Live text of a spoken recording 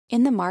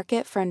In the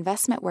market for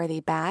investment-worthy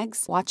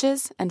bags,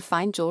 watches, and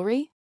fine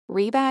jewelry,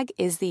 Rebag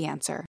is the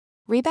answer.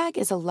 Rebag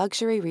is a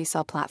luxury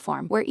resale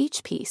platform where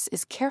each piece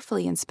is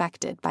carefully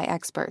inspected by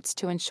experts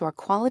to ensure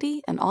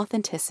quality and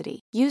authenticity.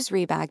 Use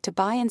Rebag to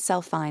buy and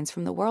sell finds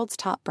from the world's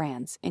top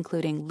brands,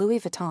 including Louis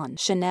Vuitton,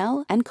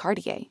 Chanel, and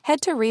Cartier. Head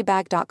to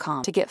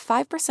Rebag.com to get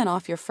 5%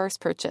 off your first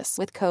purchase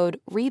with code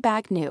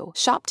REBAGNEW.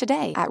 Shop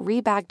today at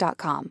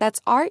Rebag.com.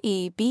 That's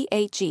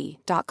REBAG.com.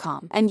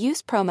 And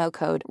use promo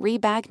code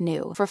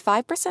REBAGNEW for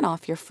 5%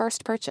 off your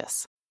first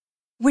purchase.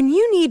 When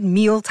you need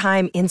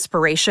mealtime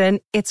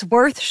inspiration, it's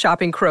worth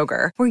shopping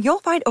Kroger, where you'll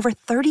find over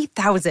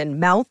 30,000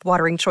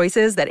 mouth-watering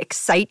choices that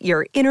excite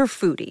your inner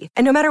foodie.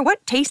 And no matter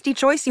what tasty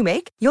choice you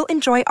make, you'll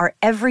enjoy our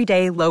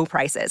everyday low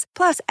prices,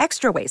 plus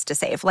extra ways to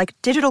save, like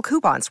digital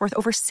coupons worth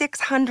over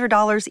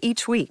 $600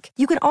 each week.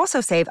 You can also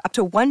save up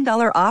to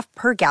 $1 off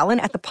per gallon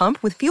at the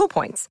pump with fuel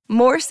points.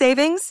 More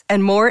savings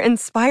and more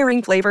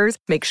inspiring flavors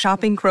make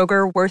shopping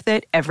Kroger worth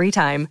it every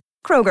time.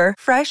 Kroger,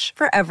 fresh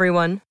for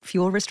everyone.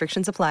 Fuel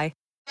restrictions apply.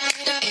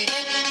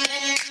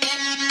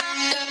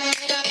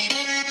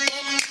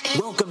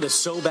 Welcome to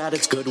So Bad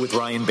It's Good with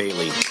Ryan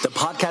Bailey, the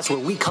podcast where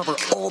we cover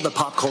all the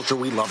pop culture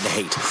we love to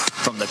hate,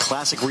 from the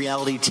classic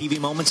reality TV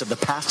moments of the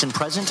past and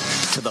present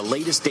to the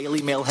latest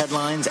Daily Mail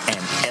headlines and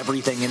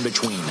everything in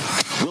between.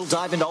 We'll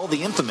dive into all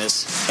the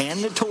infamous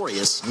and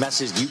notorious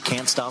messes you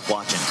can't stop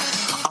watching.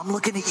 I'm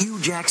looking at you,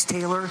 Jax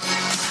Taylor.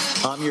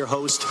 I'm your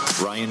host,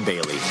 Ryan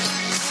Bailey.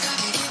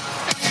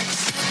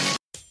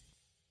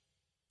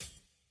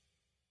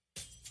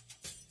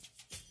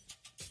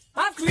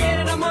 I've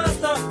created a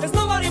monster, cause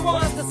nobody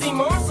wants to see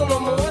more, so no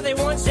more, they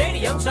want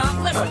shady, I'm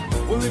chopped liver.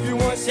 Well, if you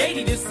want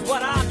shady, this is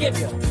what I'll give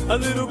you. A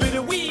little bit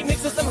of weed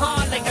mixed with some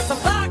hard liquor, some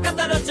vodka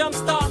that'll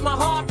jumpstart my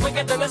heart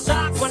quicker than a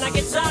shock when I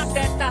get shocked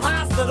at the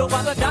hospital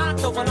by the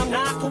doctor when I'm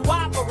not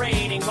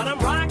cooperating, when I'm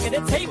rocking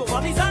the table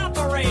while he's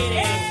operating.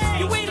 Hey!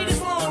 You waited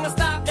this long to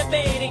stop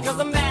debating, cause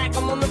I'm back,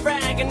 I'm on the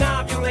rag and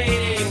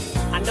ovulating.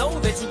 I know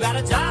that you got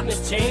a job,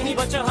 Miss Cheney,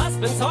 but your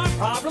husband's heart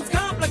problem's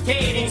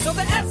complicating. So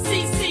the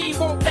FCC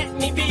won't let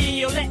me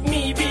be, or let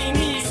me be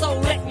me, so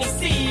let me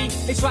see.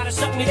 They try to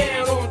shut me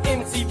down on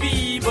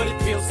MTV, but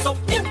it feels so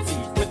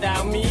empty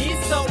without me.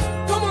 So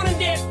come on and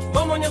dip,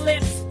 bum on your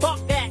lips,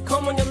 fuck that,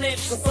 come on your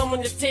lips, and some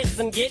on your tits,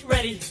 and get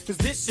ready, cause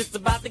this shit's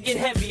about to get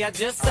heavy. I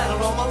just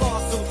settled all my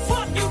lawsuits.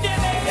 Fuck you,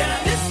 Debbie!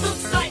 Now this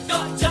looks like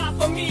a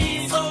job for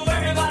me, so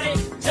everybody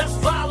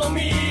just follow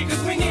me,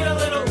 cause we need a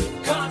little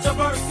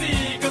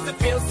controversy, cause it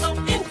feels so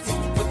empty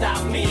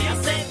without me. I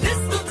said this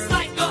looks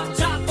like a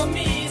job for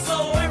me,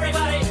 so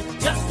everybody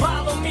just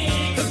follow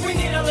me, cause we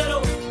need a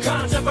little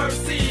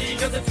controversy,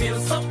 cause it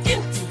feels so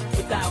empty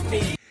without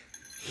me.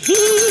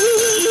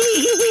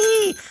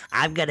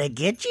 I'm gonna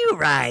get you,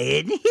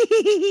 Ryan.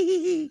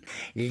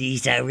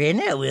 Lisa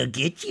Rinna will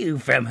get you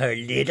from her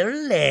little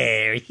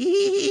lair.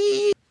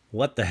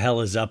 What the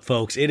hell is up,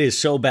 folks? It is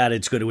So Bad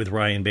It's Good with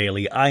Ryan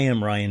Bailey. I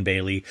am Ryan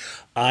Bailey.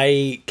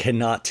 I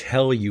cannot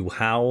tell you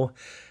how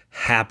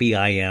happy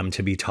I am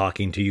to be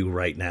talking to you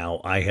right now.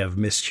 I have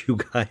missed you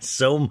guys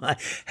so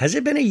much. Has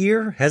it been a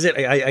year? Has it?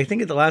 I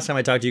think the last time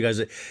I talked to you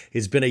guys,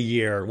 it's been a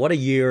year. What a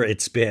year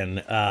it's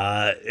been.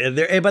 By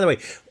the way,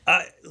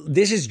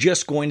 this is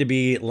just going to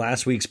be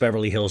last week's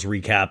Beverly Hills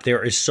recap.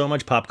 There is so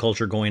much pop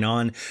culture going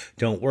on.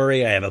 Don't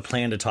worry, I have a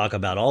plan to talk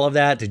about all of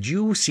that. Did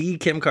you see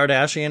Kim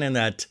Kardashian in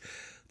that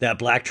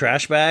black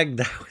trash bag?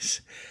 That was,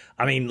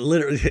 I mean,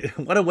 literally,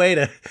 what a way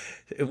to,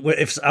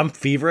 if I'm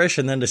feverish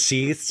and then to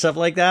see stuff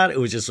like that, it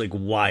was just like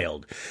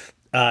wild.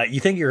 You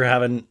think you're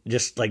having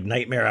just like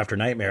nightmare after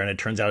nightmare, and it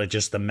turns out it's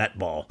just the Met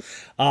Ball.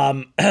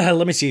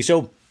 Let me see.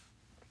 So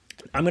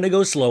I'm going to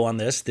go slow on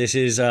this. This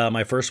is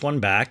my first one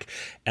back,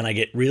 and I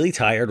get really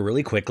tired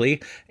really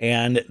quickly.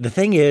 And the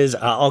thing is,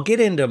 I'll get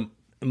into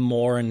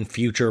more in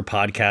future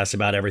podcasts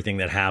about everything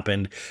that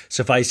happened.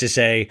 Suffice to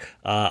say,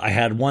 I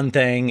had one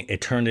thing, it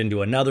turned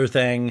into another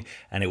thing,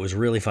 and it was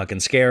really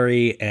fucking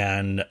scary.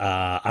 And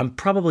I'm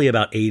probably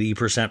about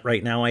 80%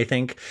 right now, I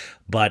think.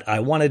 But I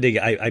wanted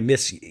to, I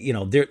miss,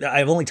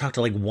 I've only talked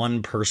to like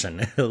one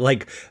person,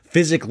 like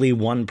physically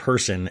one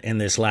person in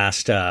this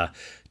last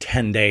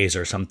 10 days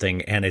or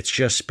something. And it's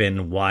just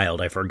been wild.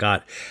 I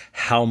forgot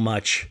how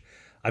much.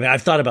 I mean,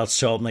 I've thought about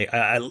so many,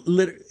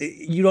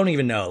 you don't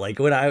even know, like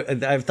when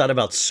I've thought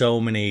about so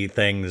many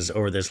things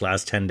over this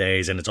last 10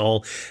 days, and it's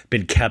all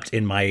been kept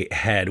in my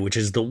head, which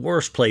is the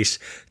worst place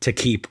to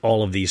keep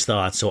all of these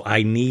thoughts. So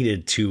I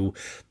needed to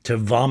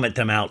vomit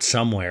them out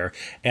somewhere.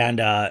 And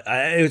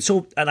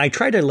I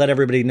tried to let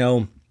everybody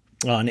know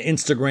on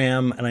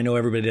Instagram, and I know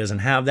everybody doesn't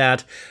have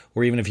that,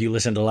 or even if you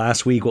listened to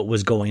last week, what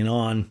was going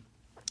on.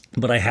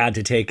 But I had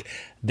to take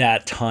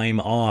that time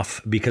off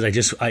because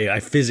I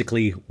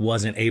physically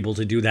wasn't able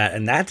to do that.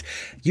 And that,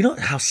 you know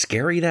how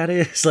scary that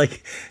is?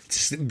 Like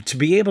to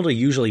be able to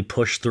usually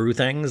push through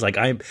things. Like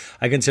I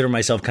consider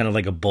myself kind of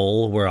like a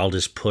bull where I'll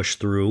just push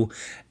through,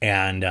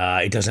 and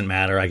it doesn't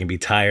matter. I can be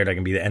tired.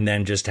 And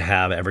then just to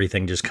have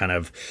everything just kind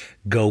of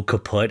go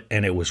kaput.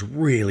 And it was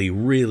really,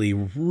 really,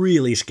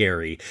 really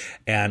scary.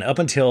 And up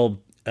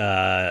until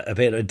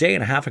about a day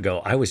and a half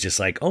ago, I was just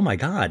like, oh my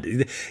God.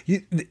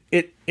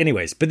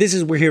 Anyways, but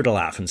we're here to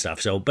laugh and stuff.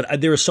 So,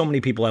 but there are so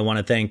many people I want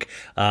to thank,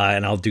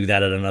 and I'll do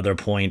that at another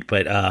point,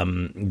 but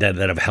that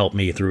have helped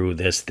me through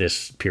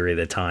this period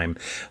of time.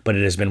 But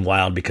it has been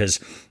wild because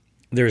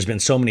there's been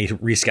so many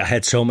I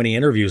had so many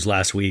interviews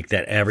last week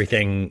that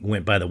everything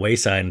went by the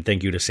wayside. And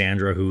thank you to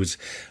Sandra, who's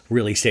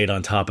really stayed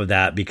on top of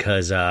that,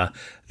 because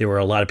there were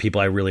a lot of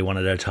people I really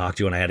wanted to talk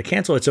to and I had to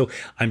cancel it. So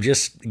I'm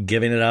just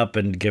giving it up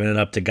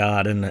to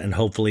God, and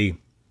hopefully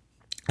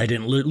I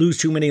didn't lose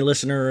too many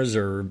listeners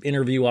or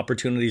interview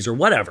opportunities or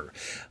whatever.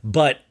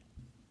 But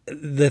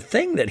the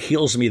thing that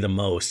heals me the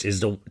most is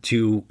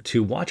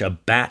to watch a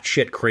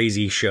batshit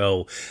crazy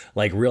show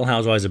like Real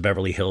Housewives of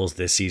Beverly Hills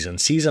this season.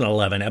 Season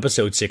 11,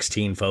 episode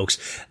 16,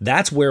 folks.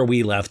 That's where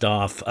we left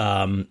off,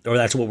 or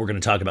that's what we're going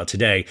to talk about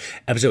today.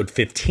 Episode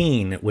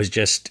 15 was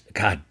just,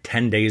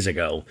 10 days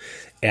ago.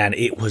 And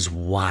it was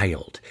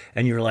wild.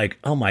 And you're like,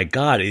 oh my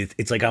God,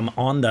 it's like I'm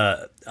on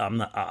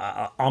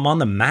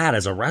the mat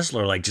as a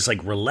wrestler, like just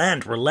like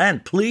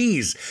relent,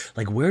 please.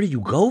 Like, where do you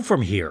go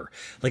from here?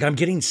 Like, I'm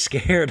getting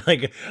scared.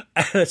 Like,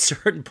 at a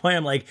certain point,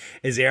 I'm like,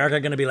 is Erika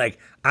going to be like,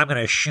 I'm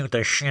going to shoot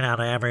the shit out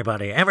of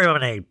everybody.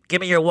 Everybody,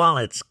 give me your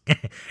wallets.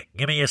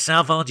 Give me your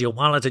cell phones, your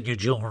wallets, and your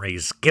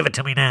jewelries. Give it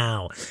to me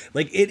now.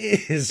 Like,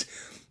 it's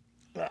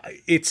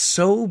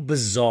so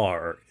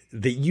bizarre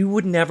that you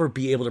would never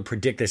be able to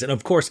predict this. And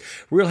of course,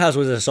 Real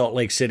Housewives of Salt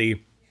Lake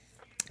City,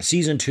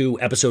 Season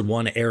 2, Episode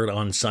 1 aired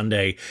on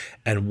Sunday,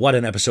 and what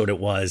an episode it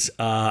was.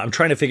 I'm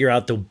trying to figure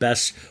out the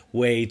best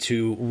way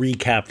to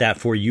recap that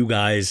for you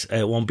guys.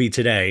 It won't be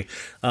today,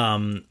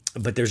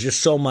 but there's just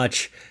so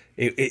much.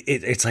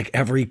 It's like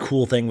every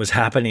cool thing was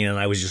happening, and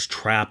I was just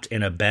trapped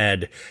in a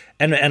bed.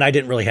 And I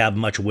didn't really have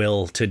much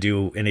will to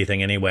do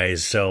anything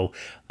anyways, so...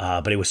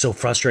 but it was so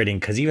frustrating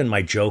because even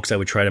my jokes I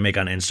would try to make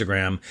on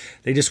Instagram,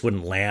 they just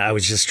wouldn't land. I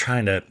was just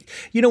trying to,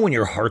 when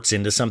your heart's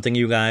into something,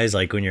 you guys,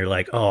 like when you're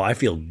like, oh, I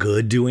feel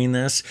good doing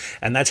this.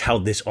 And that's how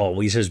this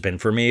always has been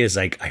for me, is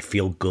like, I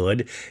feel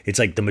good. It's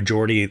like the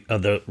majority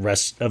of the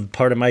rest of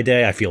part of my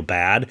day, I feel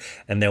bad.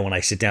 And then when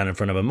I sit down in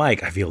front of a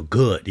mic, I feel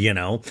good,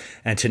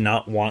 and to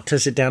not want to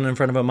sit down in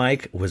front of a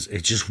mic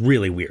it's just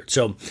really weird.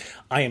 So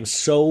I am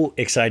so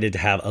excited to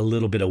have a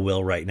little bit of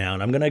will right now.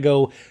 And I'm going to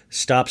go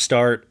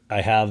start.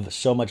 I have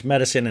so much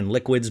medicine and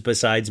liquids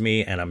besides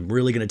me, and I'm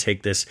really going to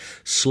take this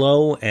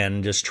slow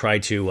and just try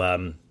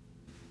to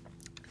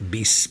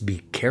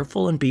be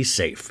careful and be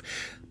safe.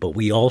 But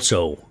we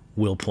also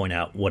will point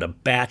out what a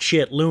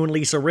batshit loon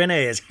Lisa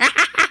Rinna is.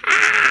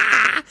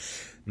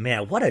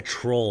 Man, what a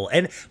troll.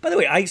 And by the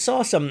way, I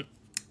saw some...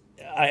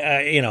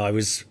 I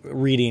was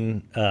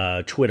reading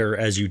Twitter,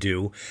 as you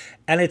do,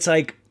 and it's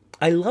like,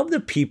 I love the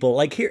people,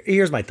 like,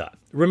 here's my thought.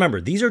 Remember,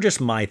 these are just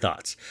my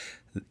thoughts.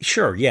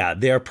 Sure, yeah,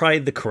 they're probably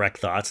the correct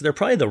thoughts. They're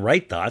probably the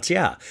right thoughts,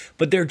 yeah.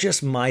 But they're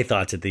just my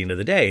thoughts at the end of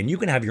the day, and you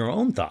can have your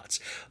own thoughts.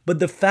 But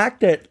the fact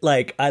that,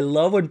 like, I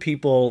love when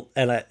people,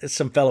 and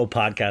some fellow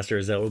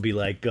podcasters that will be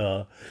like,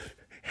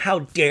 how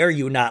dare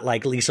you not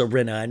like Lisa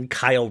Rinna and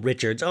Kyle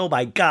Richards? Oh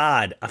my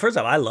God. First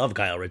off, I love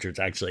Kyle Richards,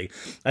 actually.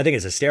 I think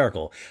it's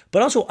hysterical.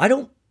 But also, I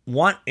don't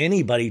want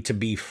anybody to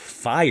be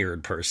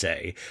fired per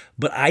se,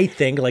 but I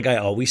think, like I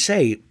always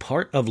say,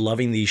 part of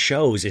loving these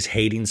shows is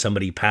hating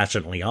somebody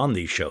passionately on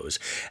these shows.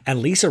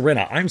 And Lisa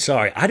Rinna, I'm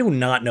sorry, I do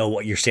not know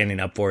what you're standing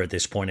up for at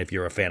this point if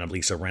you're a fan of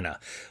Lisa Rinna.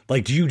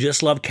 Like, do you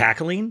just love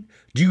cackling?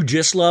 Do you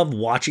just love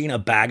watching a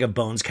bag of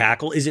bones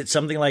cackle? Is it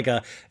something like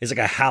a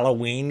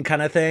Halloween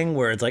kind of thing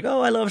where it's like,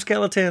 oh, I love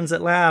skeletons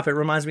that laugh. It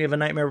reminds me of A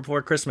Nightmare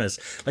Before Christmas.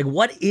 Like,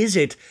 what is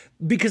it?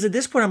 Because at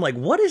this point, I'm like,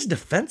 what is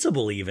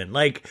defensible even?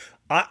 Like,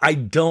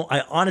 I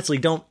honestly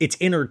don't. It's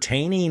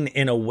entertaining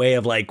in a way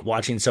of like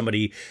watching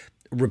somebody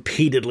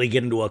repeatedly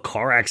get into a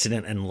car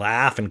accident and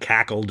laugh and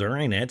cackle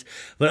during it.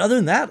 But other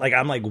than that, like,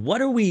 I'm like,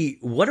 what are we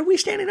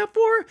standing up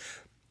for?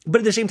 But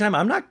at the same time,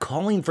 I'm not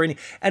calling for any,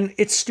 and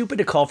it's stupid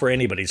to call for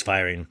anybody's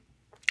firing.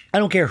 I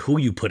don't care who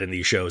you put in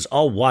these shows.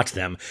 I'll watch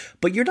them.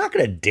 But you're not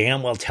going to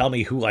damn well tell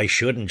me who I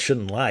should and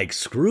shouldn't like.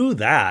 Screw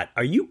that.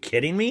 Are you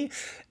kidding me?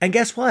 And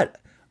guess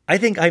what? I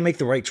think I make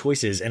the right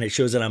choices, and it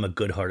shows that I'm a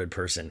good-hearted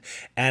person.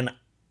 And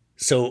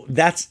so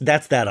that's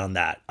that on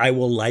that. I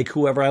will like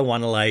whoever I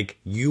want to like.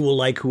 You will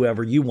like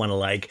whoever you want to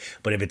like.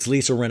 But if it's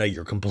Lisa Rinna,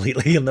 you're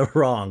completely in the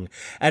wrong.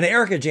 And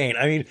Erika Jayne,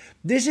 I mean,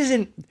 this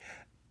isn't...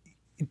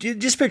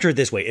 Just picture it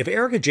this way. If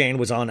Erika Jayne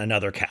was on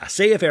another cast,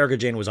 say if Erika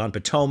Jayne was on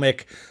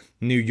Potomac,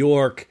 New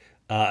York,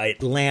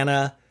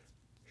 Atlanta,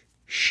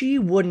 she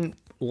wouldn't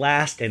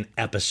last an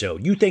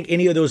episode. You think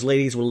any of those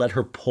ladies will let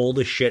her pull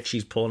the shit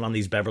she's pulling on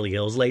these Beverly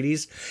Hills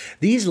ladies?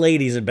 These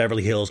ladies in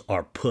Beverly Hills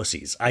are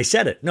pussies. I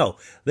said it. No,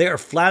 they are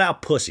flat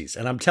out pussies.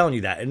 And I'm telling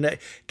you that. And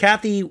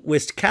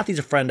Kathy's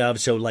a friend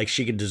of, so like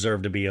she could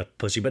deserve to be a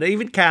pussy. But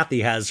even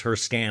Kathy has her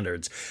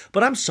standards.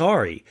 But I'm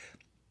sorry.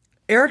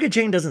 Erika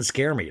Jayne doesn't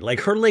scare me.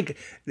 Like her, like,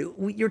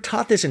 you're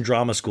taught this in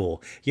drama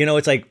school.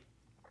 It's like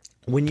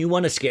when you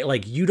want to scare,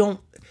 like you're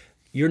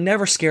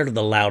never scared of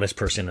the loudest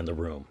person in the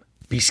room.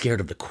 Be scared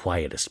of the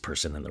quietest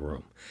person in the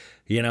room.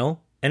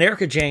 And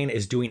Erika Jayne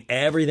is doing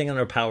everything in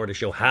her power to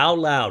show how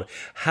loud,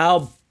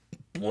 how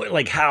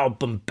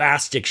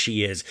bombastic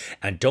she is.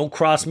 And don't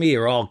cross me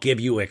or I'll give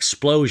you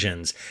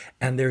explosions.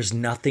 And there's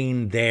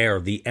nothing there.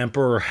 The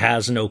emperor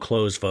has no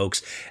clothes,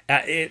 folks.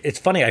 It's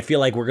funny. I feel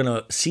like we're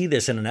going to see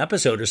this in an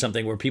episode or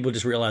something where people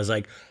just realize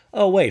like,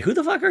 oh, wait, who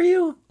the fuck are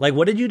you? Like,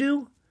 what did you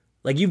do?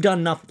 Like, you've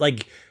done nothing.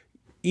 Like,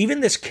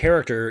 even this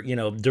character,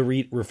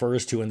 Dorit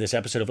refers to in this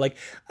episode of like,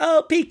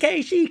 oh,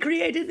 PK, she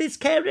created this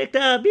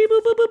character. Beep,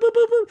 boop, boop, boop,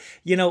 boop,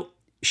 boop.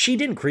 She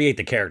didn't create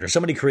the character.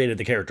 Somebody created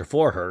the character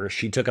for her.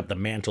 She took up the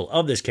mantle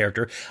of this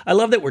character. I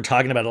love that we're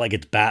talking about it like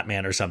it's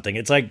Batman or something.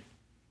 It's like,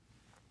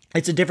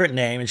 it's a different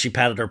name and she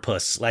patted her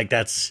puss. Like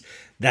that's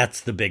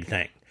the big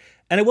thing.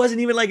 And it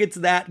wasn't even like it's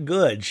that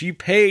good. She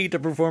paid to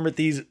perform at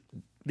these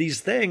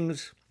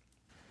things.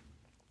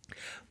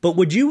 But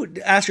would you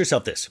ask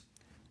yourself this?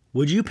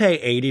 Would you pay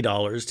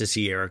 $80 to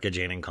see Erika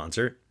Jayne in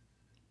concert?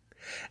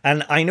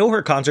 And I know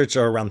her concerts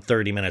are around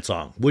 30 minutes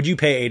long. Would you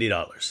pay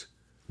 $80?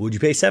 Would you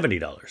pay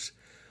 $70?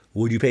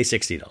 Would you pay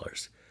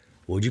 $60?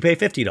 Would you pay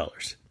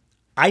 $50?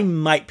 I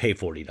might pay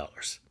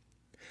 $40.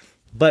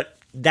 But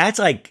that's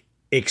like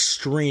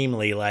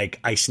extremely like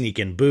I sneak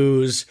in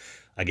booze,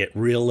 I get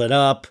real lit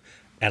up,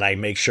 and I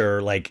make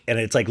sure like, and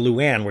it's like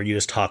Luann where you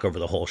just talk over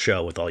the whole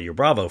show with all your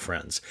Bravo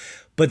friends.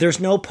 But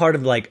there's no part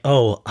of like,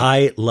 oh,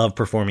 I love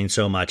performing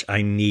so much.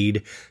 I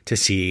need to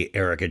see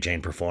Erika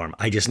Jayne perform.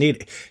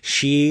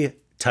 She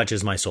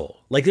touches my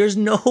soul. Like there's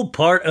no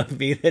part of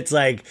me that's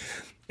like,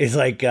 it's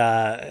like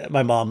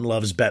my mom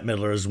loves Bette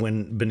Midler's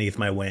Wind Beneath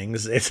My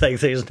Wings. It's like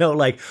there's no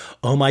like,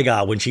 oh my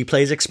God, when she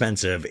plays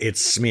Expensive,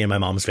 it's me and my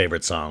mom's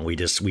favorite song. We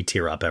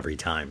tear up every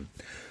time.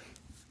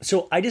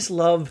 So I just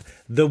love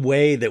the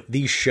way that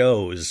these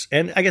shows,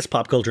 and I guess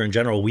pop culture in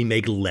general, we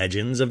make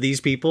legends of these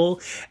people.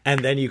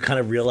 And then you kind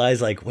of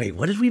realize like, wait,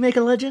 what did we make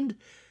a legend?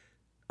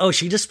 Oh,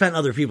 she just spent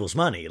other people's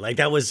money. Like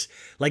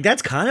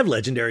that's kind of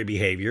legendary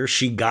behavior.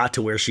 She got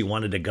to where she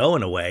wanted to go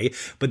in a way,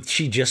 but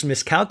she just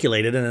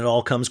miscalculated and it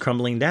all comes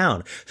crumbling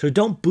down. So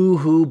don't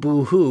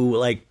boo-hoo.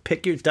 Like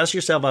dust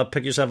yourself up,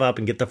 pick yourself up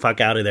and get the fuck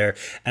out of there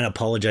and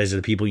apologize to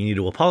the people you need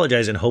to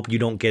apologize and hope you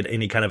don't get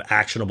any kind of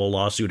actionable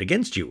lawsuit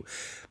against you.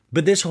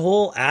 But this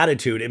whole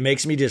attitude, it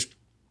makes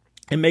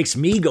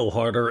me go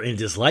harder in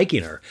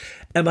disliking her.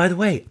 And by the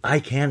way, I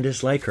can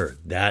dislike her.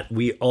 That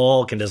we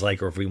all can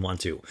dislike her if we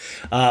want to.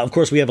 Of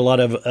course, we have a lot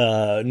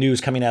of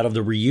news coming out of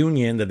the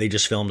reunion that they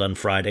just filmed on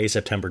Friday,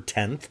 September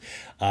 10th.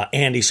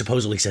 Andy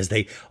supposedly says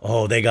they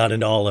got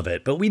into all of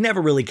it. But we never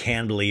really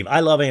can believe. I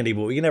love Andy,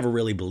 but we can never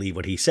really believe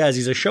what he says.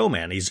 He's a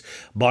showman. He's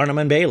Barnum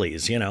and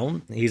Bailey's,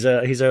 He's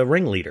a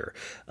ringleader.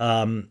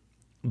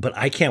 But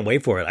I can't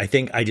wait for it.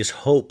 I just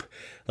hope,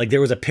 like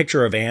there was a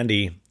picture of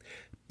Andy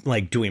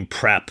like doing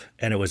prep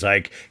and it was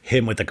like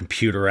him with the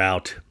computer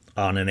out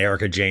on an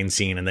Erika Jayne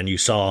scene, and then you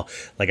saw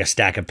like a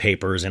stack of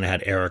papers and it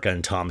had Erika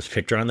and Tom's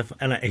picture on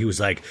and he was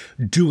like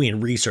doing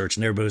research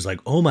and everybody was like,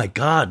 oh my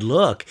God,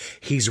 look,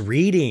 he's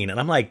reading. And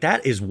I'm like,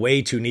 that is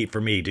way too neat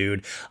for me,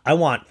 dude. I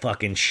want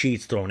fucking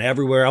sheets thrown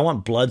everywhere. I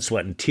want blood,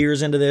 sweat, and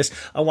tears into this.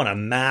 I want a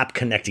map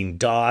connecting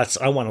dots.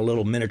 I want a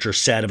little miniature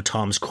set of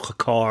Tom's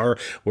car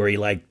where he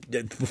like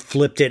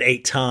flipped it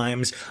 8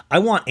 times. I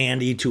want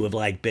Andy to have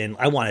like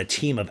I want a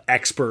team of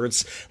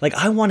experts. Like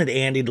I wanted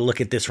Andy to look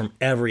at this from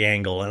every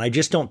angle, and I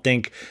just don't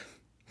think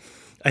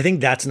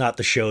that's not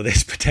the show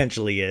this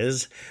potentially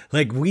is.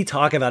 Like we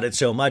talk about it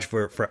so much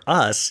for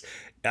us.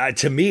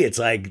 To me, it's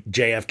like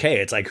JFK.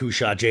 It's like who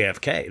shot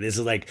JFK. This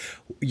is like,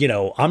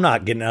 I'm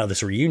not getting out of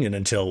this reunion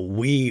until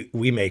we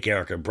make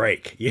Erika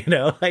break.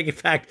 Like in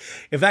fact,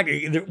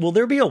 will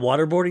there be a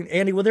waterboarding?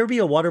 Andy, will there be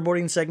a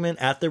waterboarding segment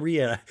at the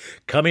reunion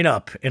coming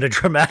up in a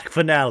dramatic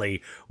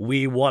finale?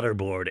 We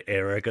waterboard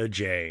Erika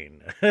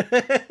Jayne.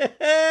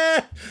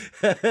 I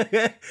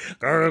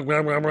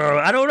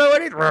don't know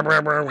anything.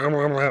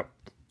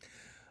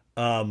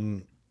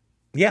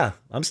 Yeah,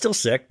 I'm still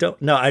sick.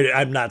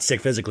 I'm not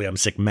sick physically. I'm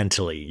sick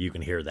mentally. You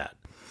can hear that.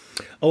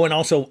 Oh, and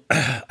also,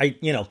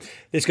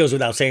 this goes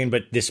without saying,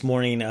 but this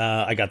morning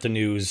I got the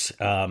news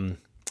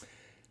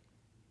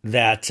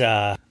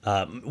that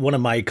one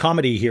of my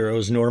comedy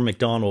heroes, Norm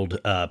Macdonald,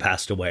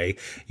 passed away.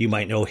 You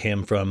might know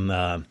him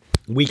from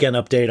Weekend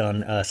Update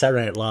on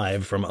Saturday Night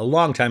Live from a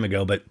long time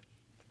ago, but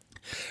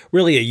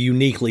really a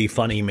uniquely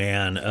funny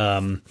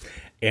man,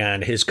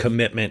 and his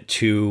commitment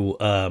to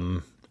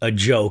a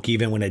joke,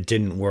 even when it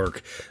didn't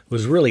work,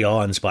 was really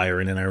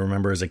awe-inspiring. And I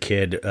remember as a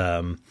kid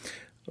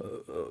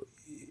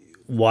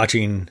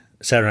watching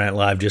Saturday Night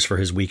Live just for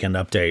his Weekend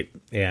Update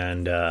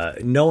and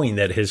knowing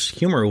that his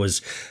humor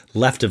was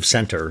left of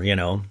center, it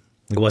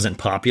wasn't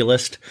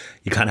populist.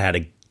 You kind of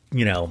had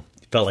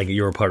felt like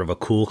you were part of a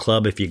cool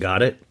club if you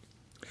got it.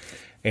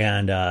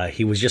 And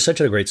he was just such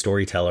a great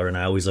storyteller, and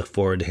I always looked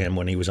forward to him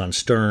when he was on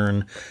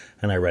Stern,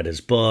 and I read his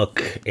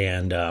book,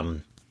 and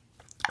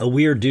a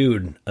weird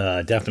dude,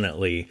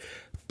 definitely,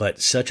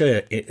 but such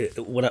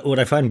what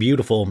I find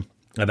beautiful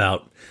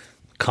about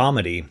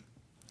comedy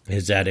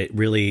is that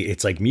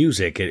it's like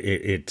music.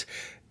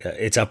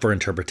 it's up for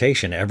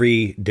interpretation.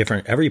 Every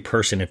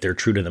person, if they're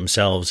true to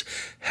themselves,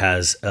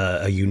 has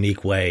a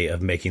unique way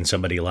of making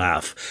somebody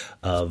laugh,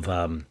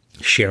 of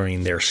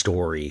sharing their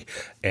story.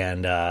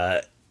 And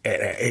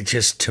it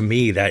just, to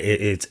me, that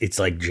it's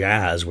like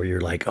jazz, where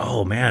you're like,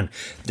 oh man,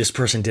 this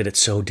person did it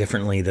so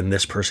differently than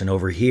this person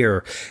over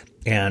here.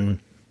 And,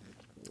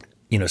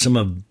 some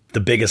of the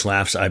biggest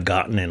laughs I've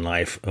gotten in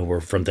life were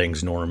from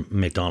things Norm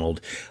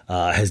Macdonald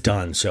has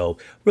done. So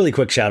really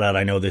quick shout out.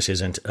 I know this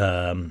isn't,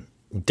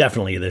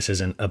 definitely this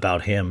isn't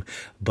about him,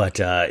 but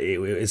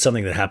it's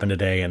something that happened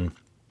today. And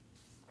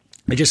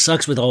it just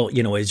sucks with all,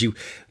 as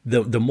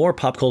the more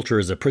pop culture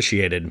is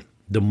appreciated,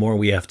 the more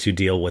we have to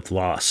deal with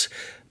loss,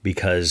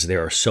 because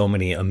there are so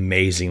many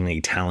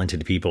amazingly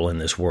talented people in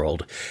this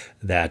world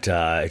that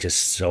it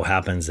just so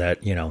happens that,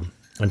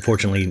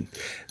 unfortunately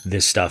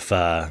this stuff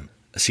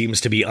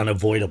seems to be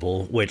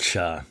unavoidable, which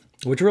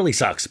really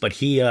sucks. But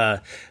he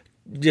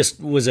just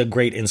was a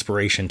great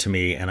inspiration to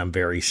me, and I'm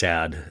very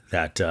sad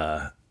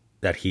that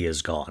he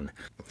is gone.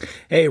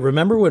 Hey,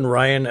 remember when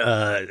Ryan did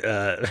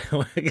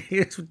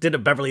a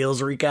Beverly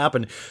Hills recap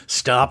and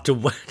stopped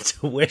to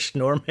wish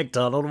Norm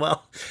Macdonald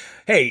well?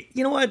 Hey,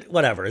 you know what?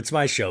 Whatever. It's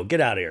my show.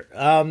 Get out of here.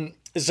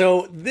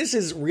 So this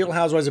is Real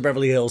Housewives of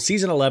Beverly Hills,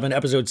 Season 11,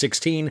 Episode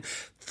 16,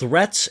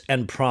 Threats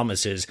and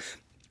Promises.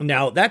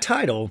 Now, that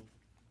title,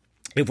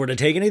 if we're to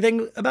take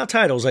anything about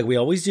titles like we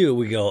always do,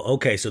 we go,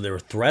 okay, so there are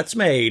threats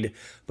made,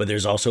 but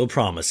there's also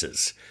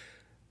promises.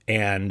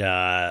 And,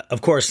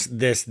 of course,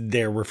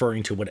 they're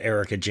referring to what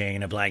Erika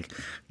Jayne of like,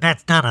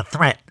 that's not a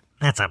threat,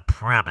 that's a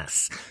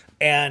promise.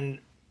 And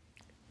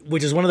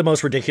which is one of the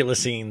most ridiculous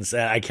scenes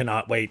that I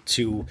cannot wait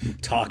to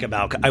talk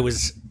about. I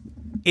was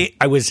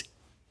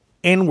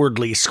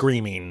inwardly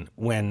screaming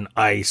when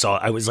I saw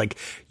it. I was like,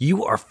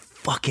 you are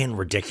fucking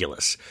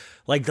ridiculous.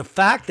 Like, the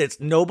fact that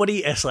nobody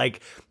is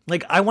like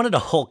I wanted to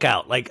Hulk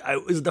out. Like,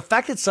 the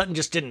fact that Sutton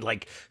just didn't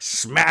like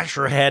smash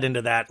her head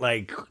into that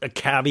like a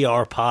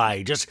caviar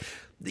pie. Just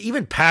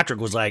even Patrick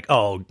was like,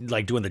 oh,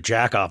 like doing the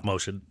jack off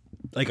motion.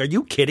 Like, are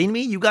you kidding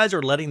me? You guys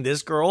are letting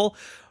this girl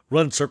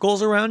run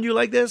circles around you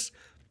like this?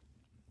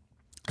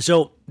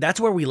 So that's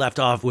where we left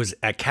off, was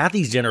at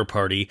Kathy's dinner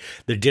party,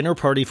 the dinner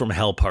party from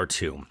Hell Part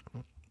 2.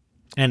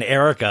 And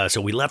Erika,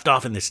 so we left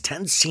off in this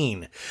tense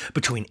scene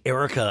between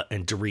Erika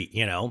and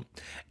Dorit,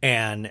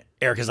 and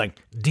Erika's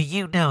like, do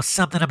you know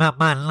something about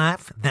my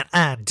life that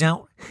I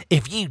don't?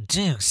 If you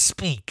do,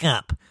 speak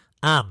up.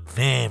 I'm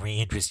very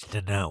interested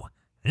to know.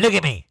 Look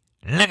at me.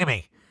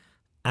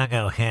 I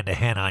go hand to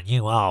hand on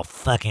you all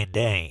fucking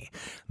day.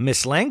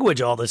 Miss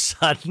Language all of a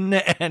sudden,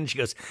 and she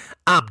goes,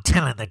 I'm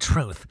telling the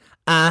truth.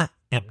 Erika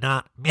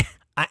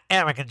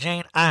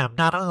Jayne, I am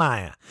not a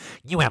liar.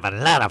 You have a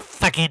lot of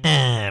fucking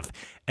nerve.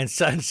 And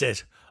Sutton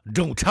says,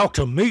 don't talk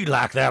to me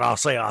like that, I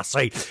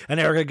say. And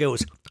Erika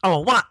goes, oh,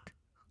 what?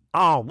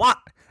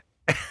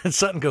 And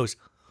Sutton goes,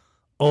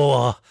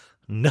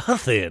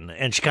 nothing.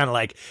 And she kind of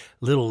like,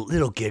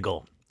 little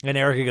giggle. And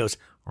Erika goes,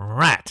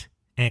 right,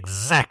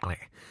 exactly.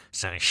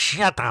 So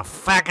shut the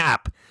fuck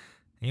up.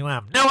 You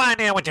have no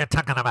idea what you're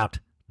talking about.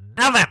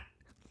 Nothing.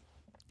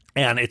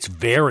 And it's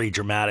very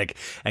dramatic.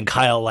 And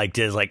Kyle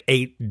did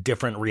 8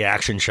 different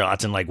reaction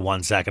shots in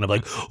 1 second. I'm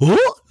like,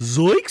 oh,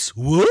 zoinks,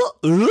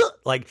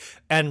 what?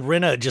 And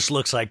Rinna just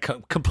looks like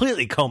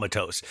completely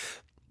comatose.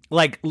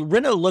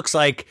 Rinna looks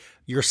like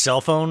your cell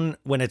phone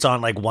when it's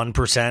on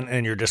 1%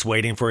 and you're just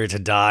waiting for it to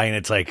die. And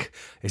it's like,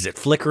 is it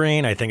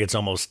flickering? I think it's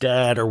almost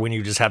dead. Or when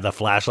you just have the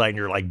flashlight and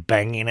you're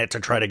banging it to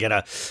try to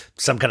get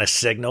some kind of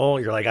signal.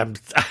 You're like,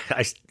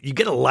 you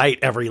get a light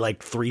every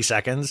 3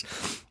 seconds.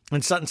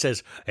 And Sutton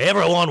says,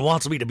 everyone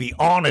wants me to be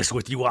honest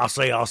with you, I'll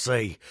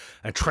say,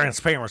 and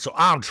transparent. So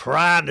I'm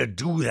trying to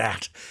do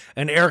that.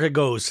 And Erika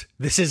goes,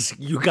 this is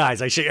you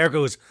guys. Erika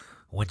goes,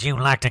 would you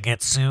like to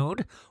get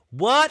sued?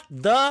 What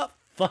the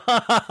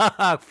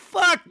fuck?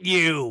 Fuck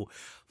you,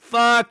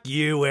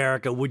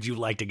 Erika. Would you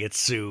like to get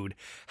sued?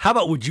 How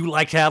about, would you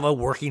like to have a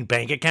working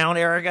bank account,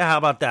 Erika? How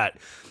about that?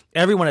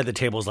 Everyone at the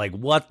table is like,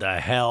 what the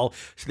hell?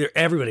 So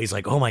everybody's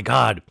like, oh my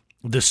God,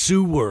 the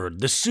sue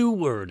word.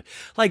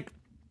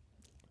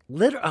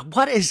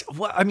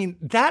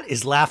 That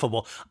is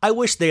laughable. I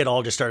wish they had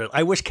all just started.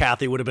 I wish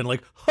Kathy would have been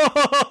like,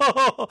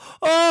 oh,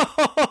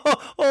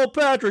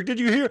 Patrick, did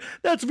you hear?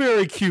 That's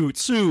very cute.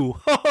 Sue,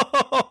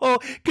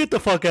 get the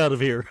fuck out of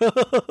here.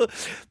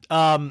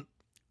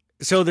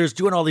 So there's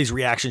doing all these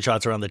reaction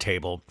shots around the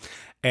table,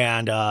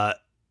 and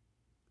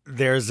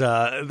they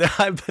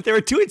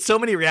were doing so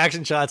many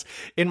reaction shots.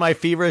 In my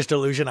feverish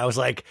delusion, I was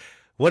like,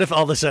 what if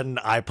all of a sudden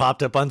I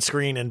popped up on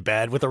screen in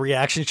bed with a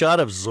reaction shot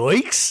of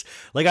Zoinks?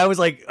 I was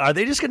like, are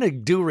they just going to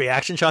do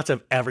reaction shots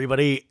of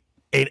everybody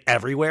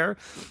everywhere?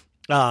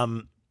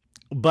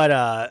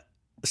 But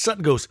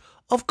Sutton goes,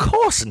 of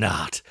course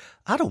not.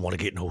 I don't want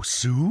to get no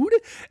sued.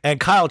 And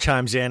Kyle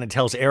chimes in and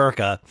tells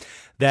Erika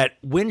that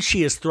when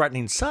she is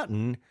threatening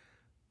Sutton,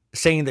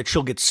 saying that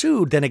she'll get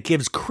sued, then it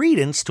gives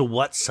credence to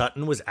what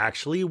Sutton was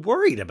actually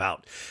worried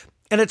about.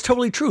 And it's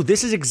totally true.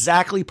 This is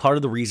exactly part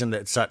of the reason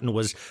that Sutton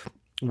was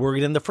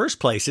worried in the first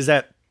place, is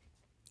that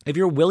if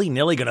you're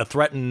willy-nilly going to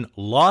threaten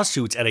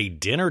lawsuits at a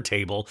dinner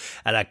table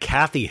at a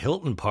Kathy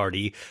Hilton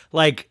party,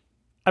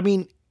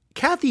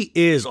 Kathy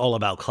is all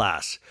about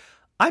class.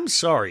 I'm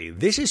sorry,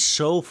 this is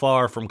so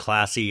far from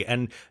classy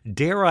and,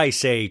 dare I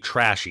say,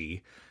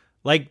 trashy.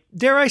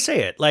 Dare I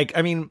say it?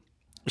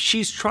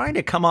 She's trying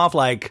to come off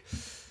like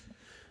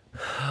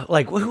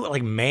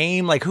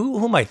Mame?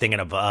 Who am I thinking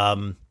of?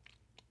 All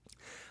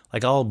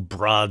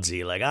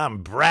broadsy, I'm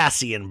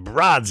brassy and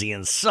broadsy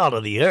and salt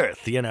of the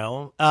earth,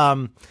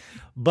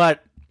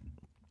 But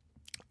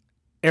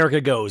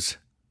Erika goes,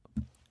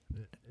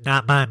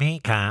 Not by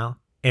me, Kyle.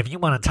 If you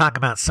want to talk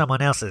about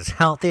someone else's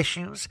health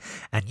issues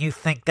and you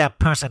think that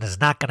person is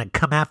not going to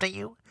come after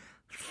you,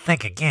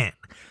 think again.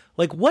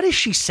 What is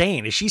she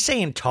saying? Is she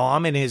saying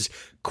Tom in his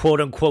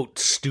quote-unquote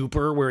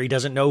stupor where he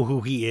doesn't know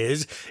who he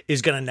is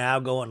going to now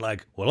go and I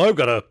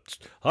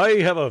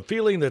have a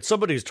feeling that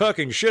somebody's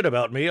talking shit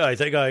about me. I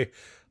think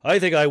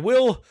I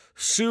will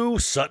sue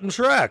Sutton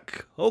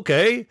Track.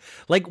 Okay.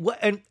 What?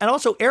 And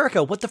also,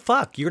 Erika, what the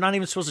fuck? You're not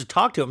even supposed to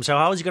talk to him, so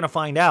how is he going to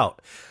find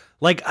out?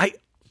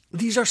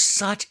 These are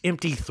such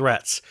empty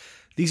threats.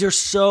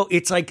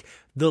 It's like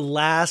the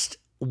last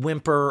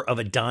whimper of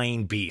a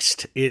dying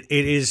beast. It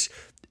is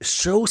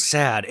so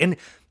sad. And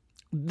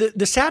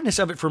the sadness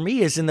of it for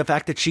me is in the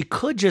fact that she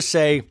could just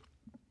say,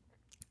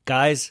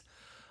 guys,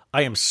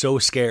 I am so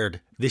scared.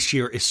 This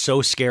year is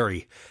so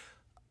scary.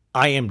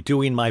 I am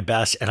doing my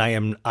best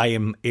and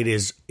it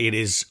is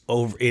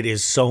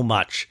so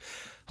much.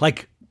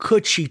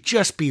 Could she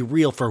just be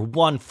real for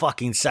one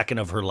fucking second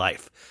of her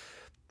life?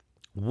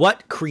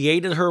 What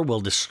created her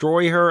will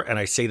destroy her. And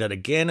I say that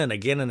again and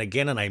again and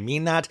again. And I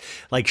mean that.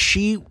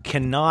 She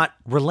cannot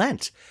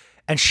relent.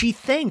 And she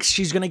thinks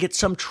she's going to get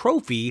some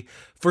trophy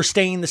for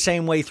staying the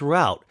same way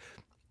throughout,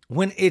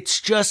 when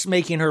it's just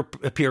making her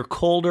appear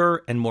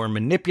colder and more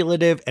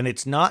manipulative, and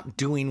it's not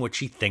doing what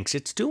she thinks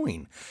it's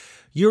doing.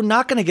 You're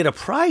not going to get a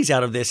prize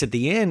out of this at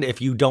the end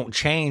if you don't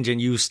change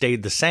and you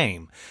stayed the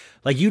same.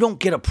 You don't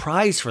get a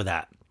prize for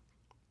that.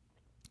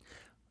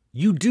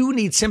 You do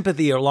need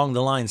sympathy along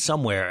the line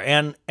somewhere.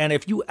 And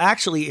if you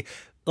actually,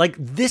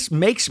 this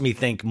makes me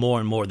think more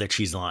and more that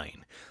she's lying.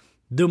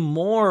 The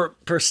more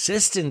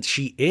persistent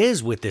she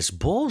is with this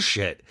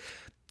bullshit.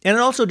 And it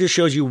also just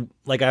shows you,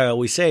 like I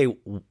always say,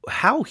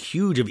 how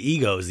huge of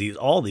egos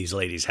all these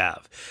ladies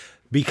have.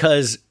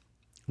 Because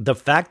the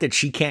fact that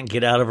she can't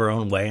get out of her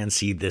own way and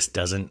see this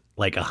doesn't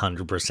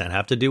 100%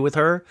 have to do with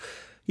her.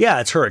 Yeah,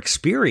 it's her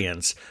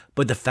experience.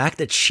 But the fact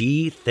that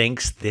she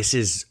thinks this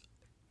is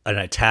an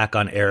attack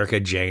on Erika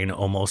Jayne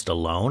almost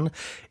alone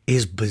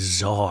is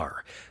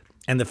bizarre.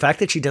 And the fact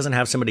that she doesn't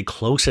have somebody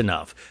close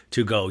enough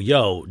to go,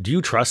 yo, do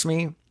you trust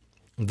me?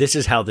 This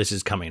is how this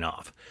is coming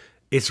off.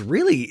 It's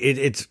really,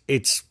 that's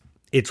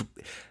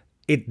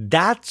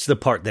the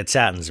part that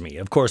saddens me.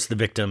 Of course, the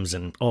victims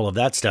and all of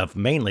that stuff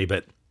mainly,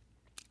 but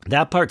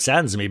that part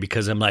saddens me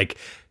because I'm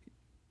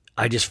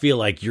I just feel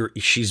like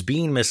she's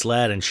being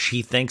misled and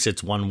she thinks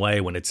it's one way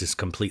when it's this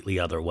completely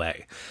other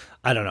way.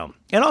 I don't know.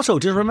 And also,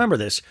 just remember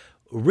this.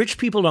 Rich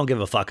people don't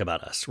give a fuck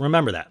about us.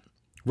 Remember that.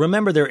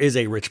 Remember there is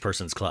a rich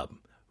person's club.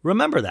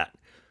 Remember that.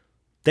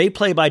 They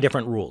play by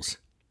different rules.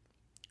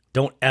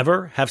 Don't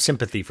ever have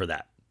sympathy for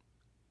that.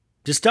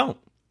 Just don't.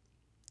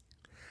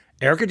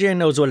 Erika Jayne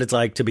knows what it's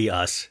like to be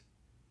us.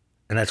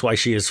 And that's why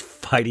she is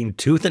fighting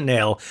tooth and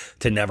nail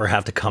to never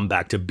have to come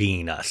back to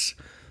being us.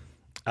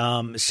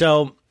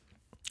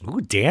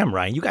 Ooh, damn,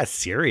 Ryan, you got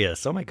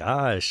serious. Oh my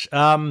gosh.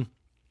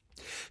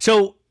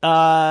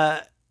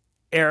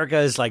 Erika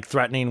is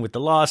threatening with the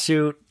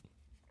lawsuit.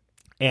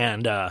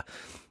 And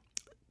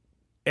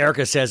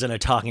Erika says in a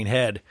talking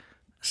head,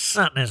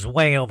 Sutton is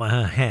way over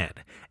her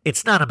head.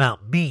 It's not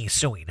about me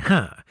suing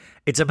her.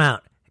 It's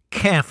about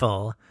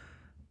careful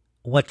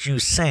what you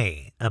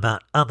say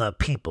about other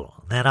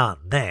people that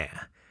aren't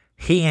there.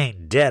 He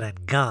ain't dead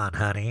and gone,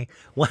 honey.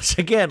 Once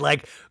again,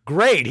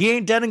 great, he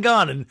ain't dead and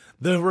gone. And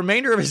the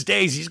remainder of his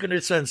days, he's going to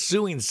spend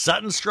suing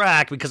Sutton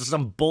Strack because of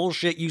some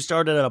bullshit you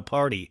started at a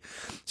party.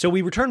 So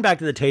we return back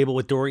to the table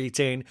with Dory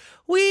saying,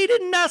 we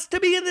didn't ask to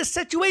be in this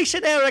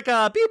situation,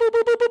 Erika. Beep, boop,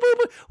 boop, boop, boop,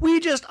 boop. We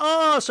just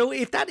are. So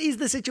if that is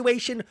the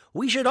situation,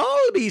 we should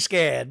all be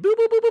scared. Boop,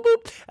 boop, boop, boop,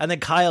 boop. And then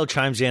Kyle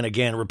chimes in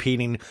again,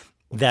 repeating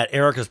that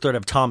Erika's threat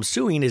of Tom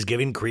suing is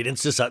giving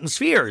credence to Sutton's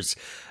fears.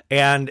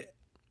 And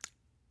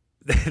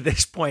at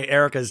this point,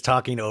 Erika's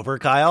talking over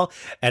Kyle,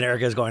 and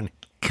Erika's going,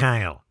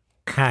 Kyle,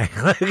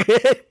 Kyle,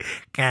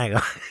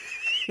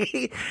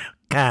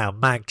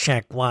 mic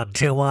check 1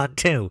 2 1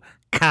 2.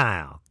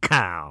 Kyle.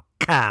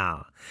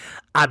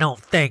 I don't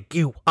think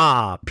you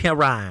are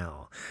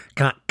puerile.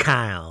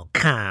 Kyle.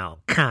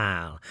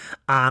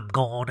 I'm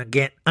gonna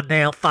get a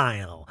nail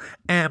file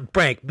and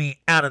break me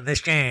out of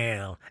this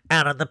jail,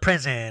 out of the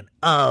prison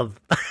of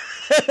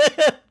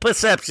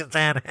perceptions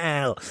and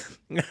hell.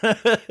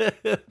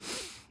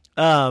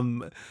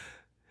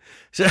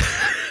 So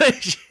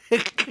she's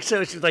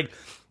like,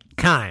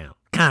 Kyle.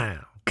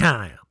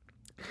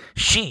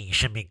 She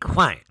should be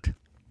quiet.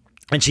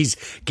 And she's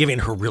giving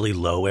her really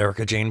low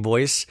Erika Jayne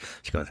voice.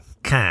 She goes,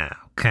 Kyle.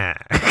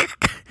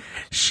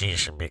 She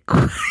should be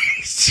quiet.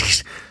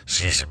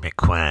 She should be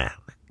quiet.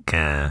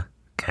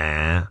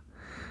 Okay.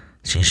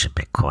 She should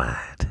be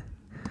quiet.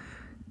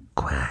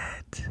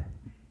 Quiet.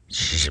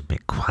 She should be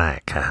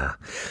quiet, Ka.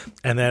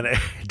 And then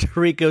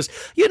Erika goes,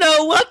 you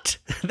know what?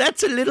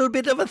 That's a little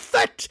bit of a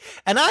threat,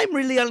 and I'm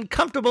really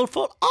uncomfortable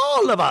for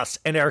all of us.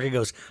 And Erika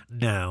goes,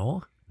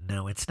 No,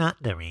 it's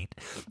not, Dorit.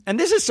 and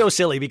this is so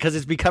silly because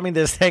it's becoming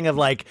this thing of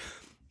like,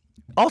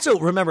 also,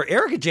 remember,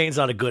 Erika Jayne's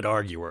not a good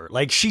arguer.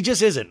 Like, she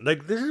just isn't.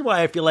 Like, this is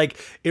why I feel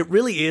like it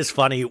really is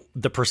funny,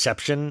 the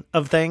perception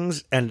of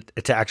things and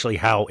to actually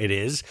how it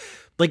is.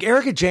 Like,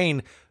 Erika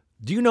Jayne,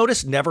 do you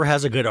notice, never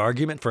has a good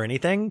argument for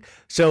anything?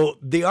 So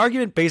the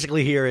argument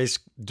basically here is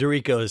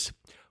Dorit goes,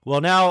 well,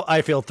 now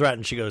I feel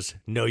threatened. She goes,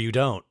 no, you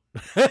don't.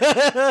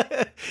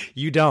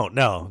 You don't.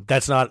 No,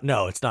 it's not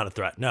a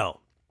threat. No.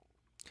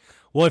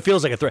 Well, it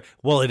feels like a threat.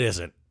 Well, it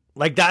isn't.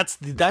 Like, that's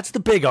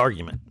the big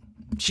argument.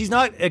 She's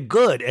not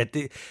good at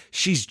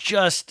she's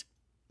just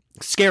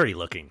scary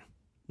looking.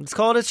 Let's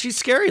call it she's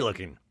scary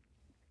looking.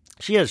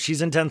 She is.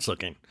 She's intense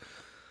looking.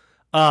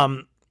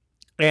 No,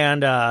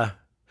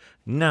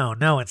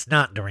 it's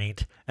not,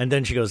 Dorit. And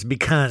then she goes,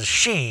 Because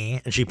she,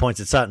 and she points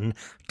at Sutton,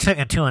 took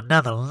it to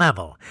another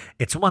level.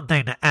 It's one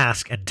thing to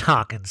ask and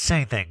talk and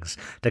say things,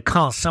 to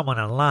call someone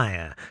a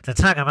liar, to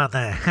talk about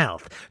their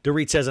health.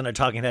 Dorit says in her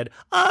talking head,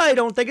 I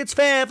don't think it's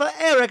fair for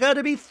Erika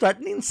to be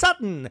threatening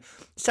Sutton.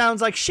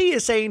 Sounds like she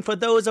is saying for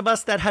those of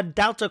us that had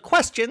doubts or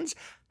questions,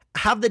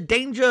 have the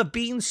danger of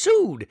being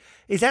sued.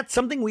 Is that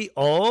something we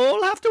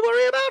all have to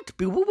worry about?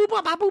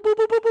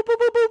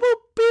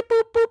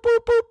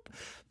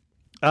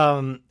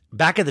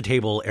 Back at the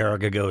table,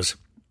 Erika goes,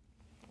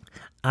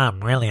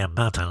 I'm really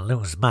about to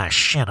lose my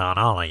shit on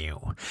all of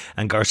you.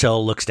 and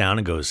Garcelle looks down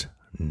and goes,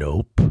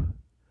 nope.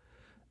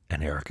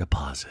 And Erika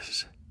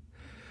pauses.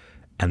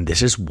 And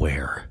this is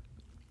where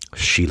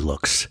she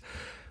looks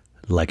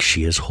like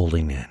she is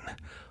holding in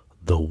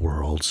the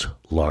world's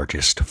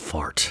largest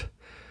fart.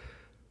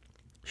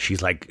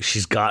 She's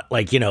got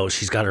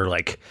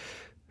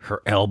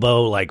her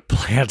elbow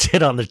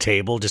planted on the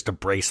table just to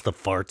brace the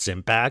fart's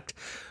impact,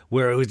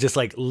 where it was just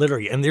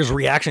literally, and there's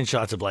reaction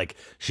shots of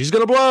she's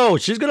gonna blow,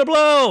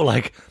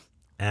 like,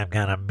 I've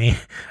got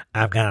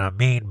a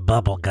mean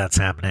bubble guts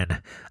happening.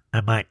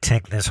 I might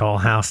take this whole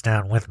house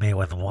down with me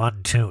with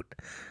one toot.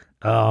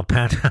 Oh,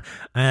 Pat,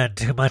 I had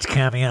too much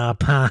caviar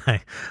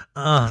pie.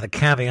 Oh, the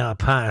caviar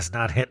pie is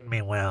not hitting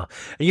me well.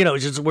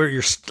 Just where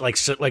you're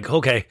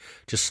okay,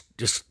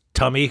 just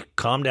tummy,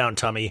 calm down,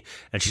 tummy.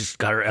 And she's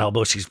got her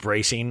elbow, she's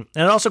bracing.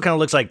 And it also kind of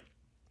looks like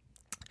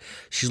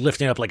she's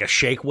lifting up a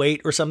shake weight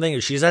or something.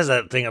 She has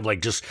that thing of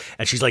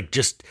she's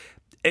just.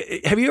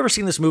 Have you ever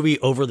seen this movie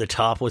Over the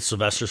Top with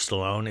Sylvester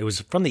Stallone? It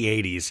was from the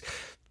 80s.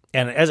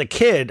 And as a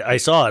kid, I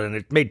saw it and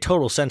it made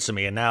total sense to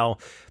me. And now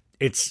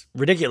it's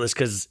ridiculous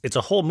because it's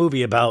a whole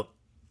movie about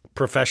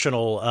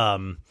professional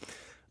arm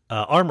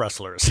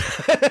wrestlers.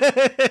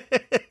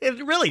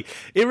 It really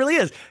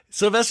is.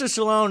 Sylvester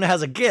Stallone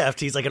has a gift.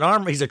 He's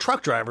he's a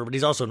truck driver, but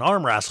he's also an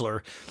arm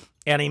wrestler.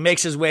 And he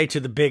makes his way to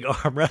the big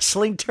arm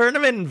wrestling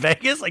tournament in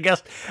Vegas, I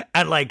guess.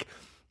 And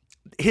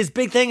his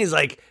big thing is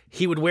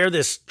he would wear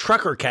this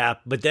trucker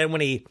cap, but then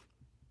when he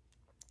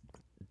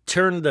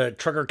turned the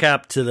trucker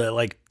cap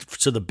to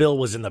so the bill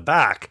was in the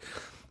back,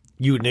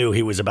 you knew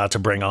he was about to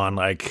bring on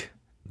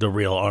the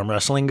real arm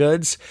wrestling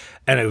goods,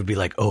 and it would be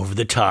over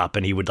the top,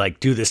 and he would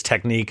do this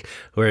technique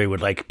where he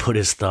would put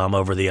his thumb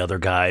over the other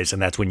guys,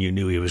 and that's when you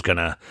knew he was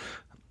gonna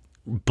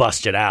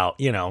bust it out,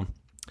 And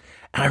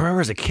I remember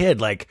as a kid,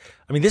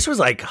 this was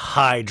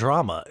high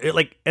drama.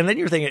 And then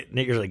you're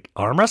thinking,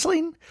 arm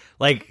wrestling?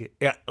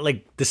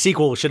 The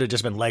sequel should have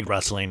just been leg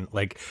wrestling.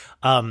 But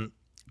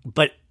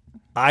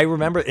I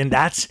remember, and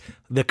that's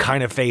the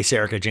kind of face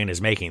Erika Jayne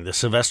is making, the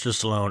Sylvester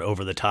Stallone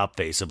over the top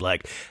face of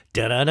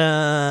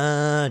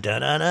da-da-da,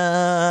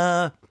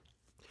 da-da-da.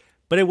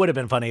 But it would have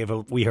been funny if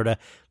we heard a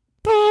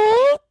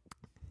boop.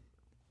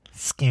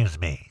 Excuse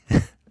me.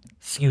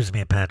 Excuse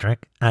me,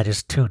 Patrick. I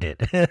just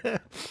tooted.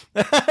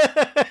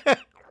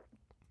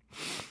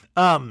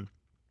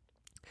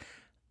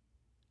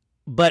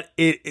 But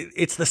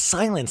it's the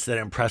silence that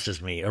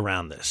impresses me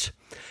around this.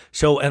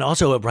 So, and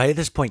also right at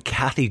this point,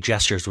 Kathy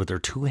gestures with her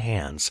two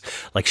hands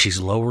like she's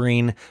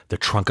lowering the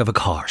trunk of a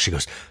car. She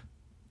goes,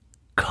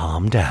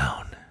 calm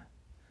down.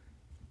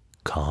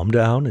 Calm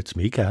down. It's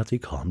me, Kathy.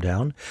 Calm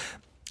down.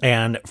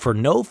 And for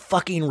no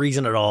fucking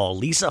reason at all,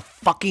 Lisa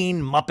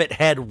fucking Muppet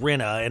Head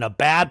Rinna in a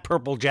bad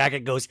purple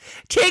jacket goes,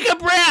 take a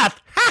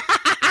breath!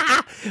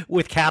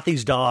 With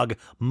Kathy's dog,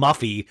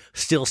 Muffy,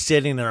 still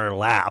sitting in her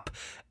lap.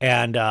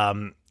 And,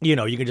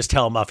 you can just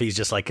tell Muffy's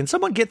just can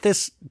someone get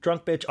this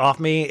drunk bitch off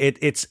me?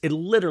 It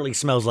literally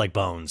smells like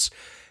bones.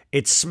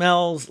 It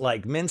smells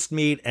like minced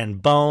meat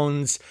and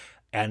bones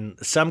and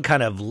some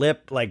kind of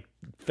lip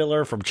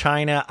filler from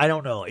China. I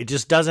don't know. It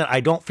just doesn't.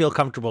 I don't feel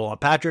comfortable.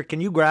 Patrick,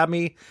 can you grab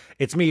me?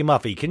 It's me,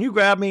 Muffy. Can you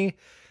grab me?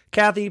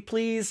 Kathy,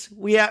 please.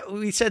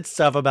 We said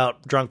stuff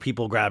about drunk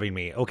people grabbing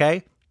me,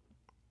 okay?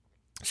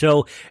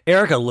 So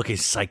Erika, looking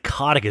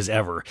psychotic as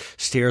ever,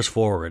 stares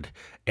forward,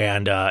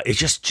 and it's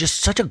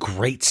just such a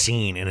great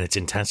scene in its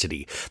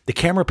intensity. The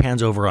camera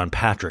pans over on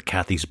Patrick,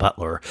 Kathy's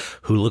butler,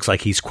 who looks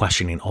like he's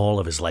questioning all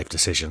of his life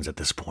decisions at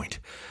this point.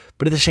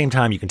 But at the same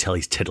time, you can tell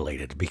he's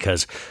titillated,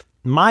 because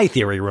my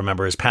theory,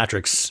 remember, is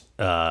Patrick's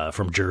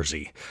from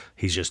Jersey.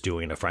 He's just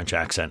doing a French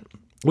accent,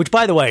 which,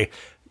 by the way,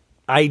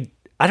 I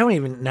don't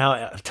even,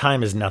 now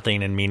time is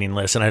nothing and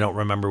meaningless, and I don't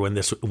remember when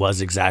this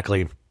was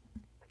exactly.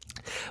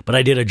 But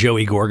I did a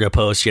Joey Gorga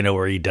post,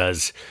 where he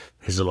does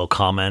his little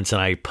comments,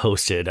 and I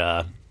posted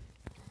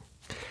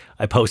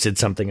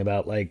something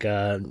about like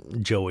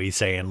Joey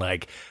saying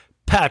like,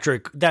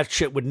 Patrick, that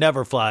shit would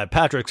never fly.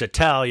 Patrick's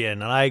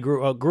Italian, and I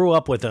grew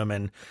up with him,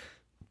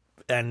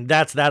 and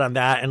that's that on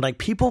that. And like,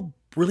 people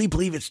really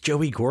believe it's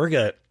Joey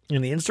Gorga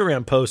in the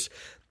Instagram post,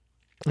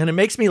 and it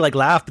makes me like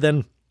laugh, but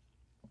then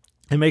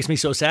it makes me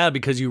so sad,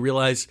 because you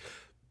realize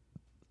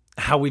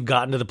how we've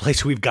gotten to the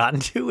place we've gotten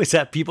to, is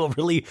that people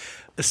really,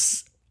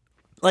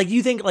 like,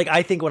 you think, like,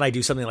 I think when I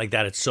do something like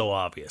that, it's so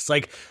obvious.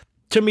 Like,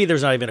 to me,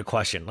 there's not even a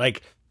question.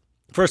 Like,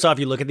 first off,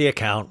 you look at the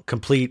account,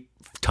 complete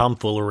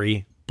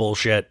tomfoolery,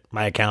 bullshit,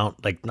 my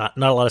account, like, not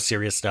a lot of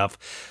serious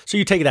stuff. So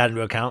you take that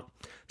into account.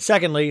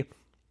 Secondly,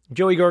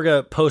 Joey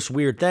Gorga posts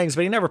weird things,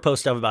 but he never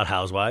posts stuff about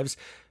Housewives.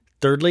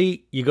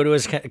 Thirdly, you go to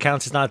his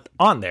accounts, it's not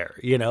on there,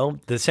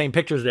 the same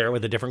picture's there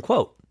with a different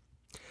quote.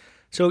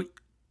 So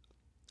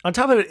on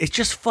top of it, it's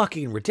just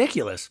fucking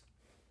ridiculous.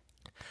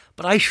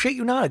 But I shit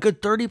you not, a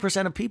good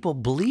 30% of people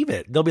believe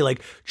it. They'll be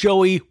like,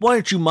 Joey, why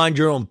don't you mind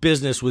your own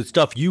business with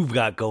stuff you've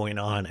got going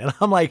on? And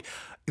I'm like,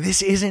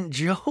 this isn't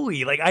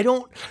Joey. Like,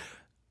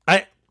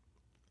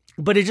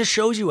 but it just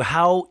shows you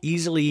how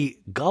easily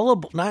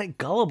not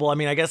gullible. I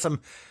mean, I guess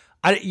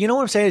you know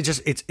what I'm saying?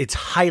 It's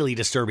highly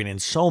disturbing in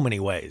so many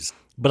ways,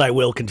 but I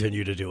will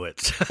continue to do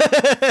it.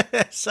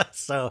 so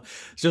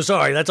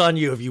sorry, that's on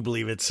you if you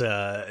believe it's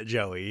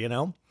Joey,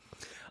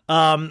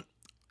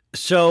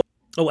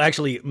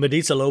 Actually,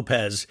 Maritza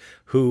Lopez,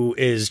 who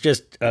is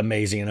just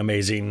amazing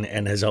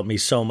and has helped me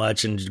so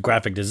much, and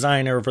graphic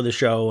designer for the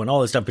show and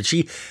all this stuff. But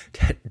she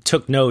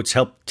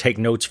helped take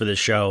notes for the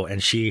show.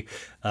 And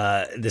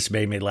this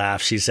made me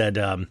laugh. She said,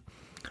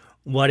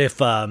 what if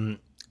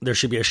there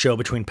should be a show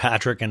between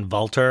Patrick and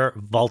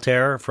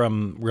Voltaire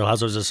from Real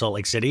Housewives of Salt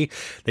Lake City?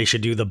 They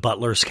should do the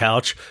Butler's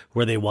Couch,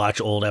 where they watch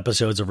old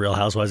episodes of Real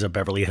Housewives of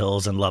Beverly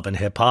Hills and Love and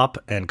Hip Hop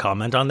and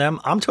comment on them.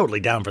 I'm totally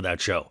down for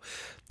that show.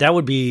 That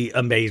would be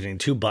amazing.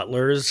 Two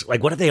butlers.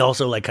 Like, what if they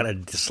also like kind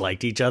of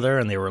disliked each other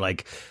and they were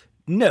like,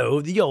 no,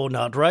 you're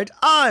not right,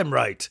 I'm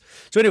right.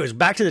 So anyways,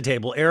 back to the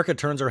table. Erika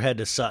turns her head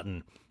to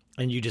Sutton,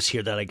 and you just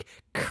hear that like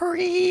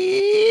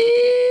creak,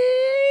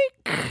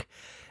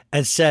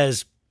 and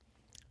says,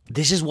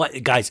 this is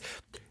what, guys,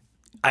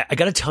 I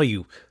got to tell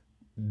you,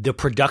 the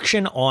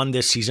production on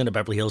this season of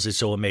Beverly Hills is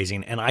so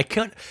amazing. And I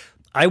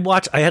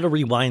had to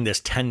rewind this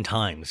 10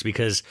 times,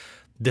 because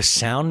the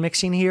sound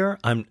mixing here,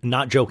 I'm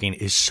not joking,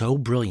 is so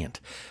brilliant.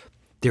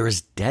 There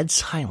is dead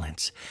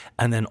silence,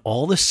 and then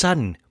all of a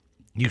sudden,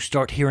 you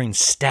start hearing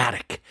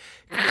static.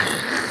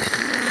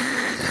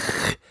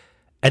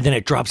 And then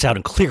it drops out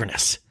in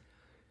clearness.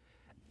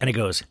 And it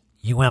goes,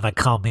 You ever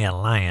call me a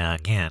liar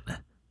again,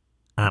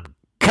 I'm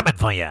coming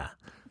for you.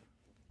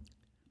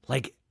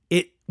 Like,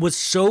 it was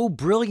so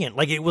brilliant.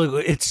 Like,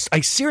 I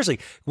seriously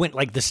went,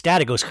 like, the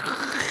static goes,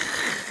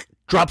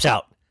 drops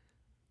out.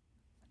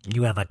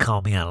 You ever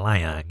call me a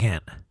liar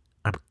again,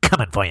 I'm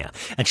coming for you.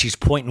 And she's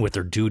pointing with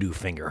her doo-doo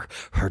finger.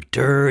 Her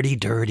dirty,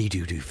 dirty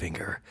doo-doo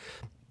finger.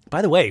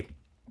 By the way,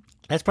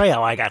 that's probably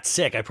how I got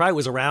sick. I probably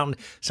was around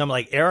some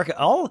like Erika.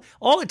 All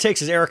it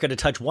takes is Erika to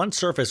touch one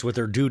surface with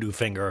her doo-doo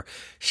finger.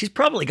 She's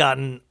probably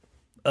gotten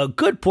a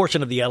good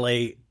portion of the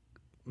LA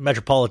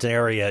metropolitan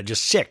area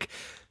just sick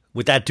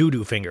with that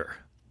doo-doo finger.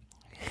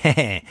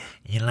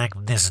 You like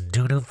this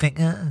doo-doo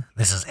finger?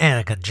 This is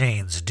Erika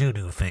Jayne's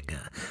doo-doo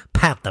finger.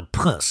 Pat the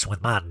puss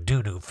with my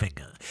doo-doo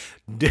finger.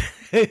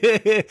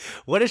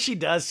 What if she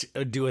does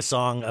do a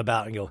song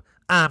about and go,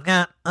 I've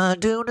got a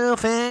doo-doo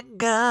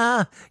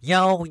finger.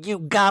 Yo, you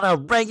got a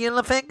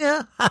regular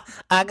finger?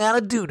 I got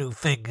a doo-doo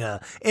finger.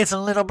 It's a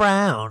little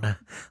brown,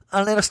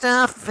 a little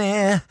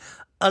stuffy,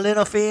 a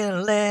little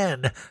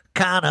feeling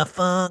kinda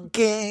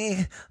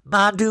funky.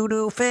 My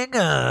doo-doo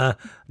finger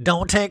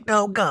don't take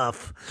no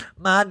guff.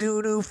 My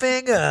doo-doo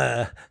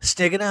finger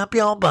sticking up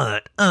your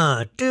butt.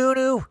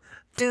 Doo-doo,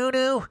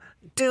 doo-doo,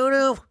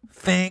 doo-doo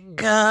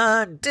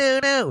finger.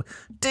 Doo-doo,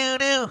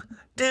 doo-doo,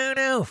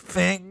 doo-doo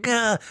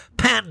finger.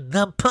 Patting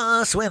the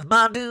puss with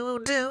my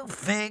doo-doo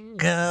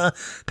finger.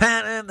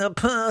 Patting the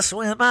puss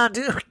with my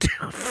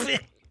doo-doo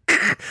finger.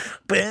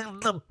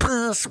 Bend the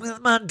puss with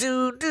my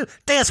doo-doo.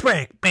 Dance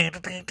break.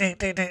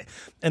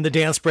 And the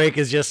dance break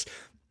is just,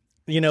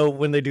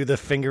 when they do the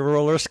finger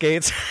roller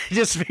skates,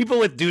 just people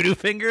with doo-doo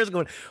fingers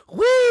going,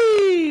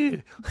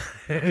 whee!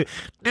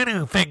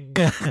 Doo-doo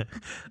finger.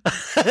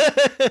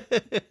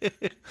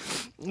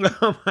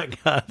 Oh my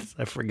God.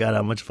 I forgot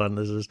how much fun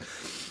this is.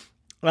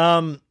 She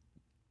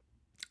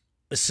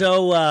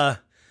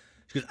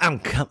goes, I'm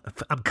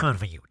coming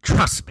for you.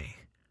 Trust me.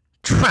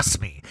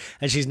 Trust me.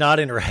 And she's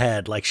nodding her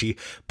head like she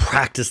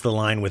practiced the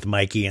line with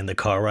Mikey in the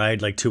car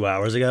ride like 2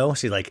 hours ago.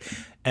 She's like,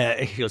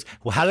 he goes,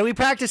 well, how do we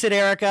practice it,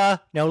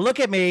 Erika? No, look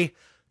at me.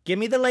 Give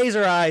me the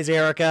laser eyes,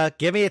 Erika.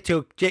 Give me it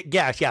to,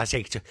 yeah.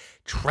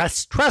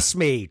 Trust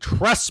me.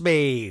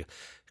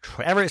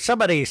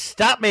 Somebody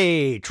stop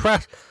me.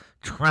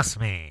 Trust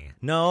me.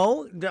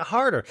 No,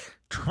 harder.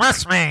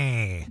 Trust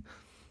me.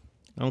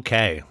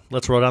 Okay,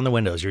 let's roll down the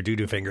windows. Your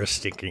doo-doo finger is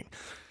stinking.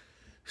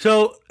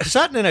 So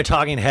Sutton in a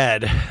talking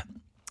head,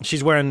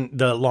 she's wearing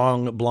the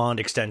long blonde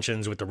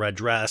extensions with the red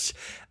dress,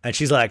 and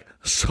she's like,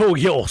 so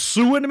you're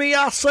suing me,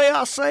 I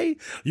say?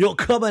 You're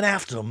coming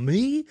after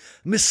me,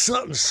 Miss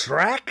Sutton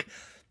Strack?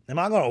 Am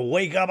I going to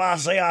wake up, I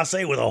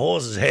say, with a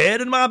horse's head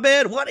in my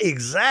bed? What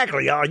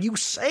exactly are you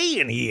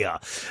saying here?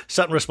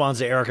 Sutton responds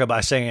to Erika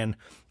by saying,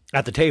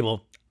 at the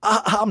table,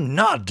 I'm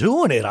not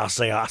doing it, I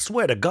say. I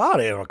swear to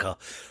God, Erika.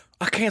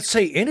 I can't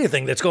say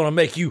anything that's going to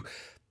make you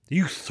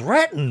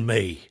threaten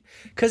me.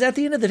 Because at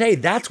the end of the day,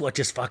 that's what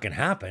just fucking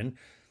happened.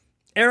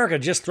 Erika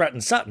just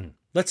threatened Sutton.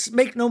 Let's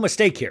make no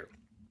mistake here.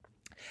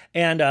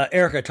 And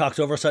Erika talks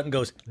over Sutton and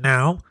goes,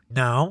 No,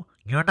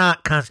 you're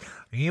not, because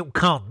you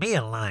called me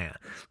a liar.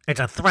 It's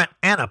a threat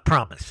and a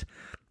promise.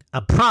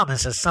 A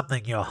promise is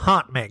something your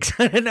heart makes.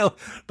 No,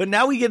 but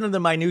now we get into the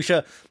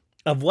minutia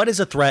of what is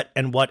a threat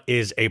and what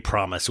is a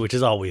promise, which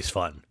is always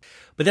fun.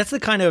 But that's the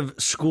kind of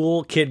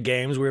school kid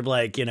games where,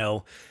 like, you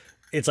know,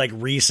 it's like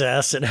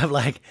recess and I'm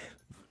like,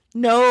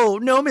 no,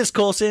 Miss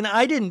Coulson,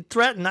 I didn't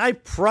threaten. I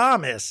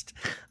promised.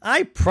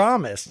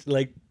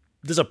 Like,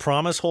 does a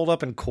promise hold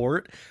up in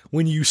court?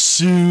 When you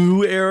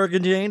sue Erika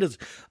and Jayne, does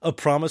a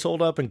promise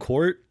hold up in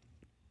court?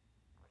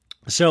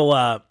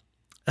 So,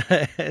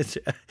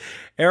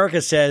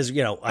 Erika says,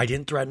 you know, I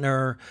didn't threaten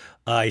her.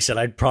 I said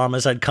I'd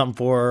promise I'd come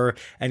for her.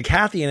 And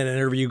Kathy in an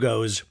interview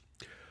goes,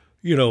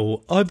 you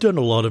know, I've done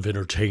a lot of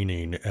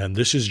entertaining, and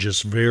this is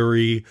just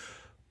very...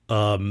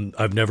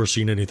 I've never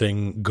seen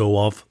anything go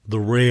off the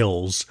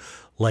rails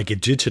like it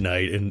did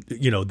tonight. And,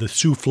 you know, the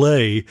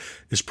souffle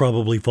is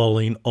probably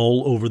falling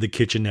all over the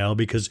kitchen now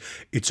because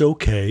it's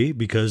okay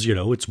because, you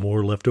know, it's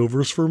more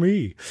leftovers for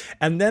me.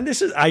 And then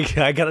this is, I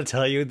got to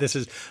tell you, this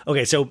is,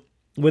 okay, so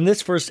when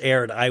this first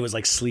aired, I was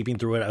like sleeping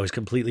through it. I was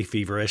completely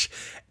feverish.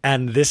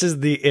 And this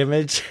is the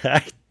image.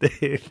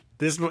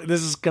 This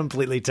is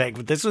completely tanked,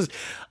 but this was,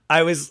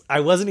 I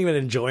wasn't even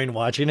enjoying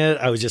watching it.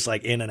 I was just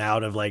like in and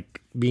out of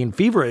like being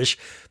feverish.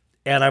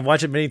 And I've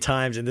watched it many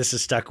times, and this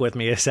has stuck with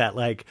me, is that,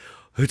 like,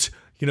 it's,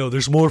 you know,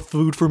 there's more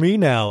food for me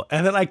now.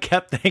 And then I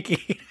kept thinking,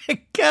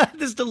 God,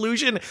 this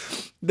delusion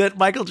that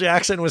Michael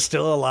Jackson was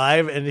still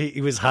alive, and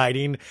he was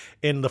hiding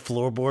in the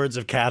floorboards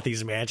of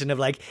Kathy's mansion of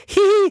like,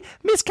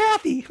 Miss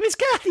Kathy,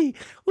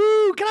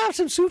 woo, can I have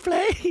some souffle?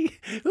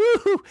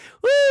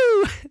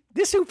 Woo,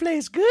 this souffle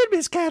is good,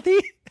 Miss Kathy.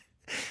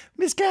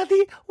 Miss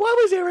Kathy, why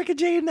was Erika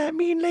Jayne, that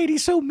mean lady,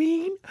 so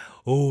mean?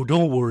 Oh,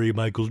 don't worry,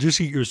 Michael. Just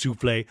eat your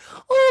souffle.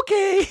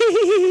 Okay.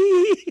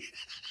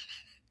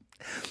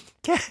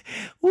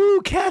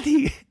 Ooh,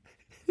 Kathy.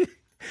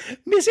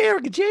 Miss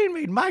Erika Jayne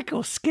made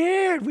Michael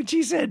scared when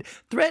she said,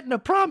 threaten a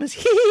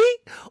promise.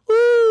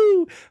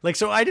 Ooh. Like,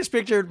 so I just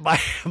pictured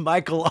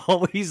Michael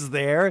always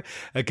there.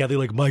 And Kathy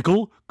like,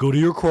 Michael, go to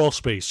your crawl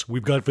space.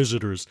 We've got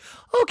visitors.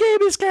 Okay,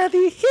 Miss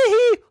Kathy.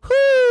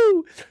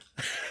 Hoo.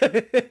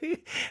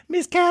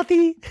 Miss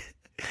Kathy,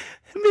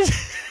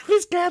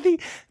 Miss Kathy,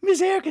 Miss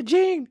Erika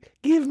Jayne,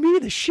 give me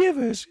the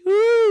shivers.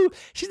 Ooh,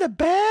 she's a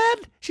bad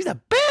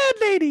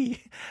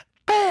lady.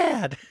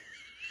 Bad.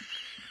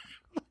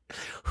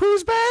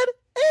 Who's bad?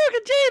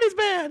 Erika Jayne is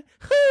bad.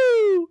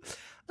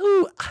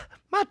 Ooh,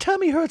 my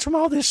tummy hurts from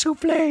all this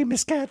souffle,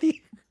 Miss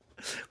Kathy.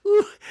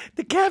 Ooh,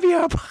 the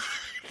caviar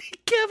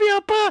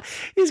bar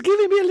is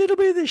giving me a little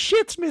bit of the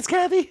shits, Miss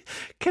Kathy.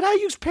 Can I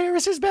use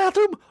Paris's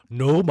bathroom?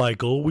 No,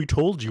 Michael, we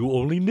told you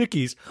only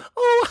Nikki's.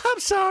 Oh, I'm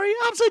sorry.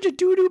 I'm such a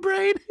doo-doo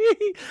brain.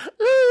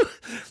 Ooh,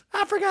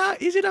 I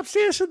forgot. Is it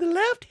upstairs to the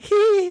left?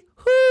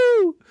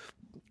 Whoo.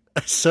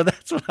 So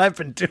that's what I've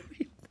been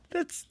doing.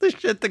 That's the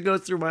shit that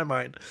goes through my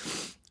mind.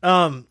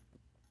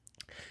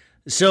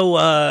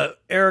 So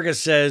Erika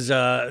says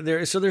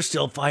they're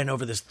still fighting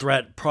over this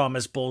threat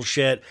promise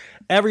bullshit.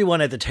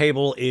 Everyone at the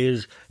table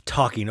is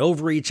talking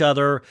over each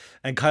other,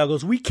 and Kyle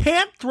goes, "We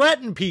can't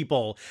threaten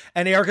people."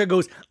 And Erika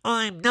goes,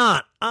 "I'm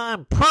not.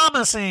 I'm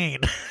promising."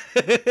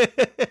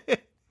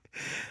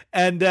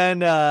 And then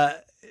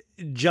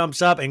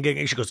jumps up and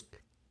she goes,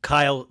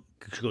 "Kyle,"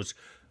 she goes,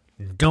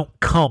 "Don't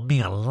call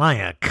me a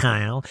liar,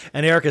 Kyle."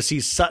 And Erika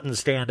sees Sutton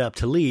stand up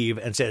to leave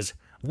and says,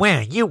 "Where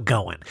are you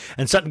going?"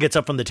 And Sutton gets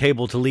up from the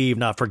table to leave,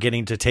 not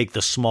forgetting to take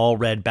the small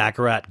red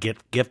Baccarat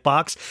gift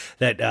box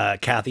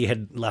that Kathy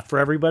had left for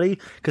everybody.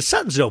 Because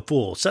Sutton's no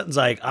fool. Sutton's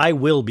like, I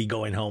will be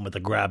going home with a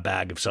grab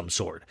bag of some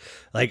sort.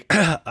 Like,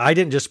 I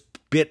didn't just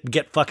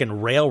get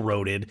fucking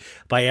railroaded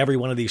by every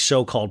one of these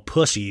so-called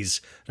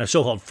pussies,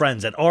 so-called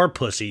friends that are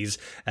pussies,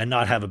 and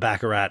not have a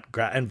Baccarat.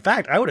 In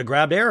fact, I would have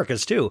grabbed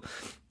Erika's too.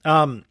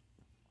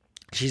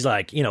 She's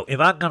like, if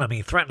I'm going to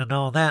be threatening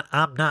all that,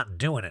 I'm not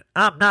doing it.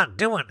 I'm not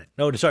doing it.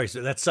 No, sorry,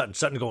 that's Sutton.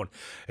 Sutton going,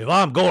 if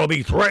I'm going to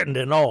be threatened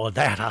and all of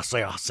that, I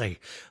say,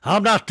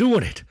 I'm not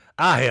doing it.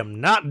 I am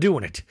not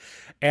doing it.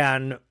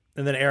 And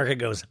then Erika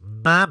goes,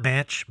 bye,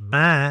 bitch,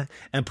 bye.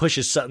 And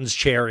pushes Sutton's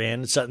chair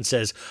in. Sutton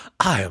says,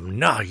 I am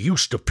not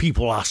used to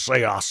people I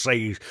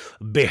say,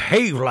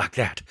 behave like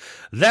that.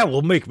 That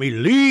will make me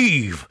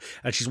leave.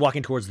 And she's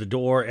walking towards the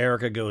door.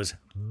 Erika goes,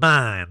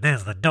 bye,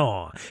 there's the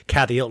door.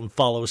 Kathy Hilton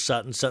follows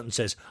Sutton. Sutton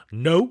says,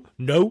 no,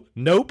 nope,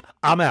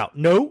 I'm out.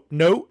 No,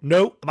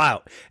 I'm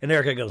out. And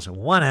Erika goes,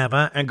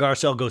 whatever. And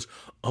Garcelle goes,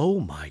 oh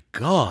my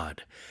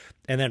God.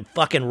 And then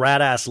fucking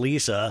rat-ass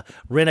Lisa,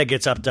 Rinna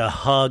gets up to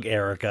hug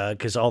Erika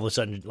because all of a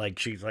sudden, like,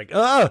 she's like,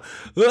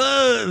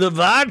 the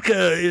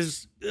vodka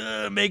is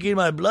making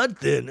my blood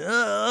thin.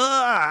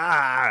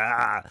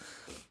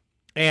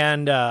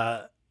 And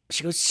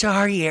she goes,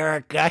 sorry,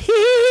 Erika.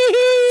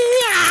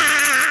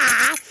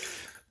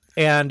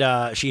 And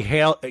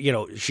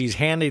she's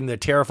handing the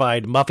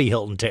terrified Muffy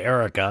Hilton to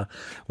Erika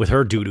with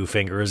her doo-doo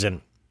fingers.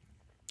 And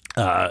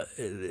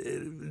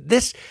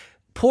this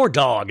poor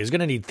dog is going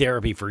to need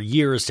therapy for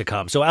years to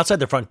come. So outside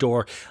the front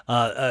door,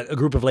 a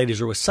group of ladies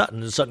are with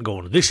Sutton, and Sutton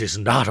going, this is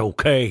not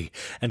okay.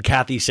 And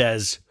Kathy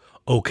says,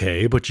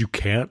 okay, but you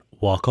can't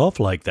walk off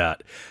like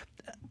that.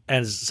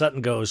 And Sutton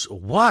goes,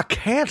 why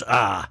can't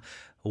I?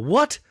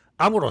 What?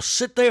 I'm going to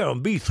sit there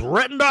and be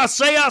threatened? I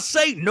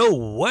say, no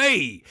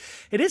way.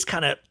 It is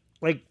kind of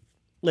like,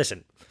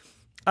 listen,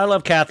 I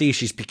love Kathy.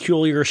 She's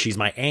peculiar. She's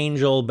my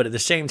angel. But at the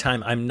same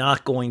time, I'm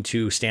not going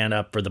to stand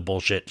up for the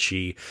bullshit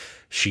she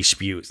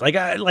spews.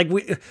 I'm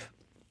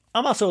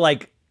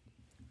also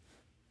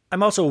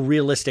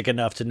realistic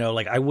enough to know,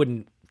 like, I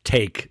wouldn't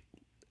take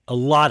a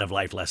lot of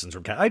life lessons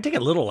from Kathy. I take a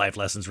little life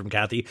lessons from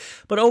Kathy,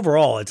 but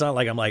overall, it's not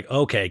like I'm like,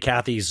 okay,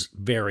 Kathy's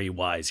very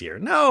wise here.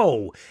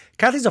 No,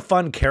 Kathy's a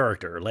fun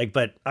character.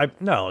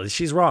 No,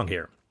 she's wrong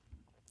here.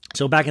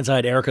 So back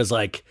inside, Erika's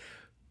like,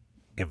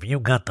 if you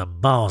got the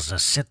balls to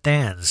sit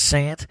there and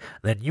say it,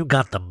 then you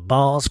got the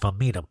balls for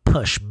me to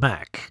push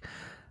back.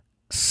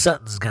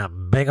 Sutton's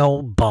got big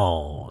old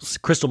balls.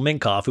 Crystal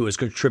Minkoff, who has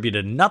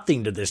contributed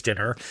nothing to this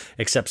dinner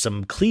except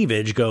some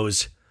cleavage,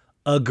 goes,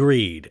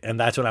 agreed. And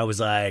that's when I was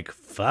like,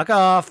 fuck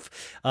off.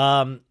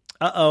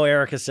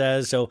 Erika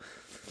says. So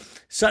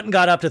Sutton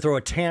got up to throw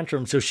a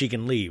tantrum so she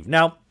can leave.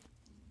 Now,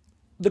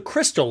 the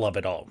Crystal of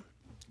it all.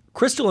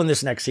 Crystal in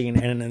this next scene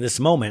and in this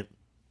moment,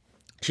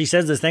 she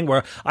says this thing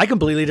where I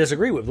completely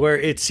disagree with, where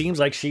it seems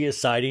like she is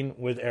siding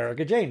with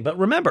Erika Jayne. But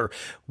remember,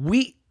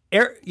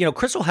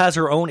 Crystal has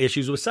her own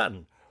issues with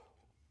Sutton.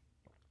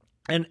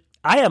 And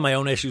I have my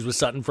own issues with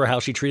Sutton for how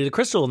she treated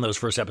Crystal in those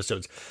first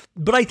episodes.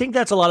 But I think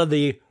that's a lot of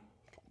the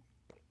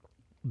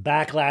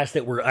backlash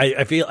that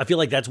I feel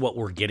like that's what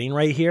we're getting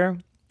right here.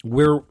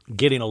 We're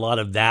getting a lot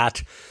of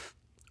that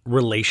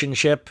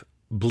relationship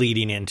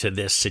bleeding into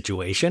this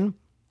situation.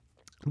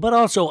 But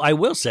also, I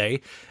will say,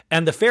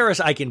 and the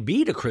fairest I can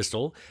be to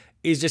Crystal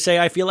is to say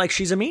I feel like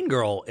she's a mean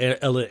girl in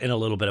a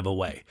little bit of a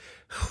way.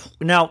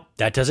 Now,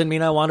 that doesn't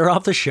mean I want her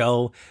off the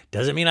show.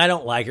 Doesn't mean I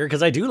don't like her,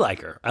 because I do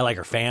like her. I like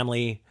her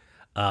family.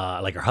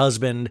 I like her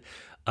husband.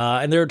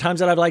 And there are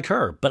times that I've liked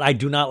her, but I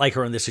do not like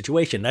her in this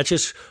situation. That's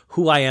just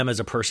who I am as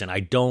a person.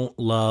 I don't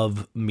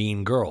love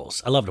mean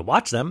girls. I love to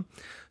watch them.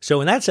 So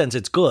in that sense,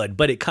 it's good,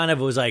 but it kind of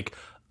was like,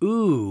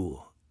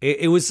 ooh,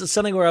 it was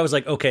something where I was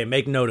like, okay,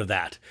 make note of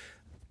that.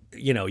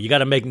 You got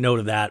to make note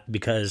of that,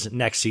 because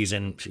next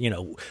season,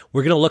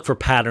 we're going to look for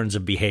patterns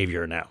of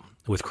behavior now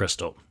with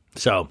Crystal.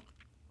 So,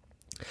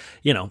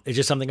 it's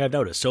just something I've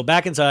noticed. So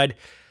back inside,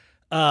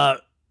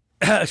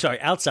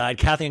 outside,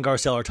 Kathy and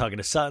Garcelle are talking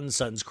to Sutton.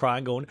 Sutton's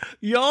crying, going,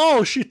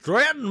 yo, she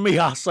threatened me,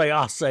 I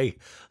say.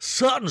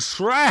 Sutton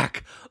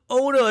Strack,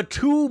 owner of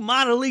 2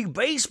 minor league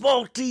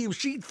baseball teams.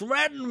 She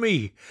threatened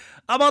me.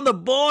 I'm on the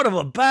board of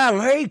a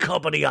ballet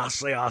company, I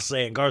say.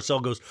 And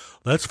Garcelle goes,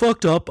 that's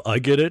fucked up. I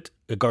get it.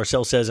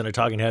 Garcelle says in a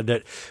talking head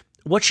that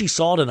what she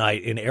saw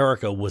tonight in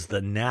Erika was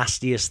the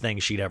nastiest thing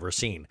she'd ever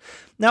seen.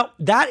 Now,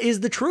 that is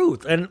the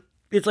truth. And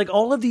it's like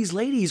all of these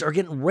ladies are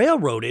getting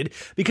railroaded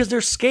because they're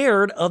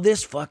scared of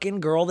this fucking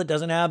girl that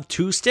doesn't have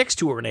 2 sticks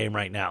to her name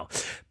right now.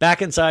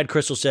 Back inside,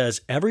 Crystal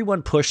says,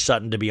 everyone pushed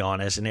Sutton, to be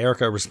honest, and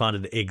Erika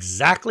responded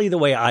exactly the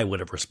way I would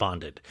have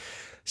responded.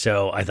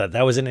 So I thought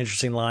that was an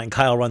interesting line.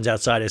 Kyle runs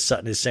outside as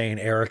Sutton is saying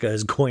Erika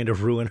is going to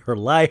ruin her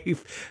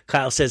life.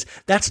 Kyle says,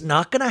 that's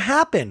not going to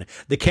happen.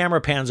 The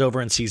camera pans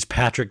over and sees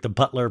Patrick, the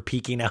butler,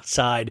 peeking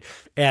outside,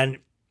 and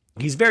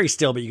he's very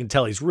still, but you can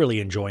tell he's really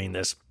enjoying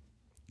this.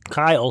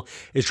 Kyle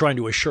is trying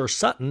to assure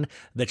Sutton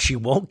that she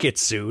won't get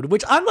sued,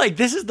 which I'm like,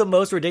 this is the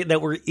most ridiculous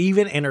that we're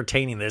even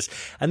entertaining this.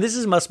 And this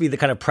must be the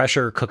kind of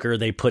pressure cooker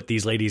they put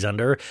these ladies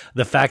under.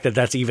 The fact that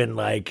that's even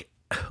like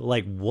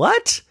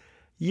what?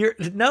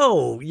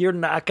 You're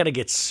not going to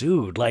get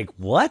sued. Like,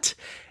 what?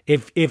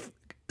 If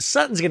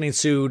Sutton's getting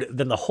sued,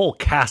 then the whole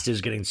cast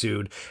is getting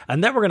sued.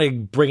 And then we're going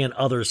to bring in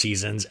other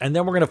seasons. And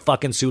then we're going to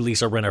fucking sue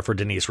Lisa Rinna for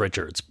Denise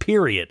Richards.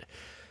 Period.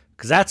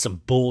 Because that's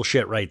some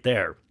bullshit right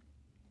there.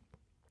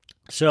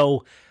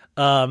 So,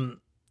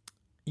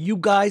 You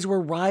guys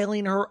were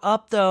riling her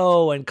up,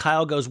 though. And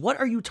Kyle goes, what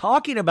are you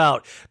talking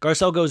about?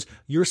 Garcelle goes,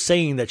 you're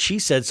saying that she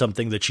said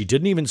something that she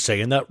didn't even say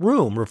in that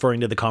room,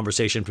 referring to the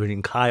conversation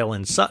between Kyle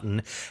and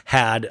Sutton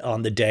had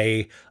on the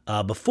day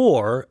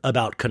before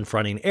about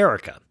confronting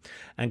Erika.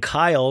 And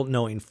Kyle,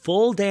 knowing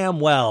full damn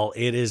well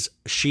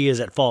she is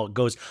at fault,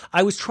 goes,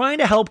 I was trying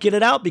to help get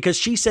it out because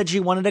she said she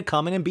wanted to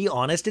come in and be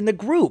honest in the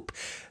group.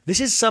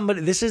 This is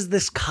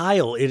this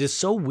Kyle. It is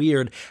so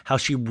weird how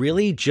she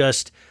really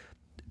just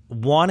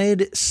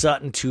wanted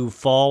Sutton to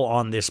fall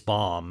on this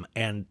bomb,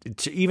 and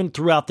even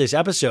throughout this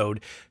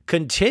episode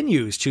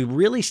continues to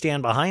really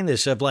stand behind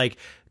this of like,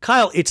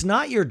 Kyle, it's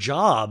not your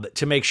job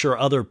to make sure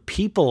other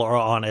people are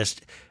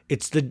honest.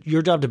 It's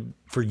your job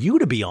for you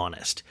to be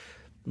honest.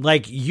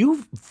 Like,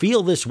 you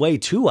feel this way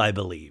too, I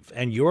believe,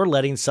 and you're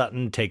letting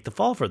Sutton take the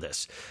fall for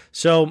this.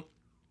 So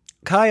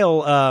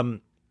Kyle,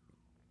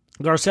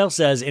 Garcelle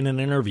says in an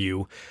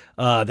interview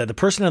that the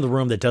person in the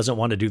room that doesn't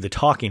want to do the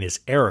talking is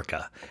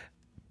Erika.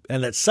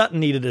 And that Sutton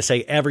needed to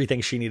say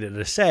everything she needed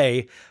to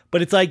say.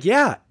 But it's like,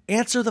 yeah,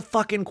 answer the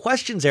fucking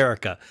questions,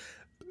 Erika.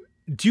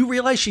 Do you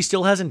realize she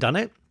still hasn't done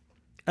it?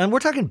 And we're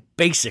talking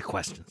basic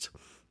questions.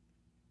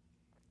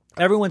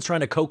 Everyone's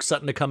trying to coax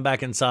Sutton to come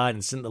back inside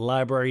and sit in the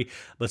library.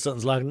 But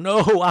Sutton's like,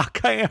 no, I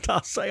can't.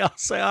 I say,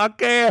 I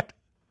can't.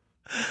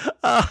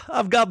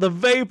 I've got the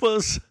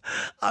vapors.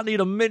 I need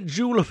a mint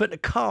julep to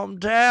calm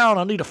down.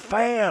 I need a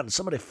fan.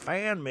 Somebody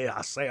fan me.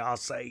 I say.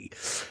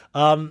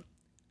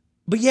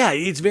 But yeah,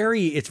 it's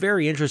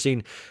very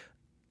interesting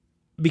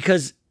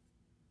because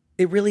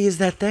it really is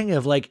that thing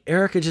of like,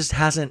 Erika just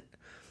hasn't,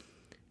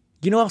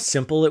 you know how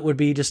simple it would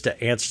be just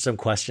to answer some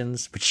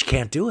questions, but she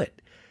can't do it.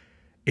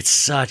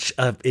 This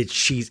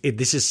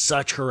is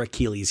such her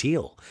Achilles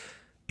heel.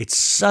 It's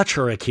such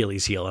her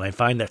Achilles heel. And I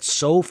find that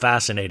so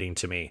fascinating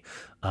to me.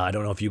 I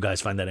don't know if you guys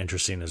find that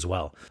interesting as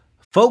well.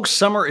 Folks,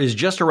 summer is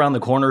just around the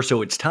corner,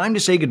 so it's time to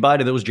say goodbye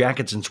to those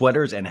jackets and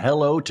sweaters and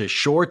hello to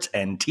shorts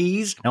and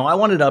tees. Now, I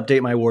wanted to update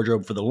my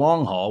wardrobe for the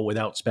long haul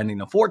without spending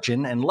a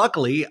fortune, and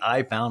luckily,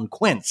 I found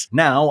Quince.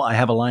 Now, I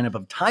have a lineup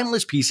of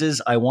timeless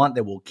pieces I want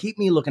that will keep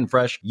me looking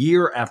fresh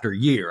year after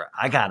year.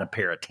 I got a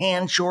pair of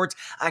tan shorts.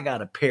 I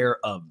got a pair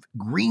of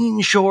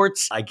green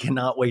shorts. I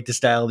cannot wait to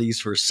style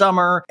these for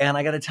summer, and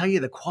I gotta tell you,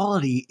 the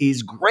quality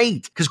is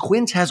great, because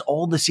Quince has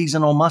all the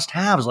seasonal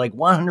must-haves, like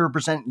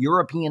 100%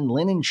 European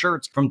linen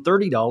shirts from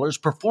 $30,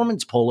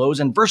 performance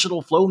polos, and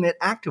versatile flow knit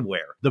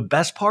activewear. The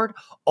best part?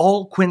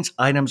 All Quince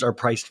items are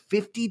priced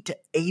 50 to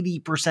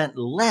 80%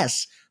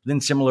 less than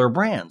similar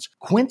brands.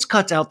 Quince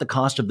cuts out the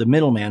cost of the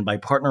middleman by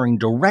partnering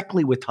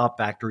directly with top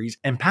factories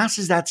and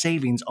passes that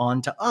savings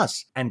on to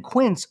us. And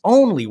Quince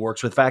only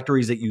works with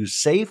factories that use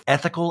safe,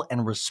 ethical,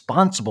 and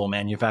responsible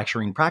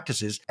manufacturing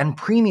practices and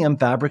premium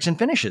fabrics and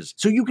finishes,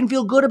 so you can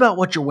feel good about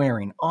what you're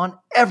wearing on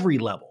every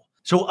level.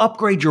 So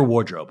upgrade your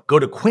wardrobe. Go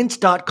to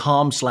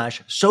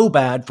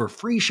quince.com/sobad for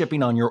free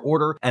shipping on your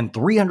order and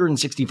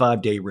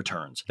 365-day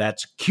returns.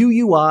 That's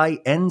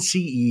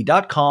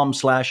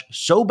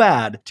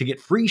QUINCE.com/sobad to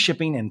get free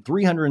shipping and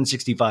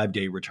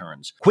 365-day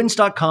returns.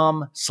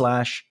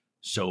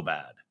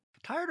 Quince.com/sobad.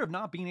 Tired of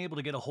not being able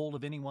to get a hold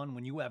of anyone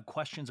when you have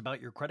questions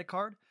about your credit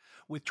card?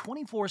 With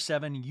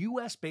 24/7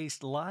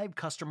 US-based live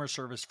customer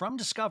service from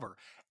Discover,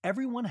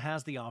 everyone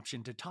has the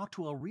option to talk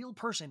to a real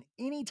person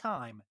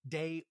anytime,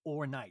 day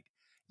or night.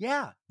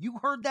 Yeah, you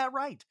heard that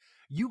right.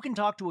 You can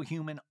talk to a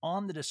human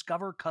on the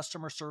Discover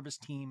customer service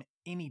team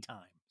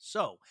anytime.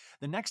 So,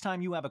 the next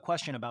time you have a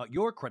question about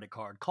your credit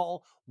card,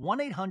 call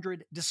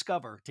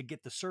 1-800-DISCOVER to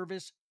get the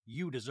service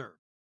you deserve.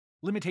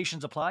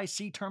 Limitations apply.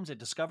 See terms at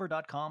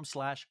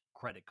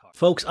discover.com/credit card.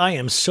 Folks, I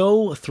am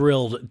so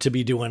thrilled to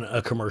be doing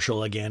a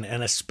commercial again,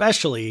 and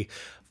especially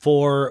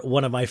for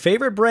one of my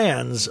favorite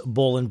brands,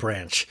 Boll &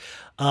 Branch.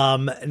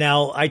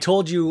 Now, I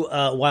told you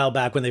a while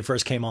back when they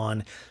first came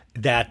on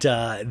that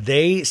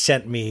they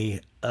sent me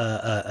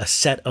a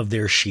set of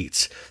their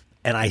sheets.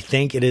 And I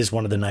think it is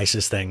one of the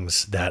nicest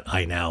things that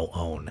I now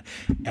own.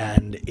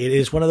 And it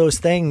is one of those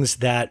things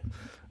that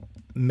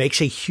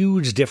makes a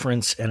huge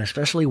difference, and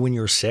especially when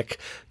you're sick,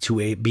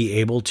 to be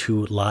able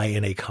to lie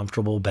in a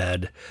comfortable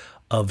bed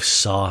of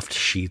soft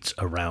sheets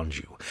around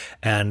you.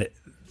 And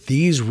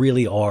these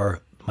really are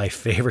my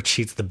favorite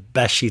sheets, the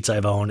best sheets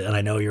I've owned. And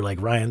I know you're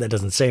like, Ryan, that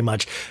doesn't say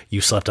much. You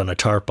slept on a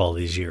tarp all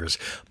these years.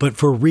 But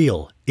for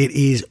real, it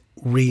is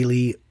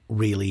really,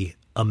 really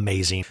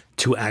amazing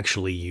to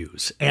actually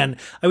use. And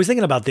I was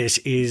thinking about this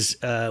is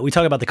we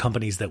talk about the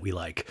companies that we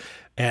like,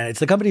 and it's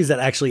the companies that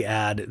actually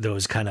add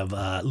those kind of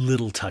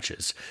little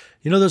touches.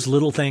 You know, those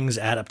little things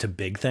add up to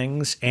big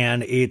things.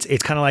 And it's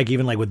kind of like,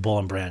 even like with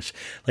Boll & Branch,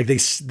 like they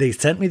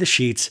sent me the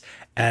sheets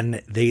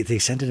and they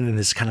sent it in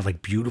this kind of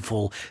like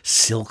beautiful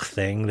silk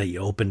thing that you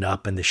opened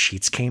up and the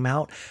sheets came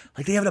out.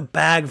 Like they have a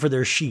bag for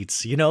their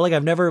sheets, you know, like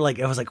I've never like,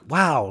 I was like,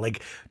 wow,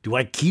 like, do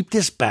I keep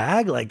this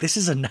bag? Like, this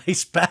is a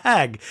nice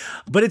bag.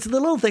 But it's the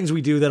little things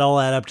we do that all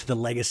add up to the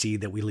legacy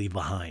that we leave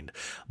behind.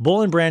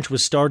 Boll and Branch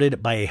was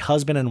started by a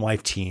husband and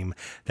wife team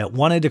that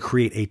wanted to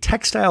create a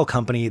textile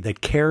company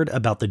that cared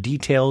about the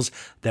details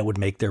that would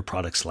make their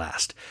products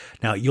last.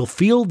 Now, you'll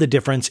feel the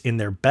difference in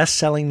their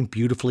best-selling,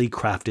 beautifully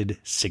crafted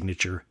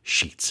signature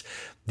sheets.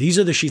 These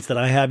are the sheets that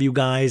I have, you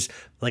guys.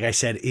 Like I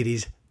said, it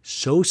is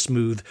so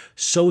smooth,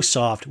 so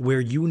soft, where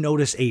you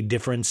notice a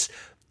difference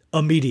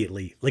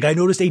immediately. Like I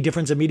noticed a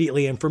difference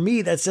immediately. And for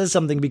me, that says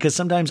something because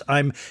sometimes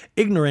I'm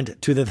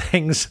ignorant to the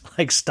things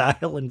like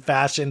style and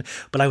fashion,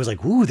 but I was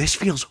like, ooh, this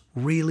feels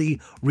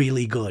really,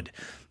 really good.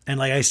 And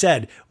like I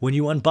said, when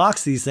you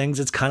unbox these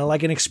things, it's kind of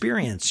like an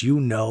experience. You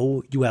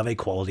know you have a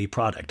quality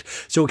product.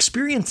 So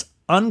experience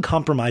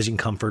uncompromising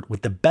comfort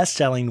with the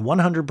best-selling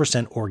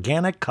 100%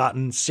 organic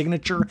cotton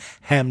signature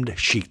hemmed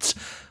sheets.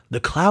 The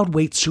Cloud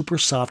Weight Super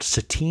Soft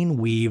Sateen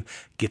Weave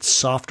gets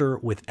softer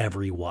with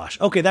every wash.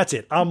 Okay, that's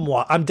it. I'm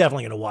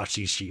definitely going to wash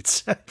these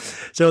sheets.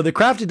 So they're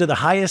crafted to the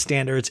highest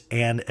standards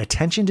and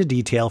attention to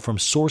detail from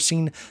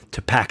sourcing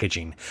to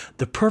packaging.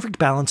 The perfect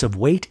balance of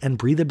weight and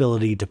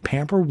breathability to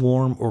pamper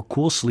warm or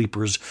cool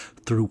sleepers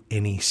through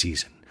any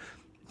season.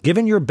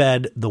 Giving your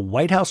bed the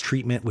White House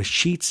treatment with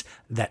sheets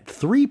that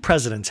 3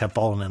 presidents have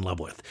fallen in love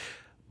with.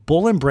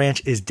 Boll and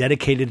Branch is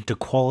dedicated to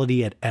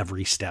quality at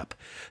every step.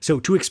 So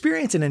to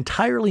experience an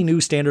entirely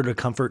new standard of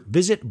comfort,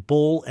 visit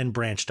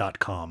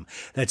bollandbranch.com.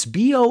 That's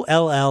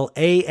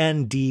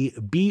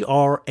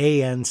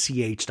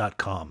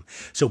BOLLANDBRANCH.com.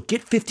 So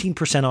get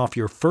 15% off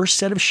your first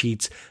set of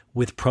sheets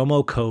with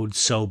promo code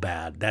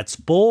SOBAD. That's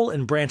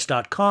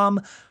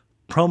bollandbranch.com,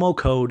 promo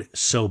code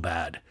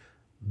SOBAD.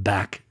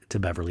 Back to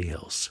Beverly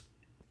Hills.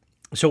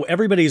 So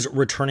everybody's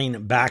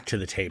returning back to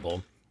the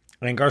table.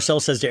 And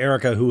Garcelle says to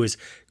Erika, who is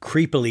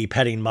creepily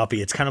petting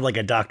Muffy, it's kind of like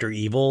a Dr.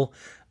 Evil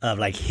of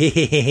like,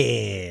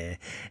 hey,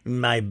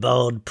 my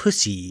bald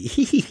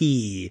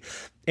pussy.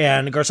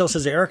 And Garcelle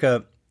says to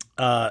Erika,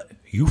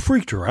 you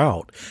freaked her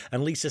out.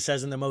 And Lisa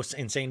says in the most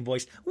insane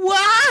voice,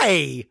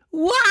 why?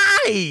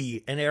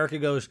 Why? And Erika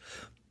goes,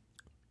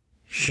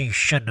 She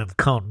shouldn't have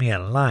called me a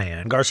liar.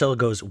 And Garcelle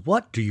goes,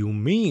 what do you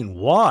mean?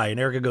 Why? And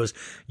Erika goes,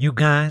 You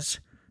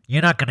guys,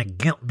 you're not going to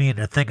guilt me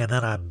into thinking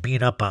that I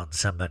beat up on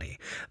somebody.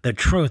 The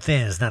truth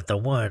is that the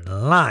word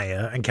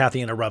liar... And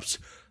Kathy interrupts,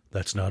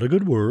 that's not a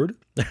good word.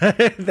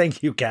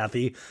 Thank you,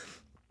 Kathy.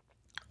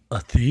 A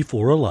thief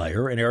or a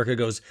liar. And Erika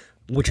goes,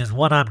 which is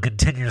what I'm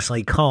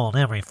continuously called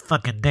every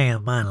fucking day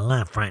of my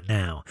life right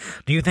now.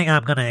 Do you think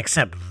I'm going to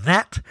accept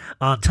that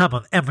on top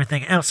of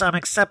everything else I'm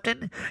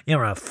accepting?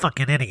 You're a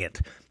fucking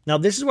idiot. Now,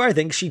 this is where I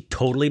think she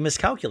totally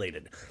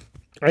miscalculated.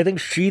 I think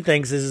she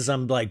thinks this is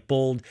some like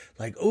bold,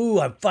 like, ooh,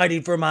 I'm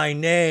fighting for my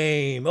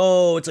name.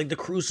 Oh, it's like the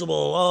Crucible.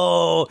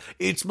 Oh,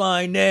 it's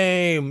my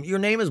name. Your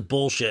name is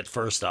bullshit,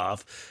 first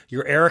off.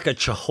 You're Erika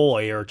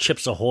Chahoy or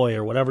Chips Ahoy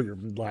or whatever your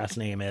last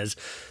name is.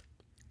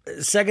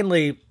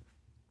 Secondly,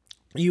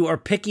 you are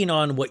picking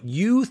on what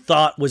you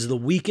thought was the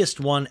weakest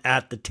one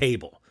at the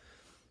table.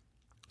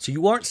 So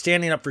you aren't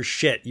standing up for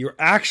shit. You're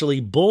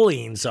actually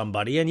bullying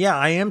somebody. And yeah,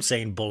 I am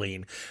saying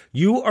bullying.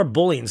 You are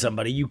bullying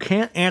somebody. You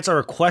can't answer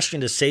a question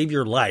to save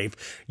your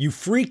life. You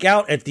freak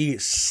out at the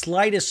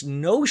slightest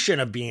notion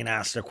of being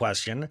asked a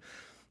question.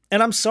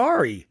 And I'm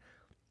sorry.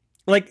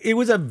 Like, it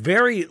was a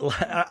very,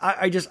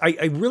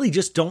 I really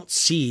just don't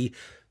see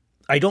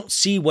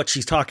what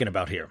she's talking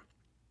about here.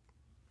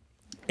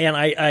 And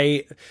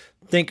I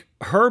think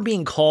her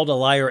being called a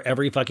liar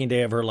every fucking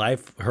day of her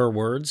life, her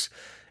words,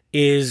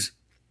 is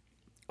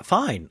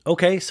fine.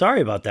 Okay,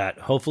 sorry about that.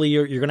 Hopefully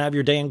you're going to have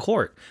your day in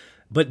court.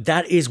 But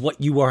that is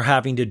what you are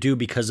having to do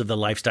because of the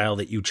lifestyle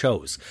that you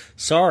chose.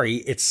 Sorry,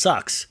 it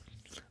sucks.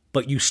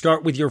 But you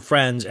start with your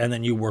friends and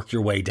then you work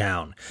your way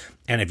down.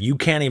 And if you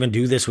can't even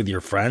do this with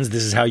your friends,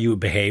 this is how you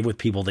behave with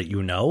people that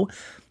you know.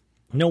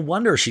 No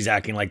wonder she's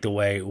acting like the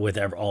way with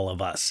all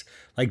of us.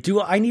 Like,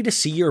 do I need to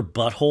see your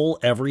butthole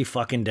every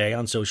fucking day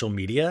on social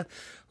media?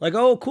 Like,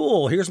 oh,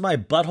 cool, here's my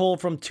butthole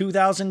from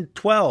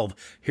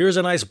 2012. Here's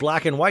a nice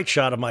black and white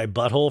shot of my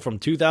butthole from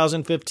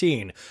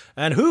 2015.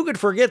 And who could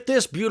forget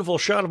this beautiful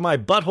shot of my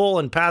butthole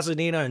in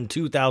Pasadena in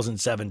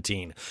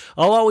 2017?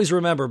 I'll always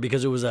remember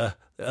because it was a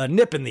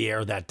nip in the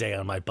air that day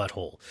on my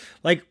butthole.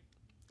 Like,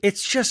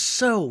 it's just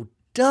so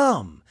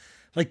dumb.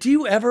 Like, do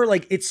you ever,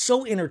 like, it's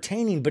so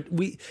entertaining, but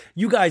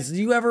you guys, do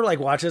you ever, like,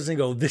 watch this and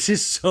go, this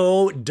is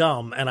so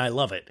dumb, and I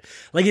love it.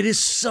 Like, it is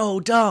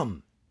so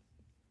dumb.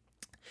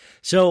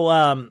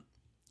 So,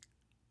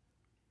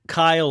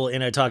 Kyle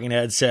in a talking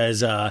head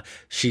says,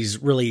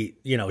 she's really,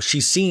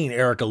 she's seen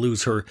Erika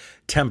lose her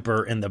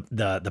temper in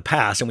the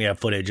past, and we have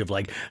footage of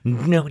like,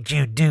 don't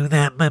you do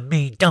that with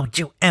me. Don't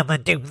you ever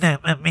do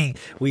that with me.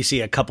 We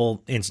see a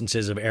couple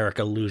instances of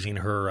Erika losing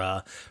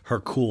her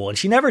cool, and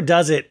she never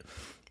does it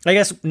I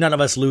guess none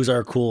of us lose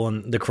our cool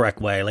in the correct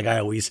way. Like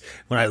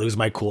when I lose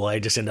my cool, I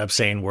just end up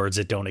saying words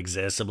that don't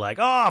exist. I'm like,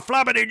 oh,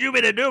 floppity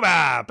doobity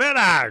dooba,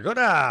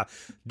 pena,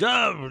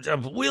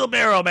 good,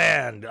 wheelbarrow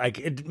man. Like,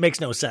 it makes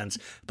no sense.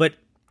 But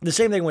the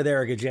same thing with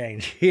Erika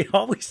Jayne.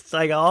 I'll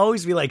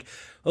always be like,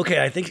 okay,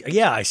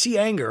 I see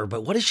anger,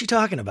 but what is she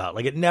talking about?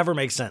 Like, it never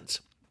makes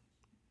sense.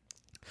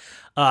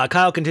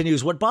 Kyle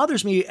continues, what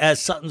bothers me as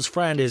Sutton's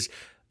friend is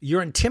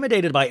you're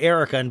intimidated by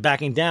Erika and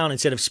backing down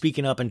instead of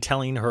speaking up and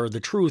telling her the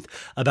truth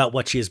about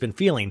what she has been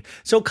feeling.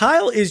 So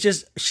Kyle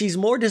she's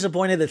more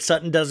disappointed that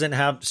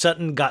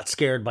Sutton got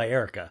scared by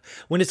Erika.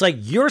 When it's like,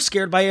 you're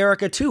scared by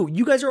Erika too.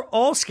 You guys are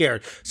all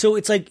scared. So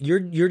it's like,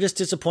 you're just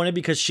disappointed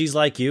because she's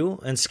like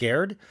you and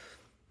scared.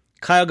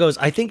 Kyle goes,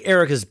 I think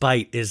Erika's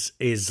bite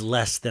is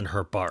less than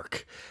her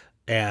bark.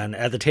 And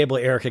at the table,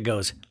 Erika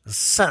goes,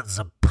 Sutton's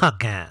a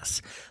punk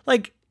ass.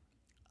 Like,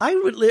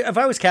 if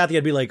I was Kathy,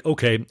 I'd be like,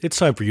 okay, it's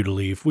time for you to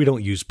leave. We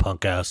don't use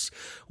punk ass.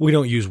 We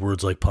don't use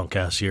words like punk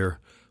ass here.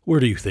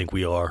 Where do you think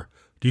we are?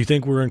 Do you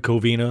think we're in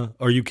Covina?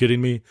 Are you kidding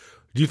me?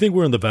 Do you think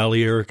we're in the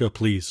Valley, Erika?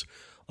 Please.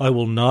 I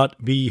will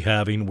not be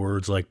having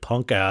words like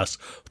punk ass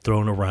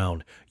thrown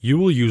around. You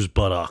will use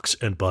buttocks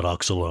and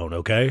buttocks alone,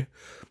 okay?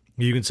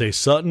 You can say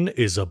Sutton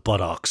is a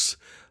buttocks,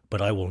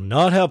 but I will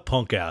not have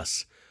punk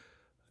ass.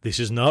 This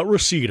is not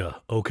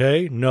Reseda,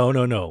 okay?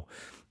 No.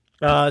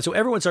 So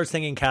everyone starts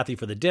thanking Kathy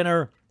for the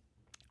dinner.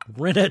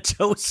 Rinna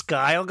toasts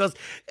Kyle, goes,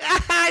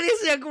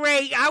 this is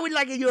great. I would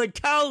like to do a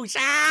toast.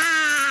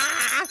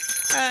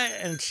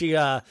 And she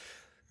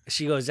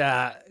goes,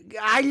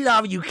 I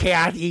love you,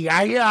 Kathy.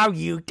 I love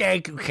you.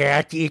 Thank you,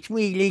 Kathy. It's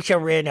me, Lisa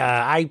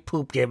Rinna. I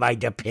pooped in my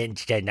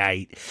depends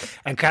tonight.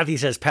 And Kathy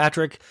says,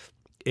 Patrick,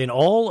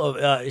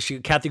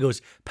 Kathy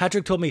goes,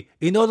 Patrick told me,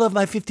 in all of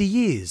my 50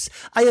 years,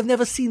 I have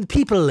never seen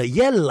people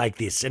yell like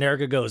this. And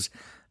Erika goes,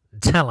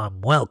 tell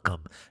him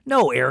welcome.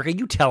 No, Erika,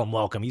 you tell him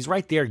welcome. He's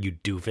right there, you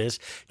doofus.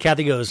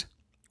 Kathy goes,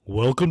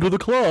 welcome to the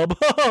club.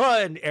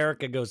 And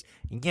Erika goes,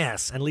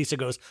 yes. And Lisa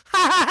goes, ha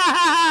ha ha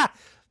ha.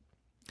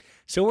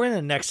 So we're in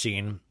the next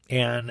scene,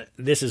 and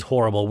this is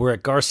horrible. We're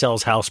at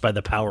Garcelle's house by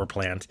the power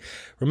plant.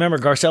 Remember,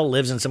 Garcelle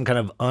lives in some kind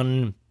of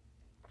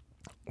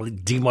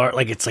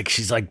like it's like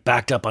she's like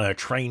backed up on a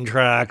train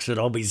tracks.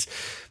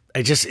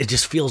 It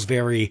just feels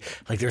very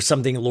like there's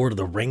something Lord of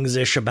the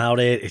Rings-ish about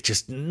it. It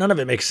just, none of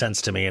it makes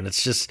sense to me. And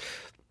it's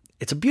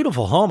a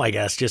beautiful home, I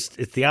guess.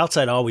 It's the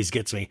outside always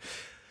gets me.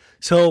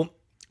 So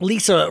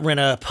Lisa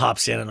Rinna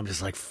pops in and I'm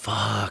just like,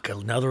 fuck,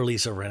 another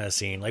Lisa Rinna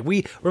scene. Like,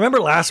 we remember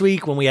last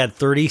week when we had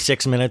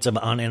 36 minutes of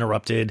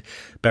uninterrupted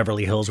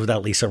Beverly Hills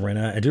without Lisa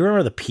Rinna. And do you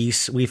remember the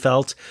peace we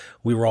felt?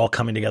 We were all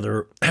coming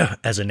together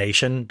as a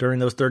nation during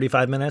those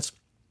 35 minutes.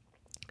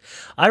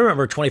 I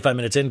remember 25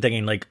 minutes in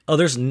thinking like, oh,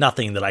 there's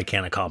nothing that I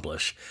can't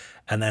accomplish.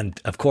 And then,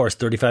 of course,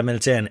 35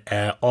 minutes in,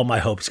 all my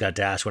hopes got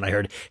dashed when I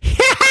heard,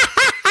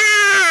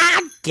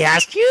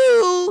 gas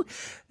you.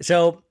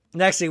 So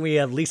next thing we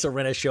have Lisa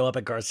Rinna show up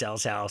at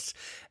Garcelle's house.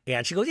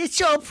 And she goes, it's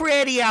so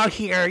pretty out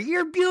here.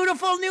 Your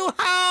beautiful new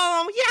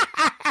home.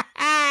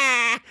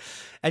 Yeah.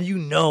 And you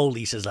know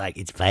Lisa's like,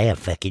 it's by a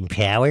fucking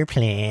power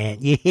plant.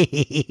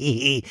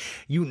 You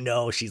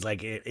know she's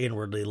like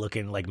inwardly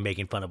looking, like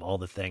making fun of all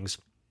the things.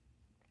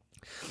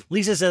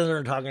 Lisa says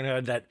they're talking to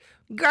her that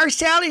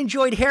Garcelle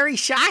enjoyed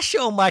Harry's sauce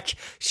so much.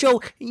 So,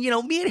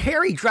 me and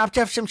Harry dropped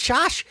off some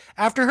sauce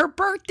after her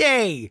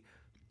birthday.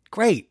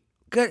 Great.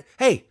 Good.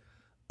 Hey,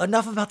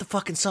 enough about the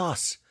fucking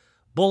sauce.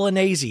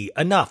 Bolognese.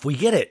 Enough. We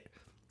get it.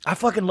 I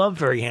fucking love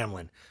Harry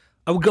Hamlin.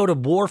 I would go to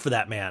war for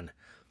that man.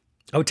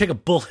 I would take a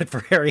bullet for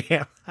Harry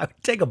Hamlin. I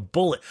would take a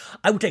bullet.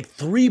 I would take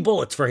 3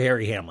 bullets for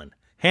Harry Hamlin.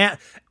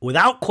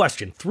 Without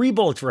question, 3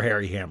 bullets for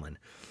Harry Hamlin.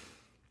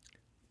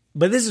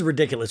 But this is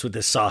ridiculous with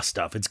this sauce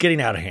stuff. It's getting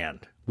out of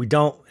hand. And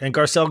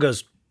Garcelle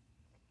goes,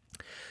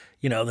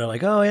 they're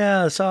like, oh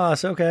yeah,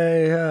 sauce,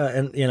 okay.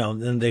 And,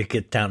 then they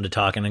get down to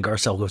talking and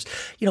Garcelle goes,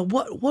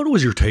 what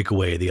was your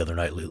takeaway the other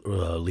night,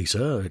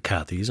 Lisa,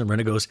 Kathy's? And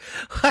Rinna goes,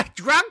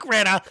 drunk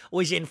Rinna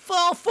was in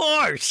full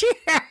force.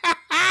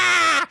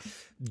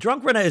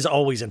 Drunk Rinna is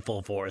always in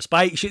full force.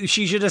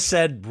 She should have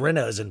said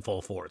Rinna is in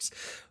full force.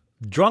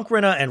 Drunk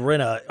Rinna and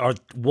Rinna are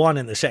one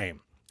and the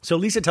same. So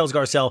Lisa tells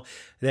Garcelle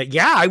that,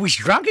 yeah, I was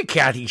drunk at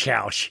Kathy's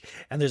house.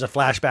 And there's a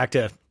flashback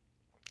to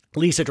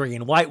Lisa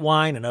drinking white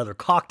wine, another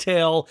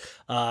cocktail,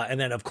 and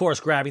then, of course,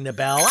 grabbing the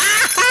bell.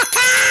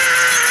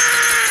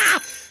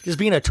 Just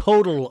being a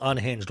total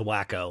unhinged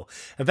wacko.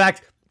 In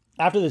fact,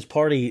 after this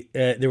party,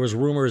 there was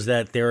rumors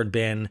that there had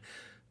been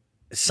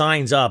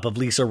signs up of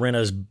Lisa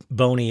Rinna's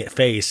bony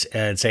face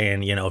and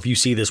saying, if you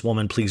see this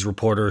woman, please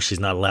report her.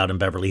 She's not allowed in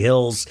Beverly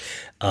Hills.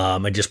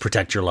 And just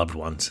protect your loved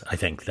ones, I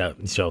think.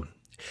 So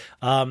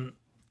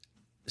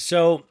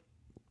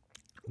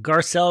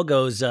Garcelle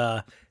goes,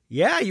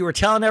 yeah, you were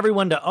telling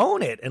everyone to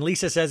own it. And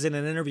Lisa says in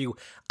an interview,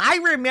 I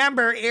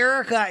remember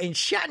Erika and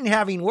Sutton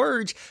having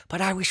words, but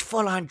I was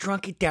full on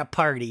drunk at that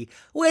party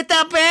with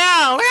the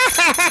bell.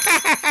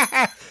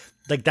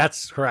 Like,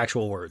 that's her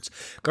actual words.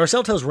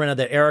 Garcelle tells Rinna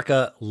that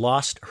Erika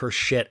lost her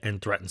shit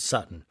and threatened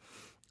Sutton.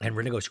 And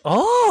Rinna goes,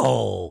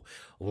 oh,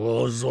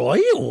 well,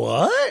 Zoe,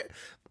 what?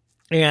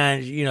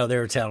 And, they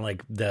were telling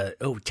like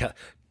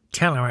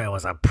Telling her it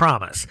was a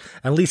promise.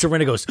 And Lisa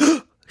Rinna goes,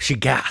 she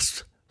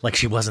gasped like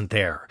she wasn't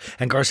there.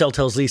 And Garcelle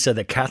tells Lisa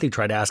that Kathy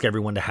tried to ask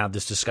everyone to have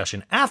this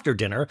discussion after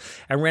dinner.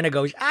 And Rinna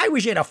goes, I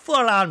was in a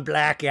full-on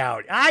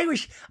blackout. I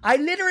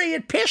literally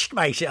had pissed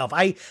myself.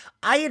 I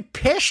had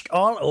pissed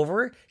all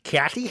over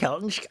Kathy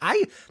Hilton's.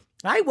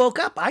 I woke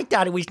up. I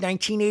thought it was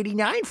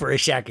 1989 for a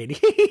second.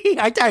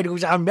 I thought it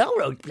was on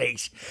Melrose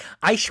Place.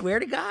 I swear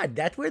to God,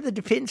 that's where the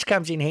defense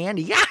comes in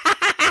handy.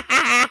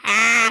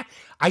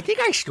 I think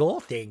I stole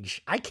things.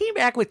 I came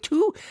back with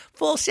 2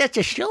 full sets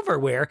of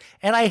silverware,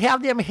 and I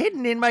have them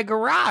hidden in my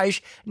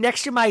garage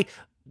next to my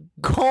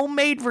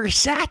homemade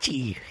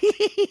Versace.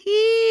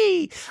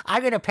 I'm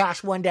going to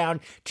pass one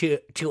down to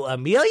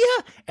Amelia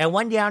and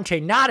one down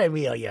to not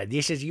Amelia.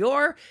 This is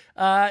your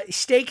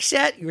steak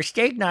set, your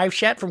steak knife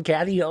set from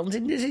Kathy Hilton's,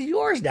 and this is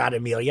yours, not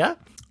Amelia.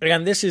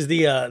 And this is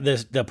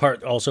the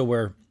part also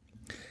where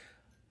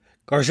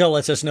Garcelle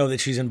lets us know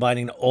that she's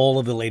inviting all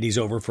of the ladies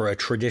over for a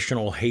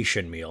traditional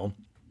Haitian meal.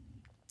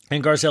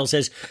 And Garcelle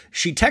says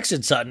she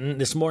texted Sutton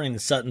this morning,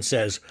 and Sutton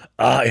says,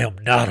 I am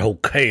not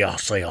okay, I'll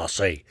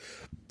say.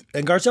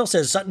 And Garcelle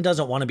says Sutton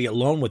doesn't want to be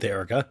alone with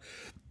Erika,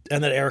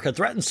 and that Erika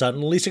threatens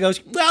Sutton. Lisa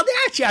goes, well,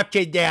 that's up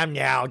to them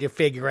now to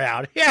figure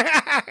out.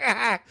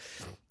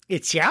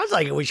 It sounds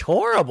like it was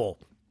horrible.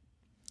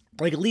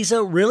 Like,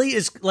 Lisa really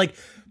is, like,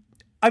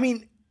 I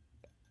mean,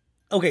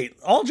 okay,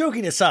 all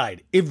joking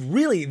aside, if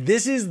really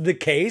this is the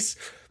case,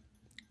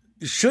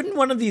 shouldn't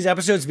one of these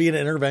episodes be an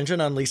intervention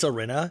on Lisa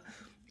Rinna?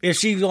 If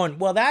she's going,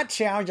 well, that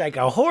sounds like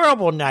a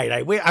horrible night.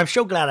 I'm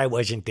so glad I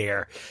wasn't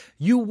there.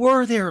 You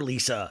were there,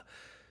 Lisa.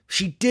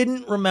 She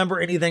didn't remember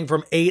anything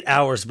from 8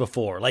 hours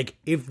before. Like,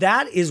 if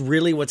that is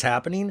really what's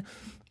happening,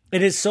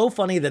 it is so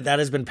funny that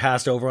has been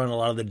passed over on a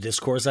lot of the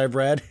discourse I've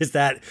read, is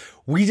that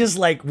we just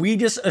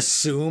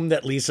assume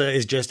that Lisa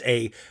is just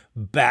a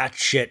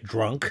batshit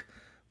drunk.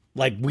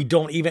 Like, we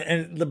don't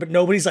even, but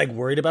nobody's like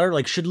worried about her.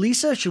 Like, should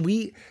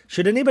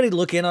anybody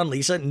look in on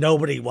Lisa?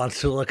 Nobody wants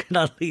to look in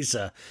on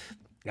Lisa.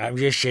 I'm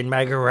just in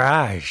my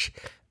garage,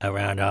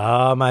 around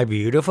all my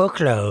beautiful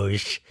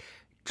clothes,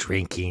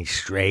 drinking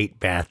straight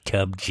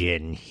bathtub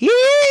gin.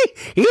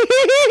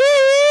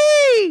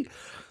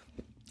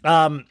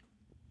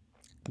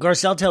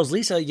 Garcelle tells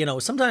Lisa,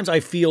 sometimes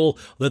I feel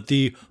that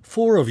the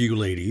 4 of you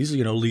ladies,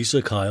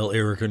 Lisa, Kyle,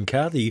 Erika, and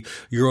Kathy,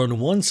 you're on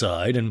one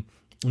side, and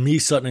me,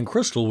 Sutton, and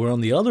Crystal were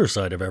on the other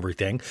side of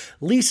everything.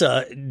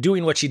 Lisa,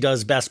 doing what she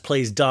does best,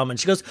 plays dumb, and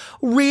she goes,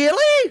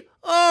 really?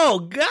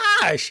 Oh,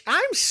 gosh,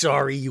 I'm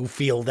sorry you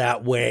feel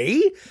that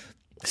way.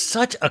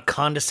 Such a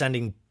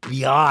condescending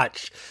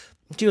biatch.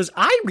 She goes,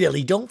 I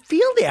really don't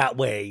feel that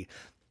way.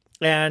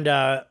 And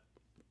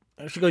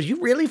she goes,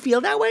 you really feel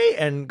that way?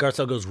 And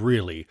Garcelle goes,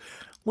 really?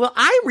 Well,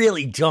 I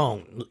really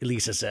don't,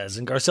 Lisa says.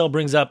 And Garcelle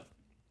brings up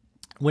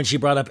when she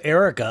brought up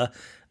Erika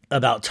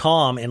about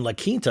Tom and La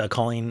Quinta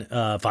calling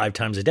 5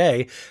 times a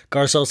day.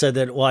 Garcelle said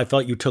that, well, I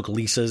felt you took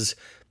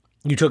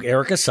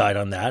Erika's side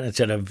on that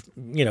instead of,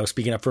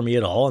 speaking up for me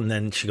at all. And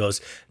then she goes,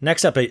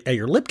 next up at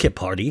your lip kit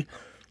party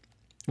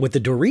with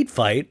the Dorit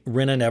fight,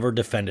 Rinna never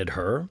defended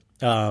her.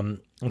 And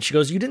she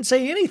goes, you didn't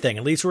say anything.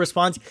 And Lisa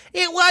responds,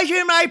 it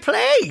wasn't my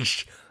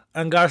place.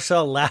 And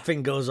Garcelle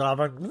laughing goes off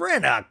on,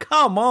 Rinna,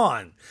 come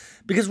on.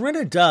 Because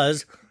Rinna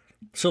does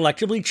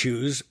selectively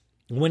choose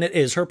when it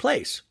is her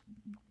place.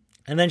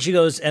 And then she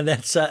goes, and then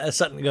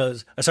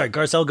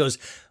Garcelle goes,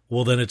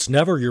 well, then it's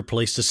never your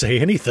place to say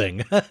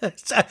anything.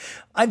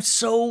 I'm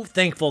so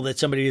thankful that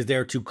somebody is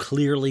there to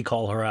clearly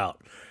call her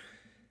out.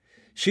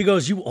 She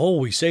goes, you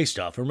always say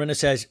stuff. And Rinna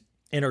says,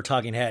 in her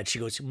talking head, she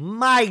goes,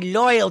 my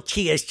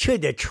loyalty is to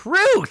the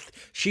truth.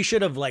 She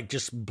should have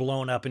just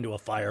blown up into a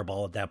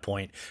fireball at that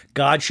point.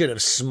 God should have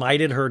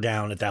smited her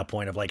down at that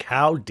point of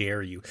how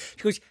dare you?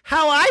 She goes,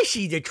 how I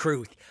see the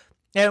truth.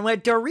 And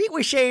what Dorit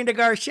was saying to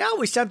Garcelle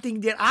was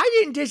something that I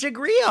didn't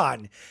disagree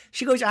on.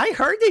 She goes, I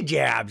heard the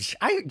jabs.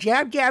 I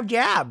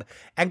jab.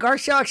 And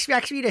Garcelle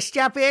expects me to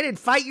step in and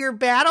fight your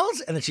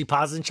battles. And then she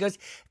pauses and she goes,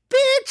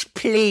 bitch,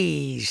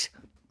 please.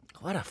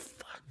 What a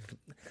fuck.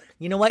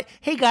 You know what?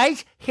 Hey,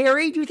 guys,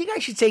 Harry, do you think I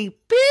should say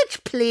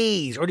bitch,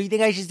 please? Or do you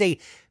think I should say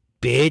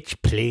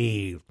bitch,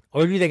 please?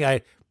 Or do you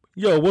think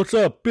yo, what's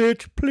up,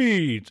 bitch,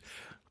 please?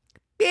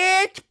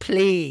 Bitch,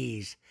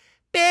 please.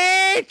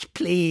 Bitch,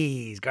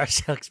 please.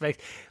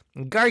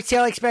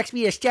 Garcelle expects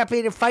me to step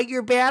in and fight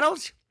your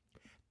battles?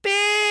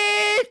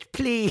 Bitch,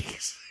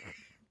 please.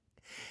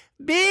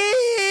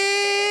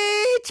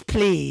 Bitch,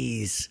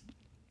 please.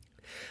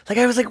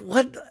 I was like,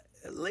 what?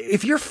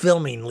 If you're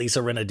filming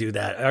Lisa Rinna do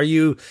that, are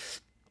you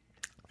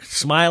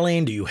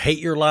smiling? Do you hate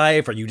your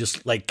life? Are you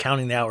just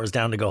counting the hours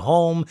down to go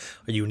home?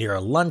 Are you near a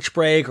lunch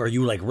break? Are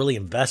you really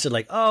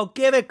invested? Oh,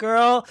 give it,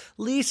 girl.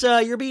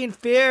 Lisa, you're being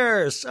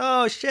fierce.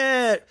 Oh,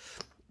 shit.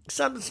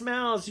 Something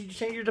smells. You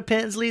change your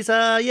depends,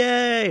 Lisa.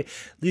 Yay.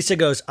 Lisa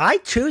goes, I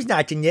choose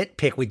not to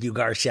nitpick with you,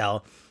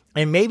 Garcelle.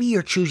 And maybe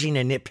you're choosing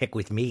to nitpick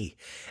with me.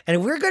 And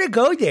if we're going to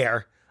go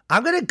there,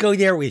 I'm going to go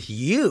there with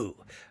you.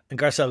 And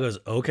Garcelle goes,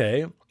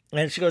 okay.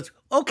 And she goes,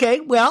 okay,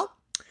 well,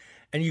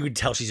 and you could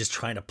tell she's just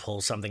trying to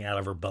pull something out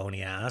of her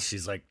bony ass.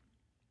 She's like,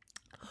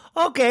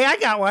 okay, I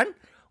got one.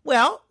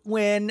 Well,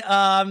 when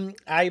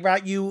I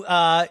brought you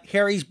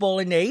Harry's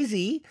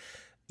Bolognese,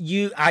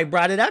 I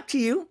brought it up to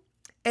you,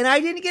 and I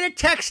didn't get a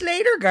text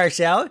later,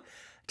 Garcelle,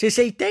 to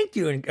say thank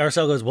you. And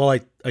Garcelle goes, well,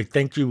 I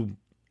thanked you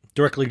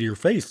directly to your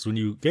face when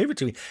you gave it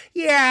to me.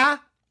 Yeah,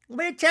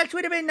 but a text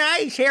would have been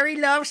nice. Harry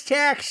loves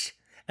texts.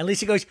 And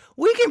Lisa goes,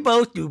 we can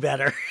both do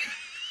better.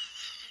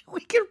 We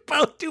can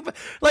both do better.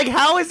 Like,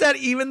 how is that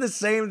even the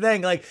same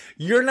thing? Like,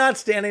 you're not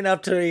standing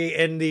up to me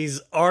in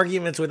these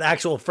arguments with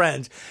actual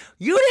friends.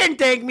 You didn't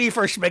thank me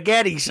for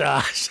spaghetti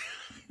sauce.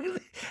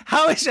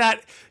 How is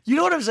that? You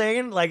know what I'm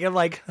saying? Like, I'm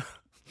like,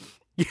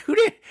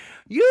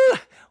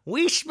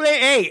 we split.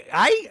 Hey,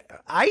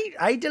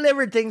 I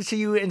delivered things to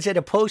you instead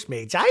of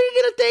Postmates. I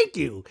ain't gonna thank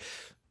you.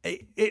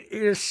 It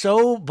is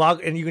so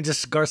bug, and you can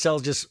just,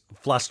 Garcelle's just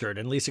flustered.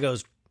 And Lisa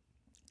goes,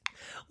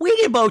 we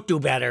can both do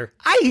better.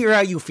 I hear how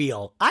you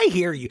feel. I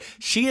hear you.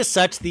 She is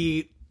such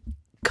the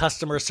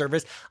customer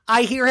service.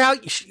 I hear how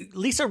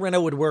Lisa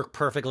Rinna would work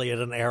perfectly at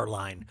an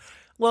airline.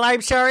 Well,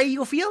 I'm sorry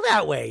you feel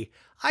that way.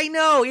 I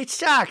know it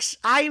sucks.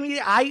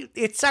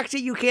 It sucks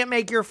that you can't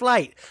make your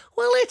flight.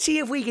 Well, let's see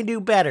if we can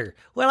do better.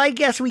 Well, I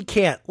guess we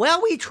can't.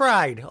 Well, we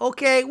tried.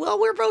 Okay. Well,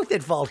 we're both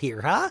at fault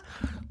here, huh?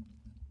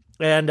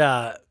 And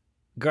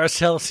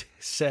Garcelle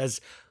says,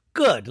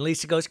 good. And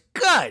Lisa goes,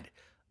 good.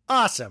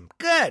 Awesome.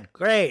 Good.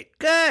 Great.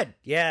 Good.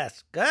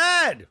 Yes.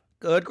 Good.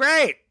 Good.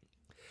 Great.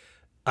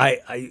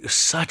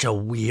 Such a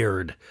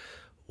weird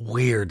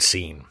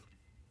scene.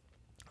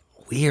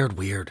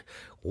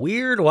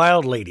 Weird,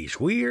 wild ladies.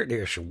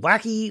 There's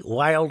wacky,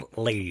 wild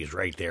ladies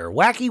right there.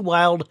 Wacky,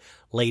 Wild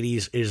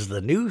Ladies is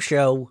the new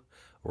show.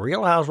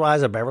 Real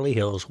Housewives of Beverly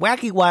Hills.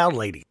 Wacky, Wild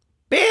Ladies.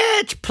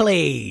 Bitch,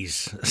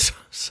 please.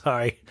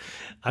 Sorry.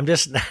 I'm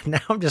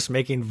just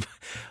making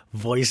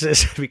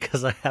voices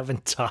because I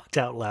haven't talked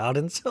out loud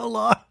in so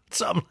long.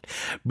 So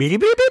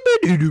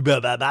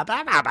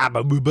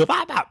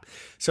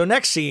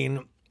next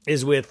scene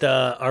is with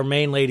our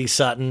main lady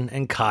Sutton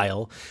and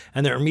Kyle,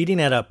 and they're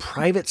meeting at a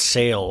private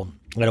sale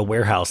at a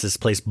warehouse, this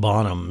place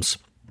Bonham's.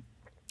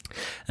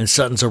 And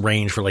Sutton's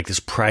arranged for like this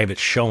private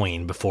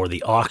showing before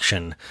the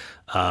auction.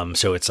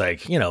 So it's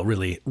like,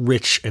 really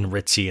rich and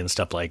ritzy and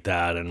stuff like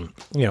that. And,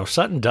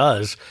 Sutton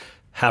does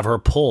have her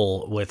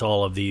pull with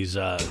all of these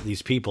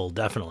people,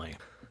 definitely.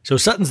 So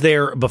Sutton's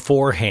there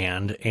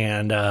beforehand,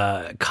 and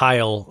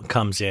Kyle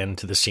comes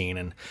into the scene,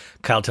 and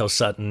Kyle tells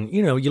Sutton,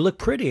 you look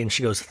pretty. And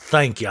she goes,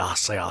 thank you. I'll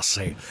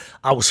say,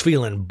 I was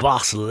feeling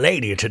boss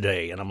lady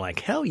today. And I'm like,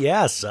 hell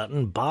yeah,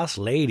 Sutton, boss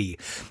lady.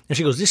 And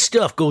she goes, this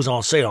stuff goes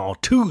on sale on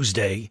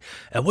Tuesday,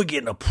 and we're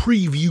getting a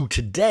preview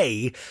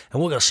today,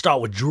 and we're going to start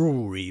with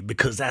jewelry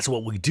because that's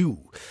what we do.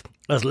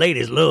 Us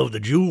ladies love the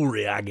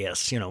jewelry, I guess,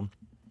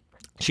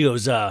 She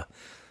goes,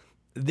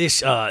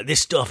 this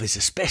stuff is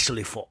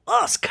especially for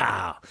us,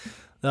 Kyle.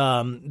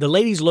 The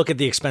ladies look at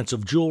the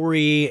expensive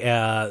jewelry.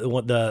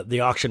 The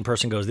auction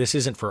person goes, this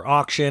isn't for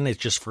auction. It's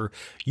just for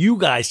you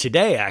guys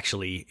today,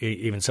 actually,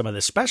 even some of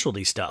the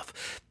specialty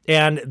stuff.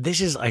 And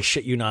this is, I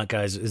shit you not,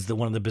 guys, is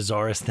one of the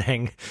bizarrest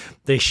thing.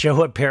 They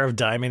show a pair of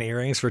diamond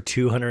earrings for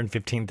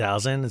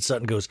 $215,000, and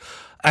Sutton goes,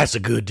 that's a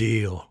good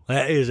deal.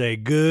 That is a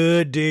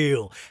good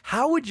deal.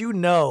 How would you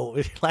know?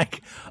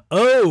 Like,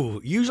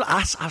 usually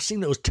I've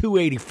seen those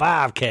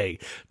 $285K,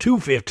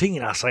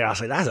 $215. I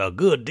say that's a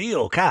good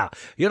deal, Kyle.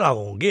 You're not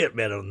gonna get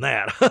better than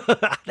that.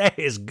 That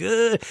is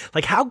good.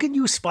 Like, how can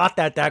you spot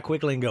that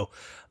quickly and go,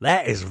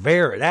 that's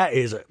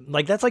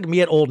like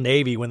me at Old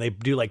Navy when they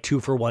do like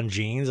 2-for-1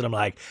 jeans, and I'm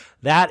like,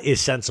 that is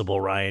sensible,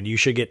 Ryan. You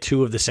should get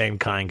two of the same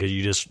kind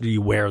because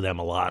you wear them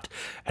a lot.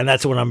 And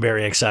that's when I'm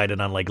very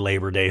excited on like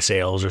Labor Day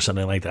sales or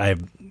something like that.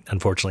 I've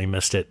unfortunately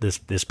missed it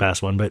this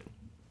past one, but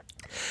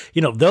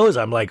those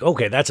I'm like,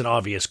 okay, that's an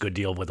obvious good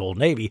deal with Old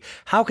Navy.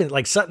 How can,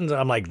 like, Sutton's,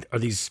 I'm like, are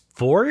these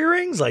 4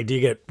 earrings? Like, do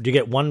you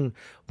get one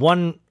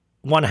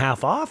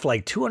half off,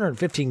 like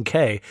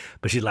 $215K?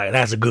 But she's like,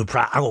 that's a good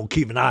price. I'm gonna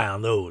keep an eye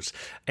on those.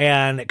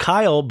 And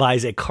Kyle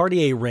buys a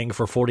Cartier ring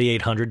for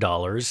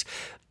 $4,800,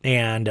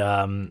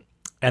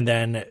 and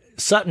then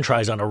Sutton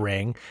tries on a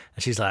ring,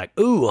 and she's like,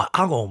 ooh,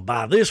 I'm gonna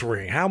buy this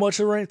ring. How much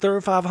the ring?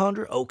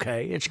 $3,500.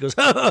 Okay. And she goes,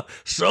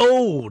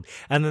 sold.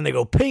 And then they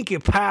go pinky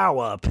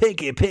power,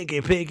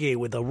 pinky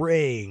with the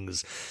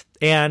rings,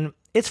 and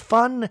it's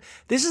fun.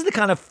 This is the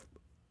kind of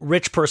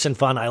rich person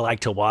fun I like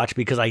to watch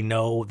because I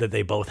know that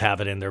they both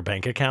have it in their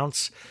bank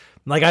accounts.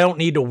 Like, I don't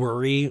need to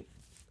worry,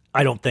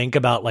 I don't think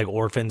about like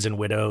orphans and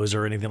widows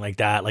or anything like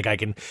that. Like, I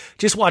can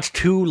just watch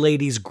two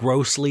ladies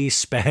grossly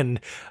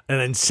spend an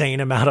insane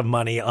amount of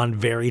money on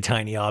very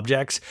tiny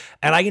objects,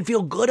 and I can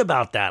feel good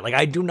about that. Like,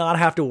 I do not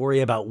have to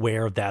worry about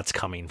where that's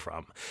coming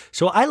from.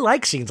 So I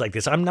like scenes like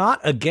this. I'm not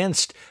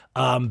against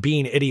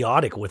being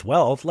idiotic with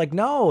wealth. Like,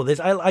 no,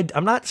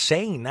 I'm not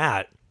saying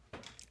that.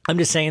 I'm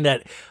just saying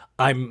that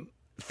I'm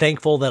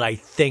thankful that I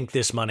think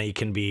this money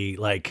can be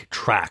like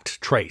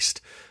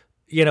traced.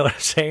 You know what I'm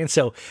saying?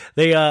 So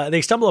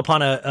they stumble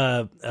upon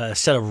a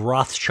set of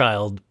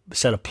Rothschild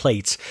set of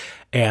plates,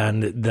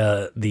 and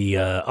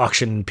the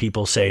auction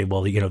people say,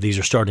 well, these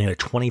are starting at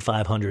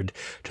 $2,500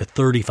 to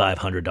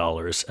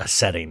 $3,500 a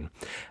setting.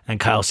 And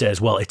Kyle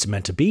says, well, it's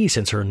meant to be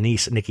since her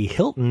niece Nikki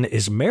Hilton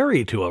is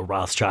married to a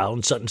Rothschild.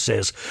 And Sutton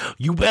says,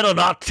 you better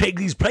not take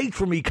these plates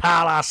from me,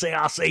 Kyle. I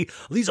say,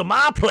 these are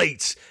my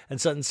plates. And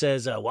Sutton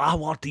says, well, I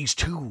want these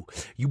too.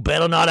 You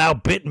better not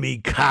outbid me,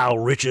 Kyle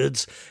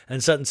Richards.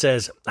 And Sutton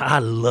says, I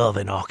love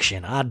an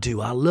auction. I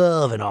do. I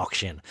love an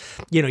auction.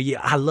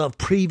 I love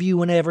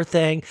preview and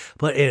everything,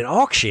 but in an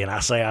auction, I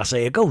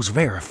say, it goes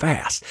very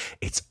fast.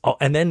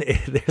 And then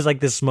there's like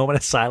this moment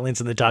of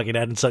silence in the talking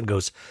head, and Sutton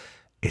goes,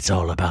 it's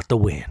all about the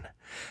win.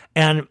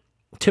 And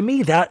to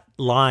me, that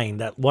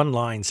one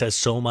line says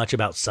so much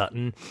about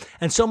Sutton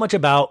and so much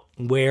about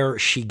where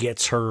she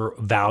gets her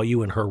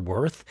value and her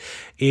worth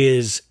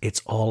is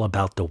it's all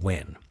about the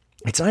win.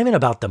 It's not even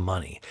about the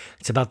money.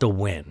 It's about the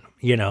win,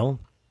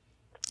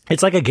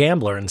 It's like a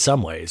gambler in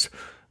some ways,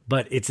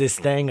 but it's this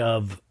thing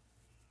of,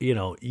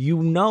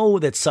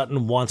 that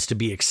Sutton wants to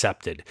be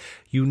accepted.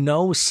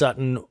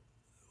 Sutton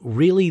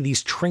really,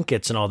 these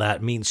trinkets and all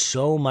that mean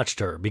so much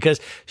to her because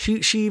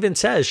she even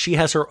says she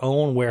has her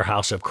own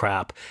warehouse of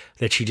crap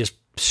that she just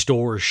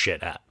stores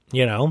shit at,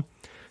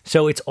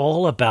 So it's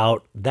all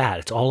about that.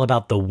 It's all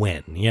about the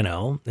win,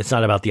 It's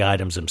not about the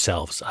items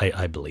themselves,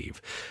 I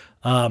believe.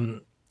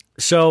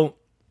 So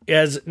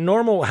as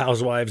normal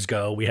housewives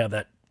go, we have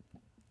that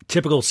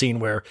typical scene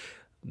where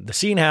the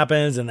scene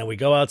happens and then we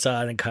go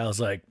outside and Kyle's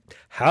like,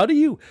 how do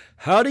you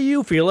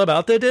feel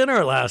about the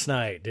dinner last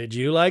night? Did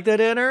you like the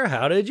dinner?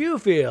 How did you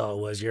feel?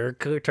 Was your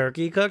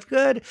turkey cooked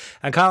good?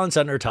 And Kyle and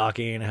Sutton are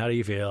talking. How do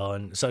you feel?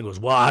 And Sutton goes,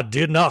 well, I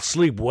did not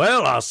sleep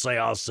well, I'll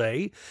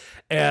say.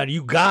 And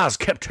you guys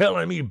kept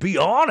telling me to be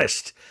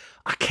honest.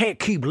 I can't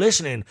keep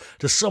listening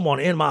to someone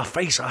in my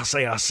face, I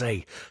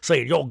say,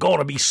 saying you're going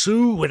to be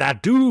sued with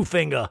that doodoo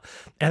finger.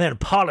 And then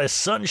Polly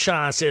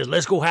Sunshine says,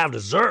 let's go have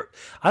dessert.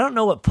 I don't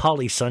know what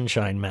Polly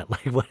Sunshine meant.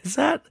 Like, what is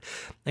that?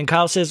 And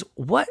Kyle says,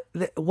 what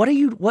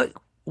you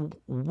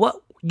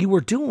were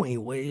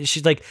doing?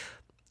 She's like,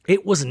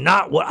 it was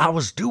not what I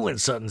was doing,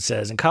 Sutton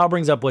says. And Kyle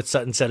brings up what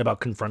Sutton said about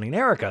confronting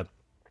Erika.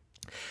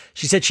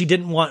 She said she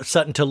didn't want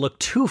Sutton to look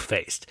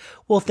two-faced.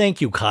 Well, thank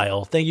you,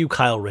 Kyle. Thank you,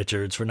 Kyle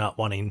Richards, for not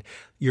wanting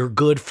your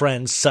good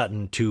friend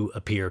Sutton to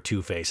appear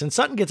two-faced. And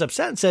Sutton gets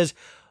upset and says,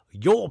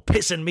 you're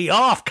pissing me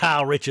off,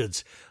 Kyle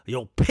Richards.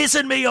 You're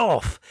pissing me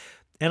off.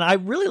 And I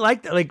really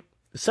like that. Like,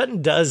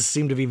 Sutton does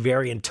seem to be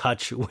very in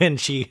touch when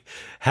she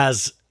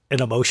has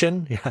an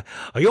emotion.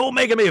 You're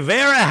making me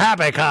very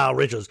happy, Kyle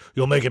Richards.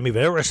 You're making me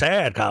very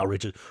sad, Kyle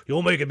Richards.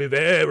 You're making me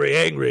very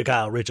angry,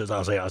 Kyle Richards,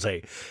 I'll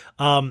say.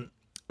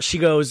 She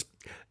goes,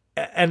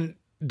 and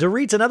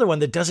Dorit's another one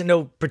that doesn't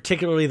know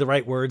particularly the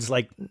right words,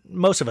 like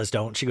most of us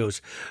don't. She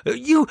goes,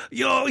 you,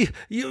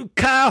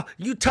 Kyle,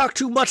 you talk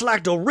too much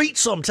like Dorit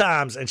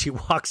sometimes. And she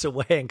walks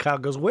away, and Kyle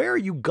goes, where are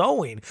you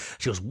going?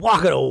 She goes,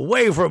 walking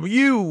away from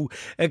you.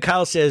 And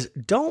Kyle says,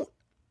 don't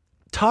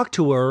talk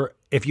to her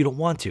if you don't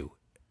want to.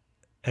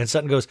 And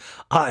Sutton goes,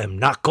 I am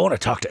not going to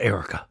talk to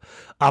Erika.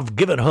 I've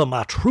given her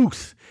my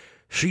truth.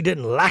 She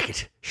didn't like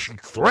it. She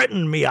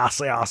threatened me, I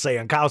say.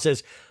 And Kyle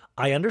says,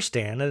 I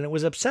understand, and it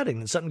was upsetting.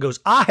 And Sutton goes,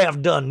 I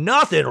have done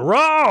nothing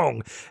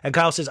wrong. And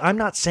Kyle says, I'm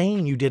not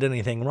saying you did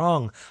anything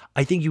wrong.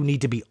 I think you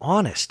need to be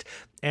honest.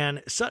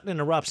 And Sutton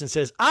interrupts and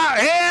says,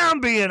 I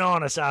am being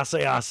honest, I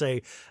say,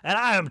 and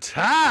I am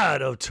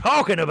tired of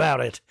talking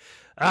about it.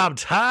 I'm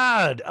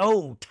tired.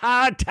 Oh,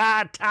 tired.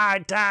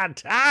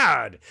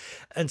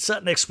 And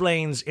Sutton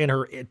explains in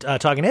her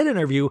Talking Head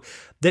interview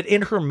that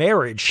in her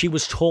marriage, she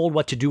was told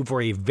what to do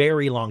for a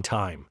very long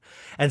time.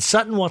 And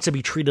Sutton wants to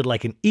be treated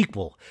like an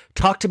equal.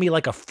 Talk to me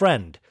like a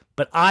friend.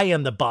 But I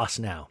am the boss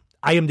now.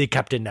 I am the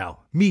captain now.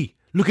 Me.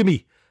 Look at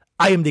me.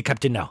 I am the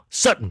captain now.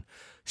 Sutton.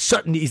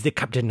 Sutton is the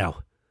captain now.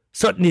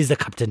 Sutton is the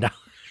captain now.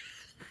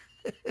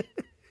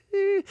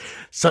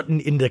 Sutton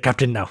in the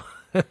captain now.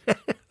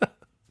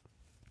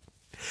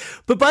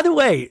 But by the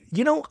way,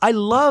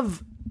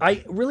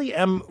 I really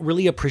am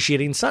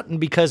appreciating Sutton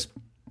because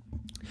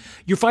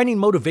you're finding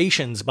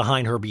motivations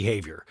behind her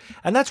behavior.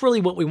 And that's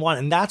really what we want.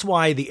 And that's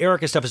why the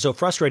Erika stuff is so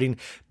frustrating,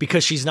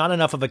 because she's not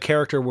enough of a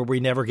character where we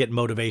never get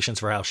motivations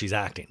for how she's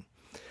acting.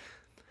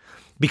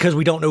 Because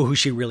we don't know who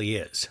she really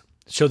is.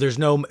 So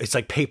it's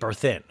like paper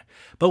thin.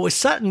 But with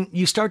Sutton,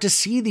 you start to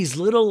see these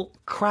little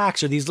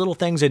cracks or these little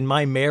things. In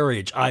my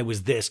marriage, I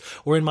was this,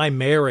 or in my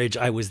marriage,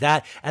 I was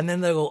that. And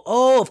then they go,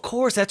 oh, of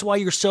course, that's why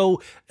you're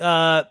so,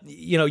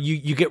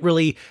 you get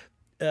really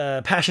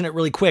passionate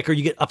really quick, or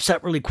you get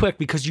upset really quick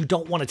because you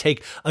don't want to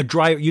take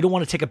you don't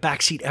want to take a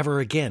back seat ever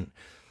again.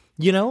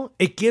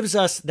 It gives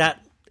us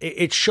that,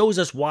 it shows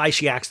us why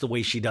she acts the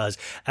way she does.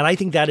 And I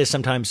think that is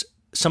sometimes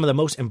some of the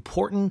most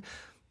important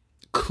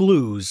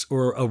clues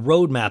or a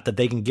roadmap that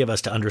they can give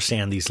us to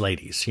understand these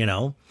ladies,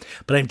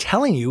 But I'm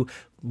telling you,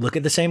 look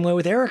at the same way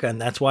with Erika.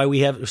 And that's why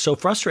we have so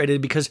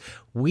frustrated, because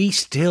we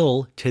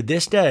still, to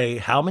this day,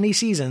 how many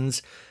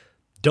seasons,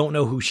 don't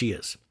know who she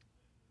is.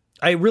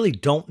 I really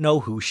don't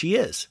know who she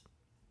is.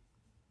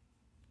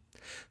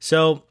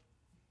 So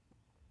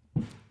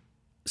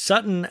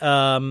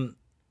Sutton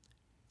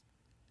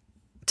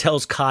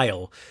tells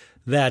Kyle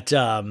that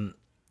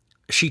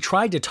she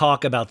tried to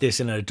talk about this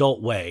in an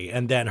adult way,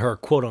 and then her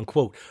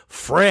quote-unquote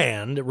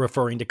friend,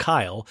 referring to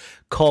Kyle,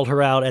 called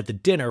her out at the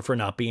dinner for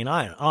not being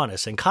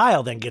honest. And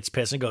Kyle then gets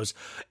pissed and goes,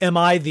 am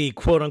I the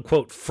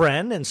quote-unquote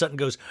friend? And Sutton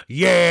goes,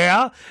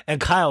 yeah. And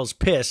Kyle's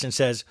pissed and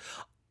says,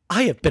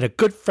 I have been a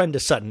good friend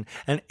to Sutton,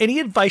 and any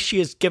advice she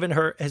has given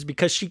her is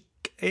because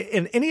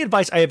any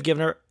advice I have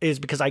given her is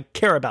because I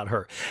care about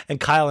her. And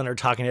Kyle in her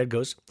talking head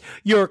goes,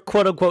 your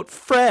quote-unquote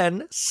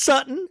friend,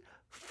 Sutton,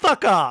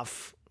 fuck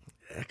off.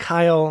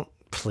 Kyle,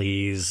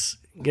 please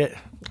get...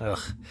 Ugh.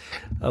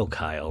 Oh,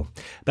 Kyle.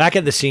 Back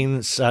at the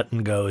scene,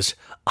 Sutton goes,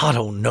 I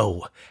don't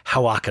know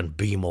how I can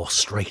be more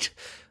straight.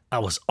 I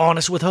was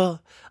honest with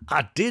her.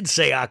 I did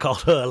say I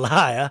called her a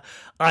liar.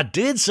 I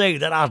did say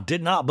that I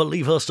did not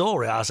believe her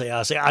story.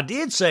 I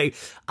did say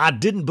I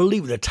didn't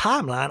believe the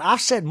timeline.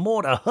 I've said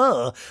more to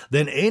her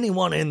than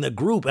anyone in the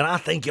group, and I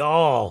think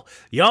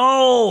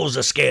y'all's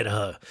are scared of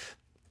her.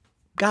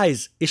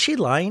 Guys, is she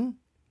lying?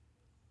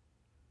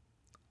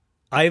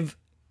 I've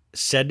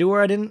said to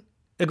her I didn't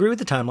agree with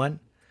the timeline.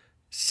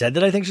 Said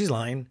that I think she's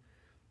lying.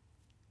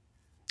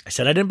 I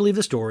said I didn't believe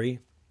the story.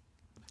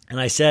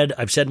 And I said,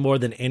 I've said more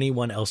than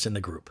anyone else in the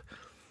group.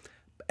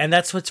 And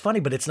that's what's funny,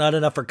 but it's not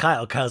enough for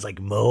Kyle. Kyle's like,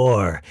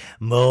 more.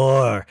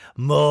 Tell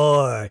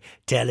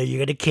her you're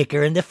going to kick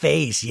her in the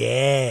face.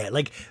 Yeah.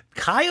 Like,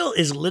 Kyle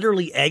is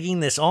literally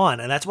egging this on.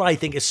 And that's what I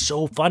think is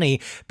so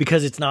funny,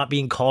 because it's not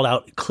being called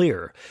out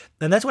clear.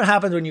 And that's what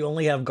happens when you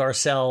only have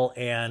Garcelle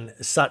and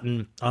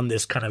Sutton on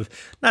this kind of,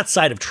 not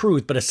side of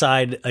truth, but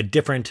a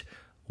different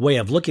way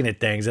of looking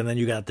at things. And then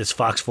you got this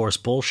Fox Force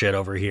bullshit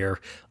over here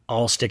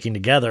all sticking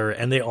together.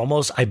 And they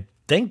almost, I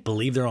think,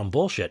 believe they're on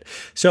bullshit.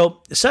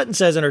 So Sutton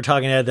says in her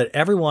talking head that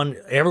everyone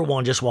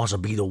just wants to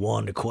be the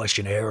one to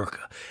question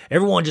Erika.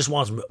 Everyone just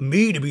wants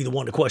me to be the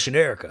one to question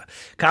Erika.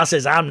 Kyle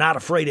says, I'm not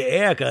afraid of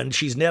Erika, and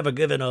she's never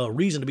given a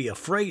reason to be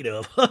afraid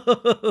of.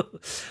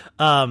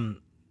 But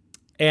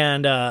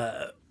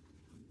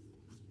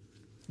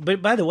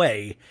by the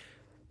way,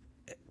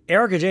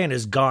 Erika Jayne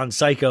has gone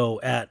psycho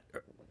at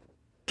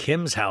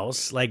Kim's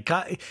house. Like,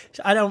 I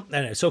don't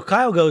know. So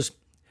Kyle goes,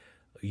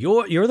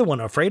 You're the one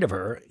afraid of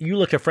her. You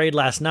looked afraid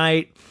last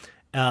night.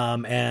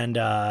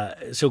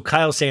 So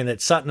Kyle's saying that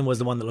Sutton was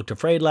the one that looked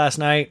afraid last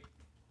night.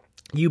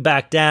 You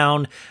backed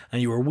down and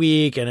you were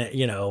weak, and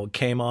it,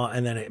 came on,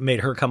 and then it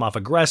made her come off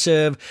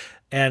aggressive.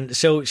 And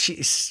so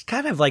she's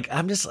kind of like,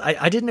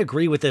 I didn't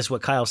agree with this,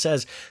 what Kyle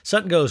says.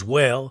 Sutton goes,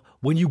 well,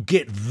 when you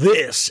get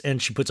this,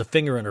 and she puts a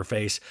finger in her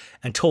face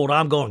and told,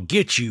 I'm going to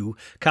get you.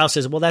 Kyle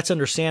says, well, that's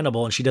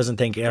understandable. And she doesn't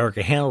think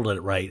Erika handled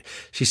it right.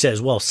 She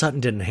says, well, Sutton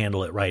didn't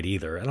handle it right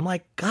either. And I'm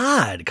like,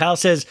 God. Kyle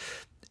says,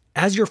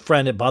 as your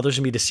friend, it bothers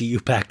me to see you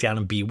back down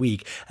and be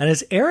weak. And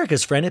as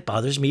Erika's friend, it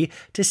bothers me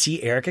to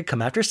see Erika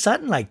come after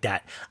Sutton like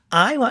that.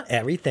 I want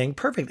everything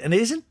perfect. And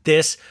isn't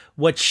this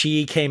what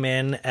she came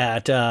in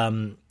at,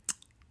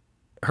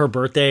 her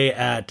birthday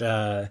at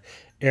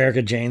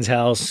Erika Jayne's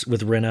house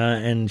with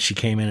Rinna, and she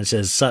came in and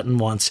says Sutton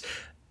wants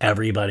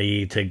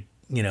everybody to,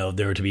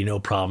 there to be no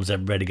problems,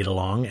 everybody to get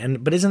along.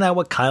 But isn't that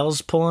what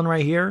Kyle's pulling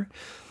right here?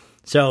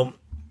 So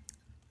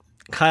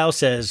Kyle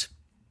says,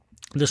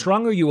 the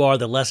stronger you are,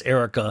 the less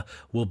Erika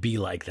will be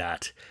like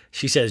that.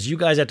 She says, you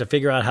guys have to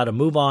figure out how to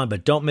move on,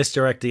 but don't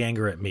misdirect the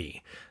anger at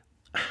me.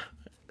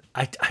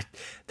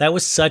 That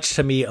was such,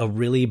 to me, a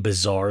really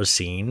bizarre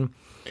scene.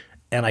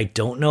 And I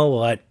don't know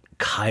what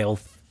Kyle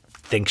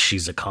thinks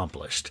she's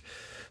accomplished.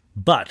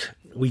 But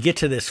we get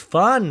to this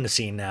fun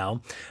scene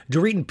now.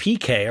 Dorit and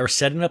PK are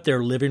setting up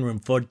their living room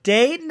for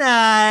date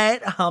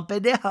night.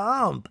 Humpity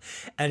hump.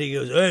 And he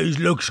goes, hey, it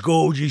looks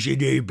gorgeous in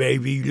here,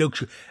 baby. It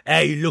looks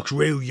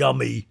real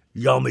yummy.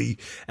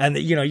 And,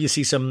 you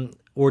see some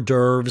hors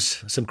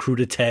d'oeuvres, some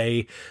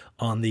crudité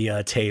on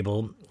the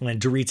table.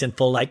 And Dorit's in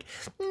full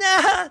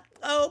nah.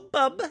 Oh,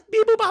 bub.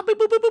 Beep, boop, bop, boop,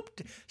 boop, boop,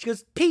 boop. She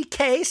goes,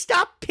 PK,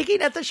 stop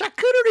picking at the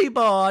charcuterie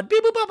board.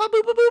 Beep, boop, bop, boop,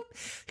 boop,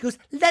 boop. She goes,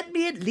 let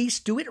me at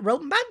least do it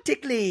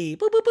romantically.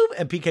 Boop, boop, boop.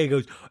 And PK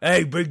goes,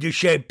 hey, bring the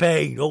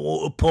champagne. I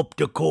want to pop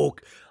the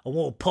cork. I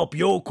want to pop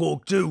your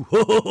cork too.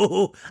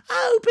 Oh,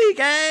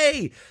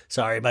 PK.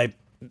 Sorry, my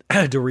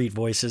Dorit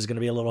voice is going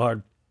to be a little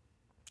hard.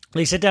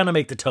 They sit down to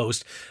make the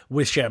toast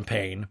with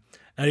champagne.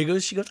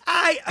 And she goes,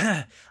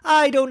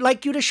 I don't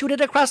like you to shoot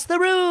it across the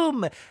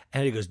room.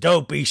 And he goes,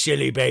 don't be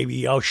silly,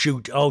 baby. I'll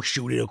shoot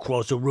it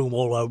across the room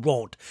all I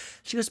want.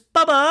 She goes,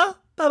 Baba,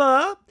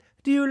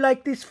 do you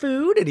like this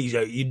food? And he's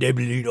like, you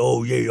never eat,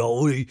 oh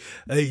yeah,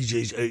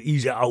 he's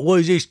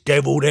what is this,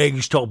 deviled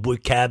eggs topped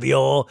with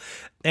caviar?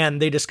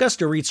 And they discussed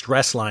Dorit's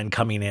dress line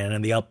coming in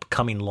and the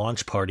upcoming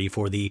launch party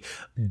for the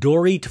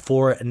Dorit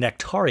for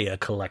Nectaria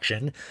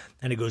collection.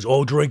 And he goes,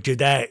 oh, drink to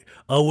that.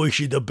 I wish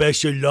you the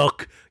best of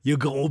luck. You're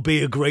going to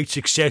be a great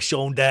success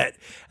on that.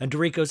 And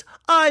Dorit goes,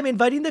 I'm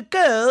inviting the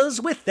girls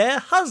with their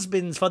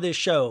husbands for this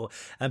show.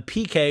 And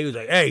PK was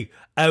like, hey,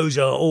 how's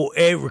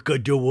Erika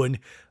doing?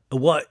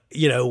 What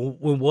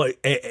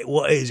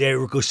is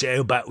Erika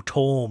saying about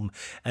Tom?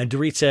 And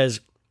Dorit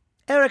says,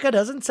 Erika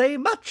doesn't say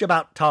much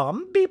about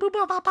Tom. Beep, boop,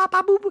 boop, boop,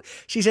 boop, boop.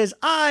 She says,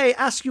 I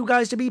ask you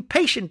guys to be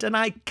patient and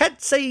I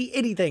can't say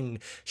anything.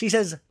 She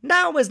says,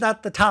 now is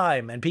not the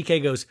time. And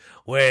PK goes,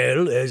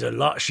 well, there's a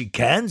lot she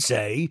can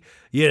say.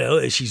 You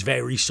know, she's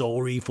very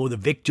sorry for the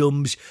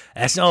victims.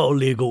 That's not a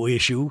legal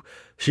issue.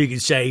 She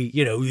can say,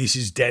 you know, this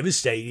is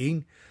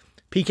devastating.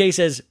 PK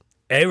says,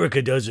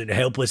 Erika doesn't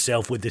help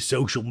herself with the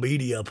social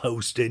media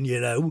posting, you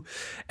know.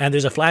 And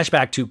there's a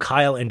flashback to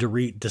Kyle and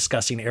Dorit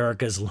discussing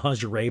Erika's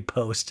lingerie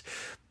post.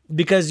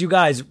 Because you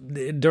guys,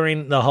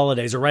 during the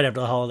holidays, or right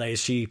after the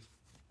holidays, she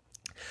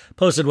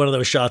posted one of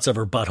those shots of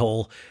her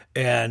butthole.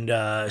 And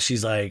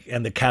she's like,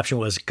 and the caption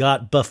was,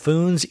 got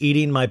buffoons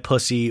eating my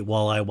pussy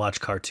while I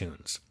watch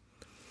cartoons.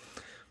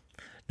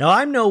 Now,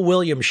 I'm no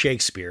William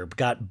Shakespeare,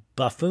 got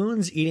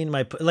buffoons eating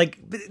my... Like,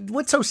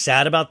 what's so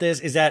sad about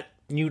this is that,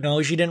 you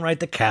know, she didn't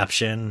write the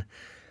caption.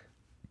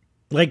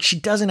 Like, she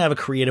doesn't have a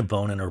creative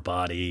bone in her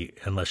body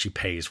unless she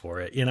pays for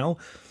it, you know?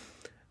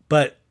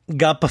 But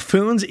got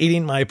buffoons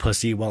eating my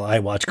pussy while I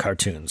watch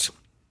cartoons.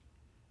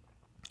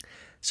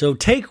 So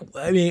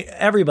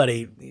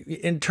everybody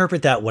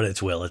interpret that what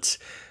it's will. It's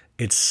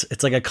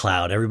like a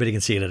cloud. Everybody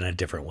can see it in a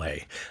different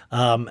way.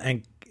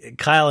 And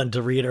Kyle and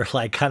Dorit are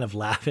like kind of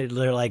laughing.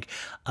 They're like,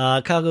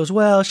 Kyle goes,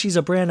 well, she's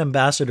a brand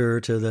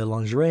ambassador to the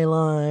lingerie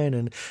line.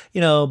 And,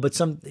 you know, but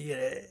some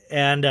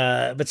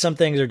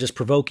things are just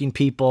provoking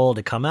people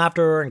to come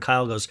after her. And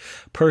Kyle goes,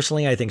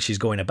 personally, I think she's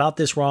going about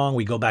this wrong.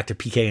 We go back to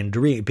PK and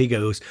Dorit. PK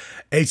goes,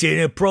 it's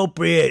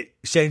inappropriate.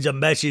 Sends a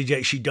message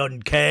that she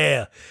doesn't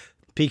care.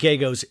 PK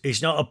goes,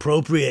 it's not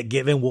appropriate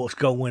given what's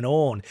going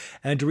on.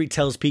 And Dorit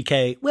tells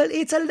PK, well,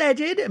 it's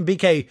alleged. And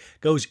PK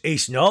goes,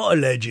 it's not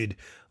alleged.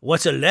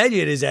 What's alleged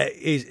is that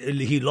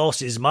he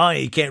lost his mind.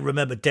 He can't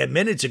remember 10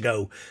 minutes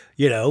ago,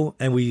 you know.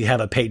 And we have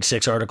a page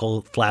 6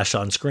 article flash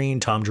on screen.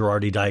 Tom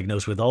Girardi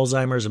diagnosed with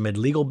Alzheimer's amid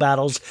legal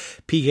battles.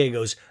 PK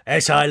goes,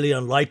 that's highly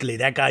unlikely.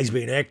 That guy's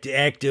been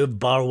active,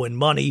 borrowing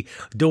money,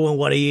 doing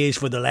what he is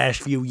for the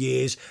last few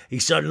years. He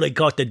suddenly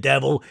caught the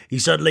devil. He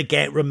suddenly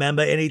can't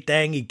remember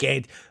anything. He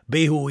can't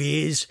be who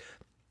he is.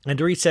 And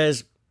Dorit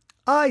says,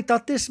 I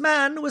thought this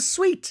man was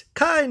sweet,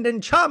 kind,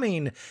 and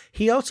charming.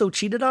 He also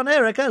cheated on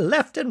Erika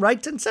left and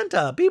right and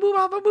center. Beep,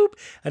 boop, boop, boop.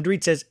 And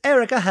Dorit says,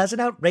 Erika has an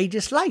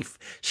outrageous life.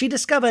 She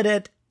discovered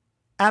it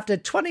after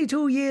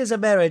 22 years of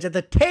marriage, at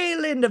the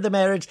tail end of the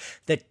marriage,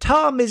 that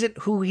Tom isn't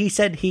who he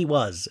said he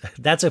was.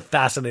 That's a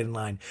fascinating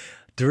line.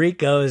 Dorit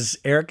goes,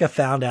 Erika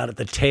found out at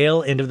the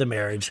tail end of the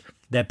marriage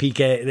that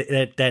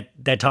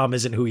that Tom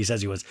isn't who he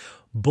says he was.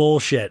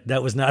 Bullshit.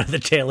 That was not at the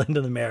tail end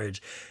of the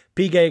marriage.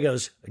 PK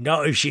goes,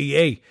 not if she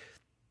ain't.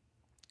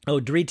 Oh,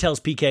 Dorit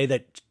tells PK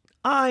that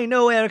I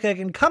know Erika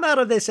can come out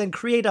of this and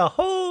create a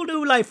whole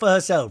new life for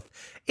herself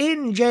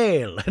in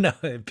jail. No,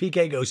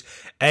 PK goes,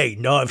 hey,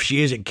 not if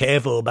she isn't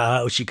careful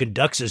about how she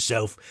conducts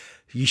herself.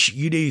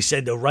 You need to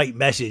send the right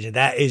message, and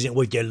that isn't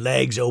with your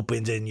legs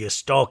open and your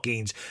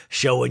stockings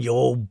showing your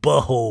old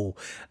butthole.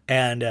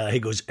 And he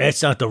goes,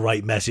 that's not the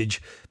right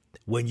message.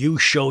 When you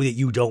show that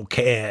you don't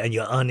care and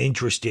you're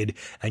uninterested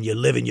and you're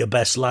living your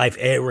best life,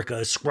 Erika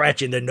is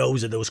scratching the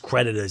nose of those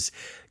creditors.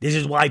 This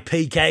is why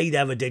PK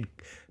never did.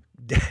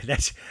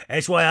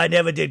 That's why I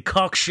never did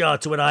cock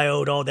shots when I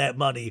owed all that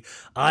money.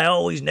 I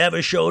always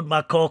never showed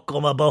my cock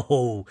or my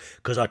butthole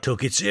because I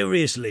took it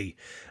seriously.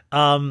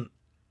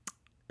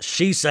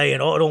 She's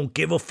saying, oh, I don't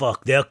give a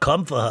fuck. They'll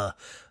come for her.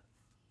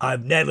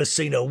 I've never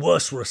seen a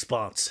worse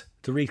response.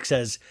 Tariq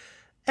says,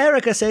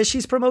 Erika says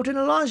she's promoting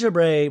a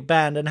lingerie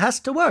band and has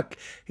to work.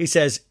 He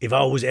says, if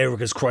I was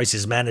Erika's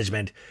crisis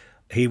management,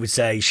 he would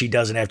say she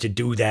doesn't have to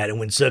do that, and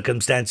when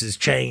circumstances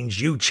change,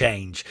 you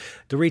change.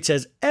 Dorit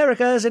says,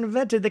 Erika has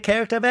invented the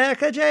character of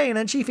Erika Jayne,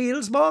 and she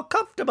feels more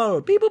comfortable.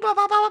 Beep, boop, bop,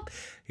 bop, bop.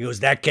 He goes,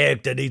 that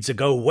character needs to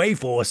go away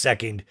for a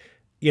second.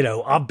 You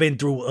know, I've been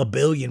through a £1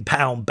 billion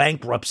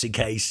bankruptcy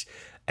case,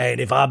 and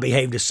if I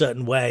behaved a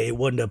certain way, it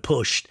wouldn't have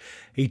pushed.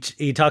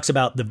 He talks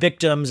about the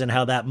victims and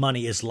how that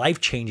money is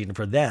life-changing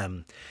for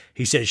them.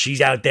 He says, she's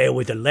out there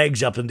with her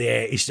legs up in the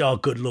air. It's not a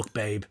good look,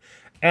 babe.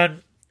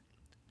 And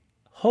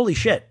holy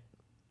shit.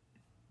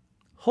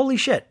 Holy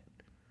shit.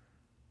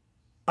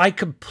 I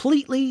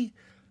completely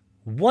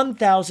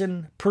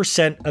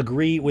 1,000%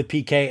 agree with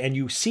PK, and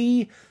you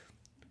see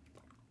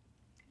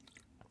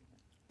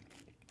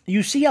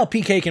how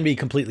PK can be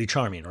completely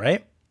charming,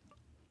 right?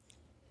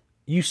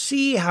 You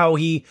see how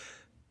he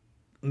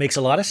makes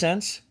a lot of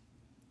sense.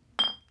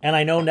 And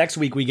I know next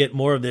week we get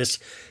more of this,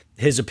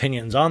 his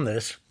opinions on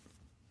this.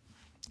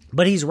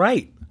 But he's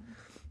right.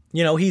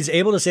 You know, he's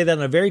able to say that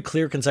in a very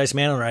clear, concise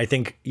manner. And I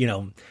think, you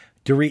know,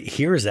 Dorit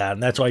hears that.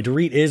 And that's why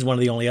Dorit is one of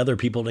the only other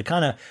people to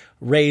kind of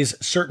raise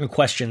certain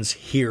questions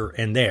here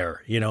and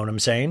there. You know what I'm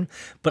saying?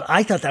 But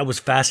I thought that was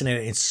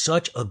fascinating. It's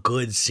such a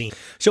good scene.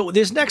 So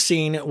this next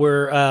scene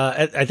where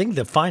I think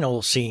the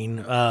final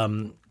scene,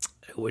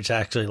 which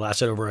actually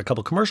lasted over a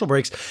couple commercial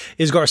breaks,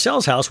 is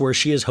Garcelle's house where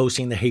she is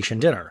hosting the Haitian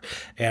dinner.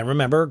 And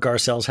remember,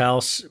 Garcelle's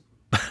house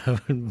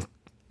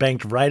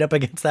banked right up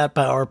against that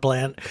power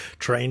plant,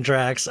 train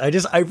tracks.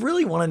 I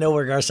really want to know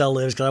where Garcelle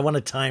lives because I want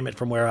to time it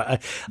from where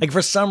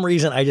for some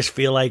reason, I just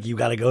feel like you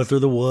got to go through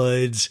the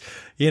woods,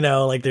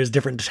 like there's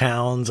different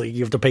towns, like you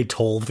have to pay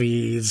toll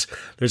fees.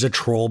 There's a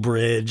troll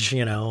bridge,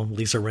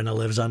 Lisa Rinna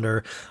lives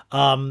under.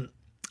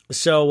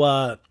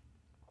 So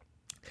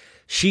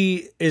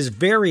she is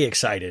very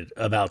excited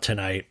about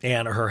tonight,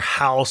 and her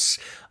house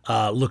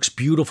looks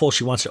beautiful.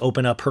 She wants to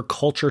open up her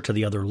culture to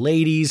the other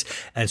ladies,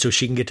 and so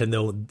she can get to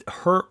know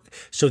her,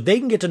 so they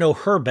can get to know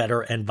her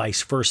better, and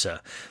vice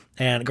versa.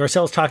 And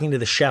Garcelle's talking to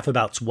the chef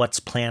about what's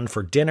planned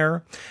for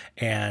dinner,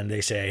 and they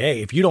say,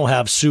 hey, if you don't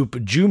have soup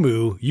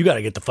jumu, you got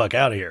to get the fuck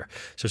out of here.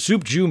 So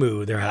soup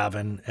jumu they're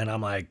having, and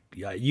I'm like,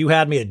 yeah, you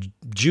had me a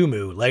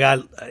jumu.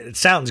 Like, it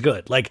sounds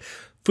good. Like,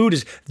 food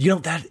is,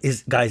 that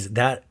is, guys,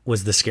 that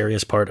was the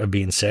scariest part of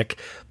being sick.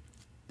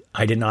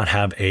 I did not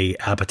have a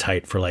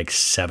appetite for like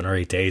 7 or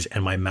 8 days,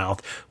 and my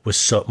mouth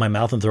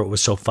and throat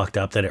was so fucked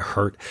up that it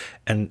hurt,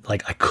 and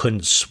like I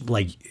couldn't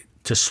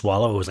to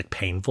swallow. It was like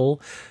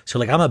painful. So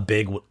like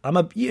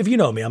if you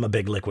know me, I'm a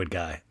big liquid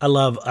guy. I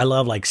love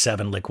like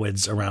 7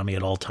 liquids around me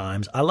at all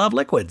times. I love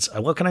liquids.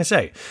 What can I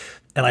say?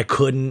 And I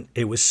couldn't.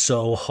 It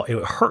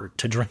hurt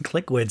to drink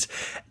liquids,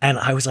 and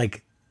I was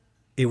like,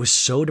 it was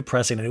so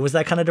depressing. And it was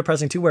that kind of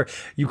depressing too, where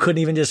you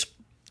couldn't even just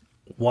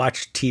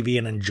watch TV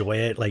and enjoy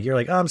it. Like, you're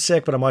like, oh, I'm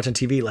sick, but I'm watching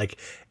TV. Like,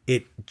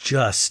 it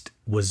just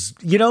was,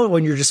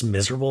 when you're just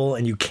miserable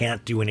and you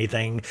can't do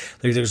anything,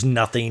 like there's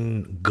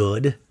nothing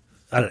good.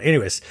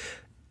 Anyways,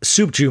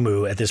 soup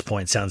jumu at this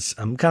point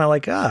I'm kind of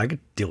like, I could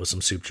deal with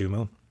some soup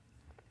jumu.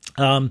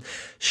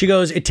 She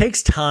goes, it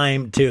takes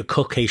time to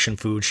cook Haitian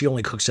food. She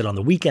only cooks it on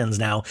the weekends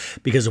now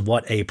because of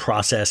what a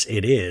process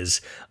it is.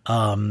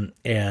 And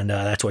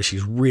that's why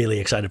she's really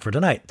excited for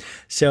tonight.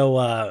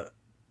 So,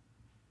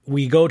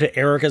 we go to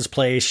Erika's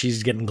place.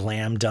 She's getting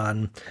glam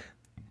done.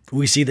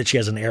 We see that she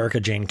has an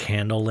Erika Jayne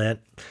candle lit.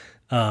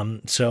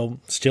 So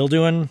still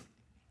doing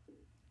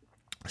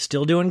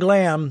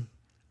glam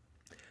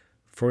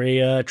for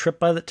a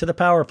trip to the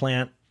power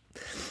plant.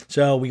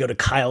 So we go to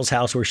Kyle's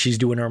house where she's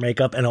doing her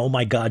makeup, and oh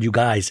my God, you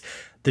guys,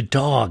 the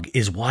dog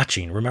is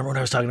watching. Remember when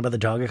I was talking about the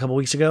dog a couple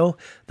weeks ago?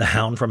 The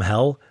hound from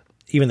hell?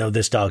 Even though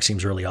this dog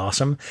seems really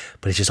awesome,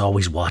 but it's just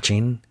always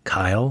watching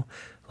Kyle.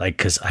 Like,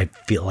 because I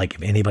feel like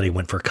if anybody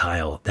went for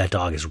Kyle, that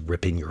dog is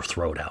ripping your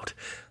throat out.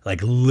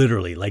 Like,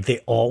 literally. Like, they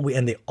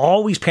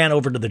always pan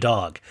over to the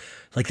dog.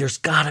 Like, there's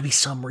got to be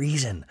some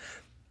reason.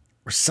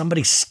 Or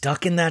somebody's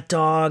stuck in that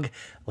dog.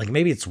 Like,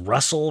 maybe it's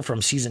Russell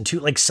from season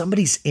 2. Like,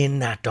 somebody's in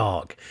that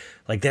dog.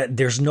 Like, that.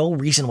 There's no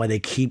reason why they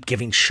keep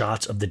giving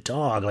shots of the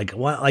dog. Like,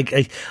 what? Like,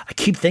 I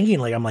keep thinking,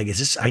 like, I'm like, is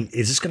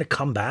this going to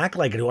come back?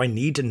 Like, do I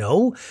need to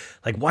know?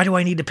 Like, why do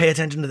I need to pay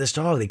attention to this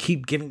dog? They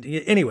keep giving.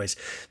 Anyways,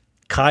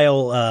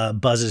 Kyle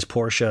buzzes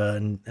Portia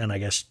and I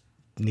guess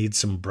needs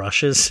some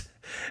brushes.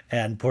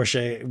 And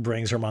Portia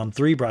brings her mom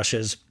 3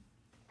 brushes.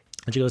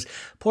 And she goes,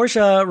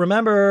 Portia,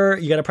 remember,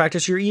 you got to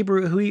practice your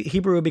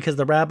Hebrew because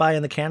the rabbi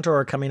and the cantor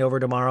are coming over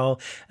tomorrow.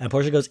 And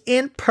Portia goes,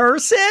 in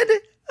person?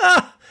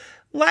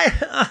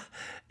 Why?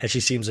 And she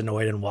seems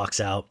annoyed and walks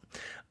out.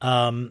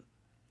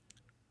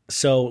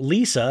 So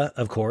Lisa,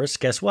 of course,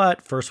 guess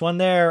what? First one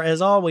there,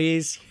 as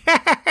always.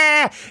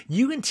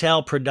 You can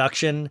tell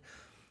production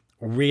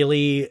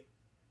really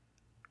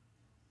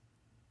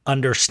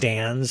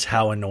understands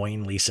how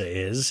annoying Lisa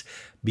is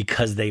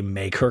because they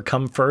make her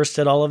come first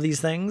at all of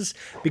these things,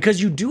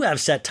 because you do have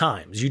set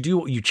times.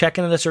 You check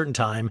in at a certain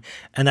time,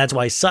 and that's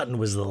why Sutton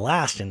was the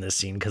last in this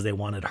scene, because they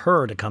wanted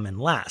her to come in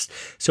last.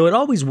 So it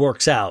always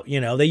works out.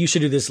 They used to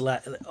do this.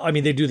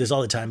 They do this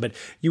all the time, but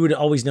you would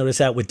always notice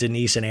that with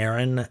Denise and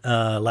Aaron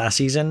last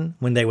season,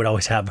 when they would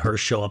always have her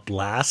show up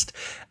last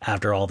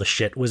after all the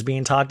shit was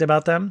being talked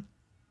about them.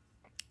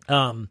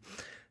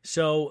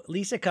 So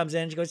Lisa comes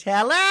in, she goes,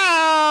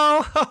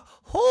 hello,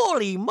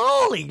 holy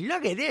moly,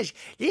 look at this.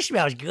 This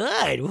smells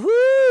good.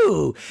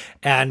 Woo.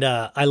 And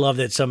I love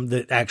that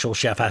the actual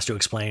chef has to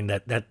explain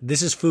that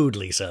this is food,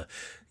 Lisa.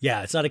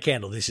 Yeah, it's not a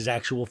candle. This is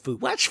actual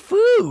food. What's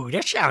food?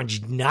 That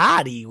sounds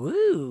naughty.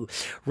 Woo.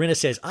 Rinna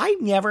says,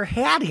 I've never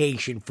had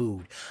Haitian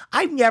food.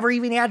 I've never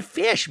even had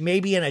fish,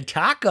 maybe in a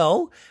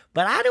taco,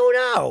 but I don't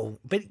know.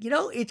 But,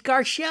 it's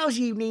Garcelle's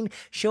evening,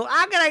 so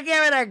I'm going to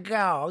give it a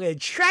go. I'm going to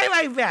try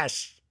my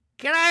best.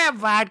 Can I have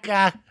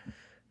vodka?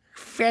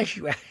 Fish.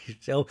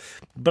 So,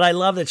 but I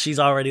love that she's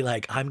already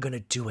like, I'm going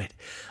to do it.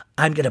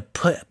 I'm going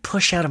to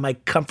push out of my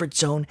comfort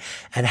zone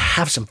and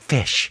have some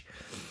fish.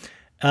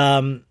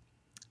 Garcelle,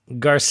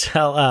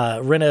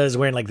 Rinna is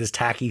wearing like this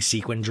tacky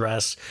sequin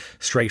dress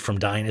straight from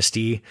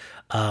Dynasty.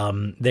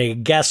 They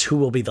guess who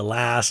will be the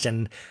last,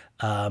 and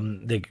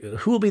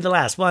who will be the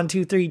last? 1,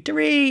 2, 3, to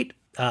eat.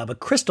 But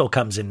Crystal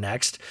comes in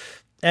next.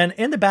 And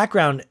in the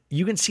background,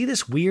 you can see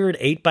this weird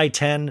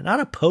 8x10, not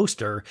a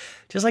poster,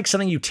 just like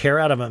something you tear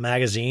out of a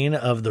magazine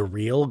of the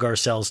real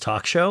Garcelle's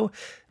talk show.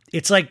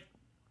 It's like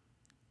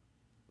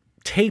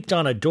taped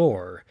on a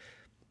door.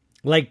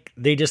 Like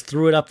they just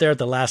threw it up there at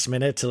the last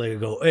minute to like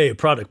go, hey,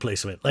 product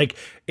placement. Like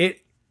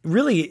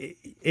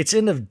it's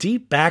in the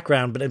deep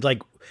background, but it's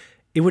like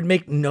it would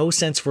make no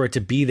sense for it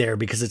to be there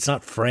because it's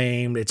not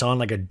framed. It's on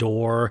like a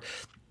door.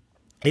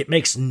 It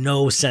makes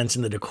no sense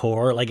in the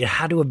decor. Like, it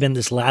had to have been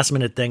this last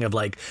minute thing of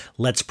like,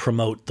 let's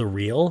promote the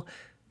reel.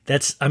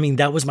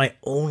 That was my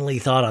only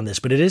thought on this,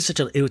 but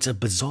it's a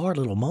bizarre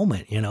little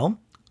moment, you know?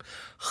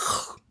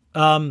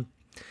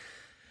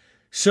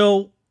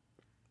 So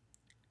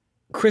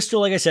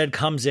Crystal, like I said,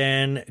 comes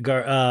in,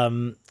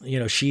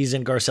 she's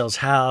in Garcelle's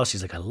house.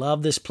 She's like, I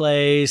love this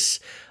place.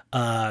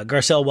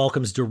 Garcelle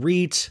welcomes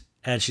Dorit.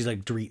 And she's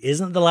like, Dorit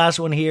isn't the last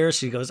one here.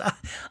 She goes,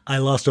 I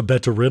lost a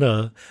bet to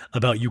Rinna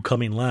about you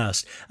coming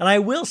last. And I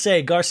will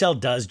say Garcelle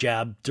does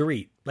jab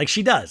Dorit. Like,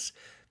 she does.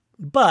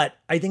 But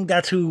I think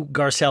that's who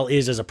Garcelle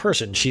is as a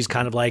person. She's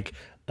kind of like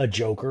a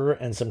joker,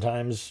 and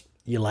sometimes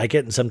you like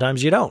it and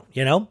sometimes you don't,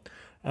 you know?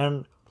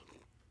 And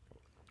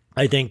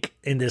I think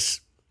in this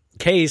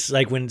case,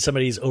 like when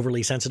somebody's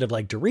overly sensitive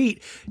like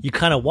Dorit, you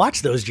kind of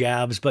watch those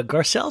jabs, but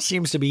Garcelle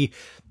seems to be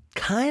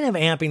kind of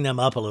amping them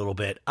up a little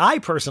bit. I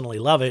personally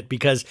love it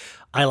because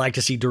I like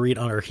to see Dorit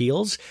on her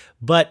heels,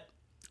 but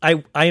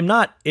I am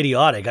not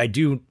idiotic. I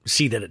do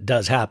see that it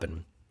does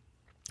happen.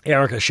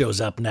 Erika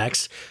shows up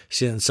next.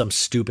 She's in some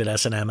stupid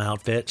S&M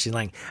outfit. She's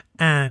like,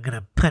 I'm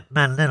gonna put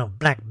my little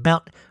black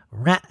belt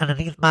right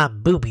underneath my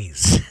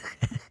boobies.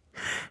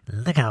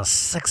 Look how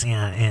sexy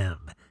I am.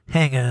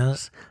 Hey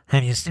girls,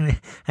 have you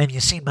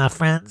seen my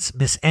friends,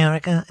 Miss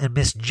Erika and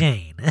Miss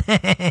Jayne?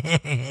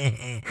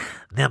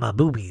 They're my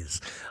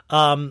boobies.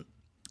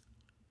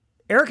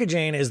 Erika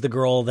Jayne is the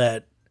girl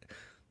that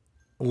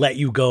let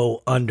you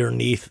go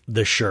underneath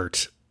the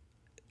shirt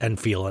and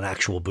feel an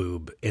actual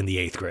boob in the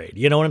 8th grade.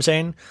 You know what I'm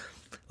saying?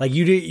 Like,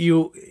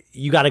 you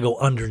got to go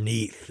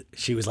underneath.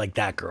 She was like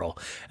that girl,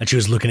 and she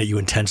was looking at you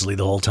intensely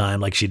the whole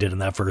time, like she did in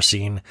that first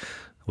scene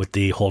with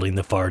the holding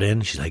the fart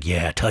in. She's like,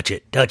 yeah, touch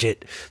it.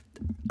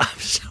 I'm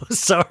so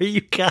sorry,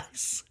 you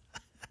guys.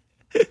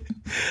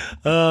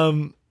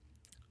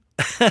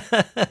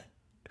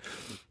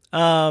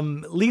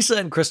 Lisa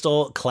and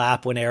Crystal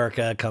clap when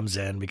Erika comes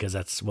in because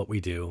that's what we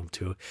do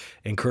to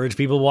encourage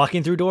people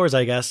walking through doors,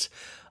 I guess.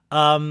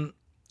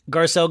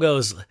 Garcelle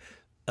goes,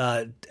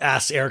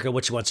 asks Erika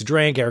what she wants to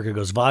drink. Erika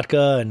goes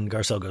vodka, and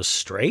Garcelle goes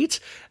straight.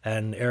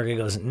 And Erika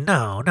goes,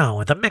 no,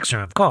 with a mixer,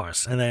 of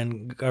course. And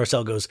then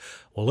Garcelle goes,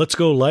 well, let's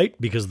go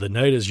light because the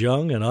night is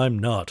young and I'm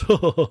not.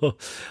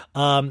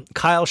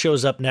 Kyle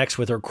shows up next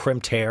with her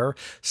crimped hair.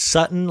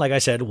 Sutton, like I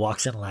said,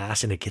 walks in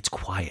last, and it gets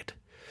quiet.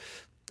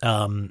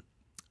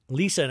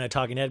 Lisa in a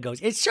talking head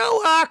goes, it's so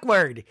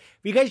awkward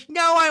because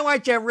no one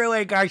wants to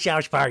ruin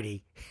Garcelle's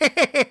party.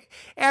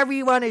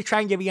 Everyone is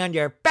trying to be on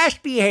their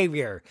best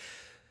behavior.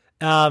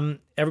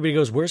 Everybody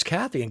goes, where's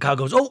Kathy? And Kyle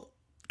goes, oh,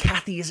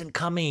 Kathy isn't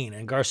coming.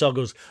 And Garcelle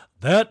goes,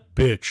 that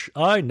bitch,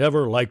 I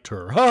never liked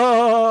her.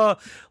 Ha!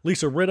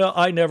 Lisa, Rinna,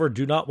 I never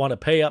do not want to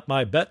pay up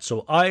my bet.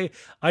 So I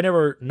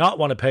never not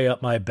want to pay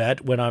up my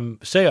bet when I'm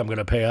going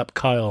to pay up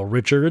Kyle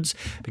Richards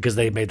because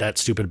they made that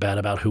stupid bet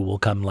about who will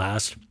come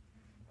last.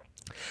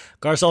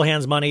 Garcelle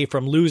hands money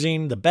from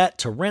losing the bet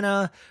to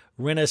Rinna.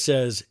 Rinna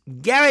says,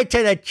 give it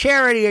to the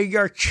charity of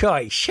your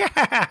choice.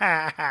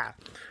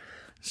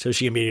 So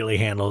she immediately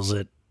handles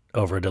it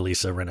over to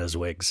Lisa Rinna's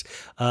wigs.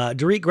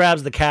 Dorit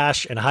grabs the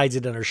cash and hides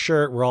it in her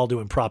shirt. We're all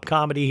doing prop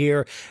comedy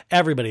here.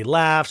 Everybody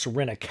laughs.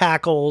 Rinna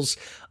cackles.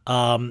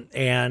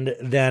 And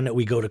then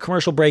we go to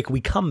commercial break.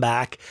 We come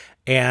back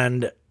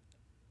and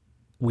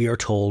we are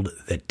told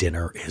that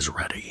dinner is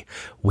ready.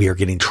 We are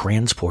getting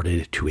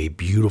transported to a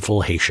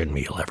beautiful Haitian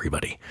meal,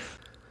 everybody.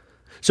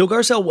 So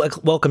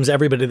Garcelle welcomes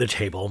everybody to the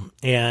table,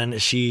 and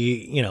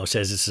she,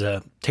 says it's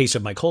a taste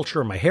of my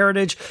culture and my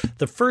heritage.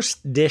 The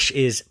first dish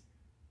is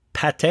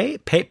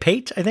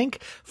pate, I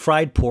think,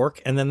 fried pork,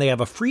 and then they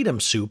have a freedom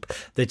soup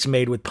that's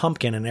made with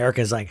pumpkin, and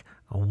Erika's like,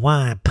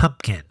 why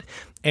pumpkin?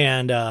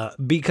 And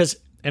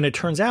it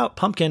turns out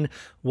pumpkin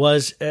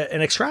was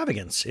an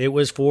extravagance. It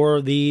was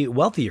for the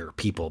wealthier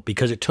people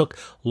because it took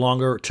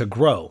longer to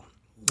grow,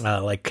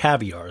 like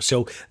caviar.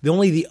 So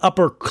only the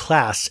upper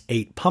class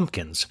ate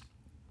pumpkins.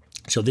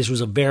 So this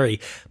was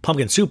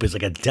pumpkin soup is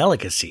like a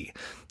delicacy.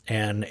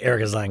 And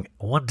Erika's like,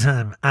 one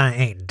time I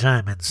ate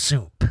diamond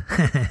soup.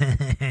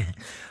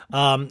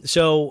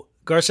 So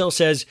Garcelle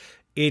says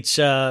it's,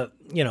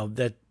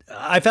 that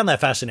I found that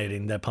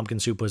fascinating that pumpkin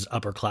soup was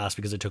upper class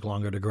because it took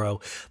longer to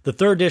grow. The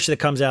third dish that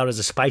comes out is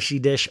a spicy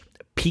dish,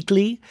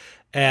 pickle.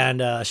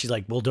 And she's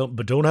like, well,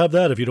 don't have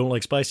that if you don't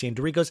like spicy. And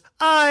Dorit goes,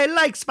 I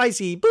like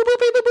spicy. Boop, boop,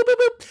 boop, boop, boop,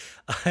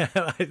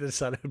 boop. I just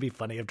thought it would be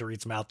funny if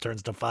Dorit's mouth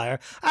turns to fire.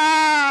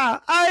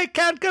 I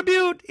can't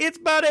compute. It's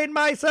burning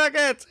my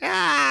circuits.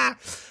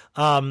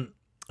 And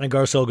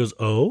Garcelle goes,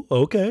 oh,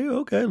 okay.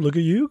 Look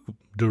at you,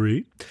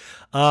 Dorit.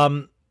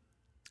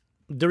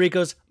 Dorit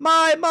goes,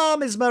 my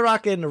mom is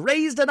Moroccan,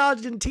 raised in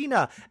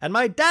Argentina, and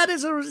my dad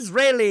is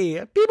Israeli.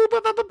 A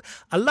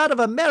lot of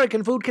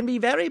American food can be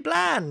very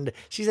bland.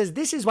 She says,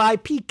 this is why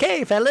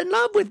PK fell in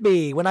love with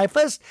me. When I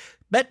first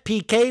met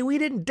PK, we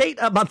didn't date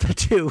a month or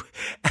two.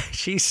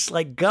 She's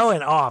like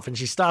going off, and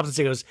she stops and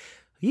she goes,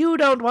 you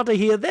don't want to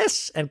hear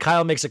this? And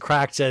Kyle makes a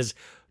crack, says,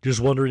 Just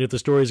wondering if the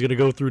story is going to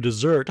go through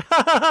dessert.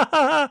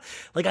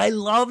 Like, I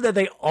love that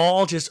they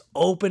all just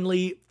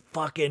openly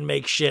fucking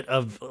make shit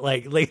of,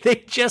 like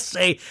they just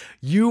say,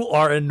 you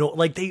are annoying.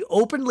 Like, they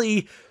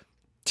openly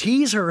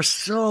tease her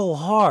so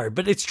hard,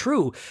 but it's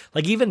true.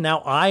 Like, even now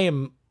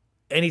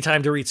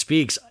anytime Dorit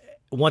speaks,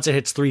 once it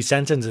hits 3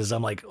 sentences,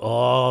 I'm like,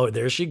 oh,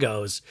 there she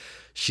goes.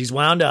 She's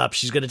wound up.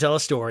 She's going to tell a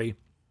story.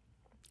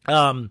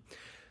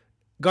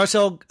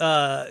 Garcelle,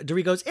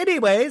 Dorit goes,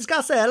 anyways,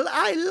 Garcelle,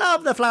 I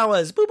love the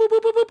flowers. Boop, boop,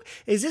 boop, boop, boop.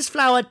 Is this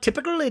flower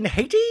typical in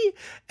Haiti?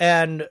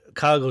 And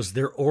Kyle goes,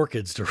 they're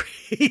orchids,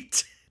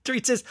 Dorit.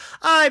 Dorit says,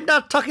 I'm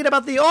not talking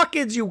about the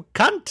orchids, you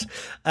cunt.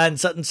 And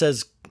Sutton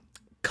says,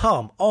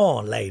 come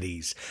on,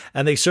 ladies.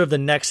 And they serve the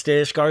next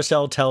dish.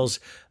 Garcelle tells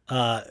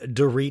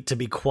Dorit to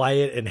be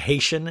quiet in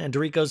Haitian. And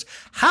Dorit goes,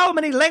 how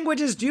many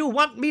languages do you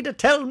want me to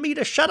tell me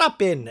to shut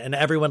up in? And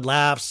everyone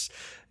laughs.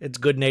 It's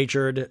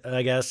good-natured,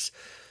 I guess.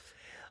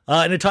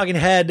 In a talking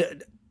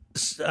head,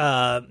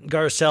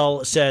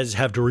 Garcelle says,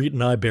 have Dorit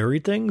and I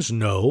buried things?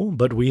 No,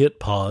 but we hit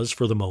pause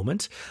for the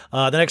moment.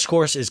 The next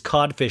course is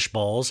codfish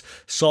balls,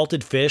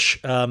 salted fish.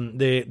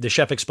 The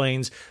chef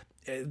explains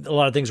a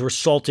lot of things were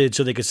salted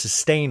so they could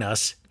sustain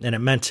us, and it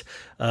meant,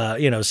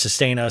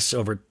 sustain us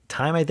over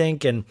time, I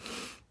think. And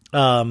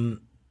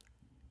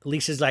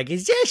Lisa's like,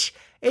 is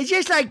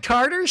this like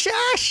tartar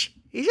sauce?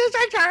 Is this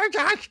like tartar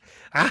sauce?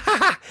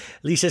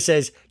 Lisa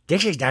says,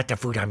 this is not the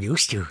food I'm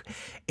used to.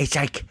 It's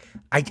like,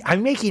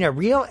 I'm making a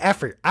real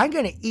effort. I'm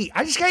going to eat.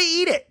 I just got to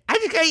eat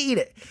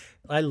it.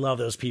 I love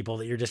those people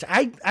that you're just,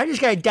 I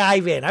just got to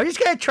dive in. I'm just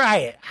going to try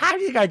it.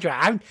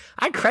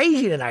 I'm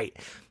crazy tonight.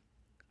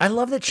 I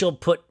love that she'll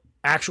put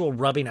actual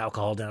rubbing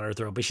alcohol down her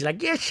throat, but she's like,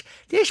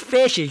 this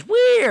fish is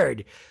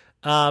weird.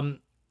 So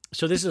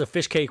this is a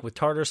fish cake with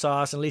tartar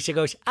sauce, and Lisa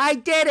goes, I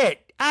did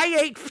it. I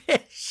ate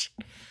fish.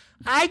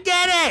 I did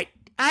it.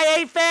 I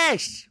ate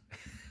fish.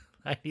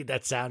 I need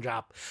that sound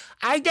drop.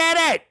 I did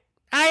it.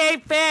 I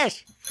ate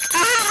fish.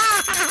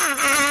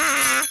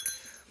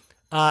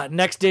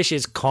 Next dish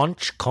is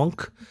conch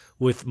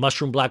with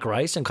mushroom black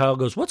rice. And Kyle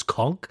goes, what's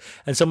conch?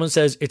 And someone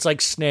says, it's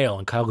like snail.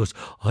 And Kyle goes,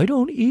 I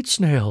don't eat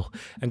snail.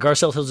 And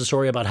Garcelle tells a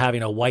story about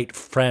having a white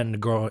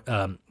friend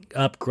one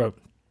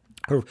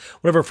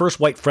of her first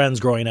white friends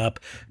growing up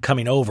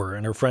coming over,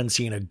 and her friend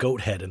seeing a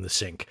goat head in the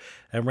sink.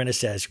 And Rinna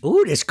says,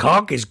 ooh, this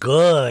conch is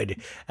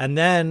good. And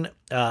then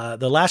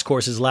the last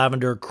course is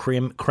lavender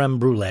creme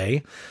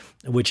brulee,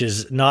 which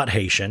is not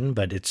Haitian,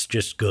 but it's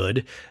just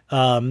good.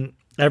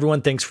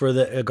 Everyone thanks for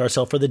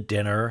Garcelle for the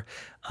dinner.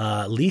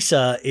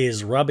 Lisa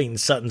is rubbing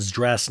Sutton's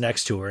dress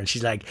next to her, and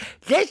she's like,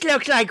 this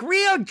looks like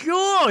real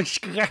jewels.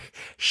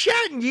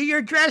 Sutton,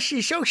 your dress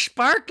is so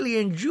sparkly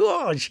and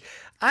jewels.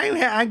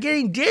 I'm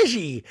getting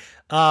dizzy.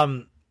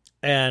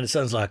 And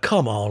Sutton's like,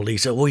 come on,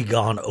 Lisa, we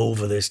gone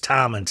over this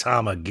time and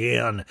time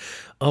again.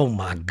 Oh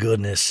my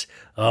goodness.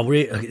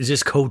 Is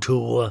this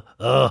couture?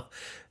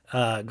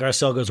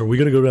 Garcelle goes, are we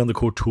going to go down the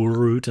couture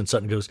route? And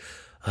Sutton goes,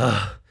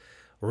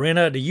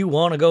 Rinna, do you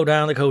want to go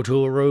down the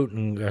couture route?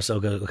 And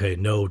Garcelle goes, okay,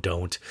 no,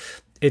 don't.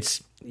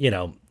 It's,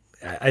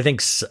 I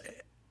think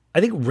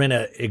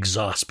Rinna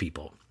exhausts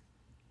people.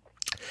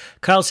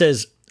 Kyle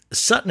says,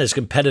 Sutton is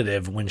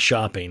competitive when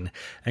shopping,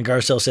 and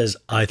Garcelle says,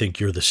 I think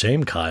you're the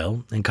same,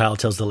 Kyle. And Kyle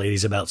tells the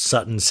ladies about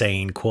Sutton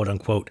saying, quote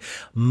unquote,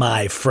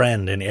 my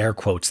friend, in air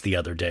quotes the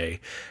other day.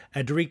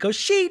 And Dorit goes,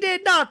 she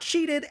did not.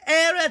 She did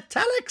air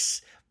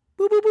italics.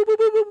 Boop, boop, boop, boop,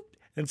 boop, boop.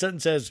 And Sutton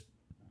says,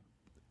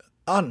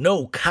 I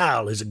know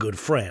Kyle is a good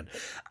friend.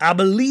 I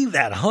believe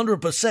that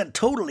 100%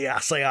 totally, I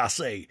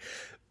say.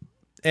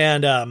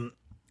 And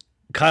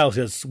Kyle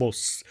says, well,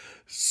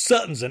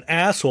 Sutton's an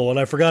asshole, and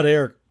I forgot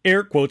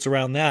air quotes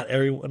around that.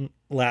 Everyone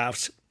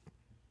laughs.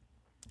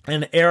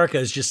 And Erika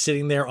is just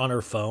sitting there on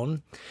her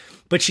phone.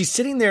 But she's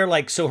sitting there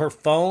like, so her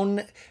phone,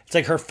 it's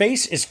like her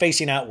face is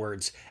facing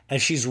outwards.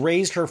 And she's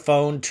raised her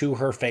phone to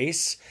her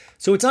face.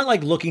 So it's not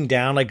like looking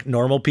down like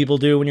normal people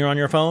do when you're on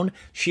your phone.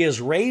 She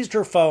has raised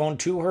her phone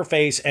to her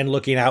face and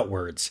looking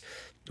outwards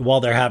while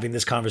they're having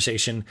this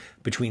conversation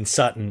between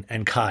Sutton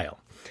and Kyle.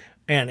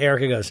 And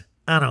Erika goes,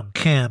 I don't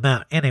care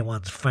about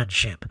anyone's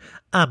friendship.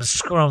 I'm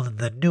scrolling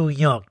the New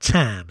York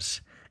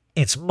Times.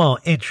 It's more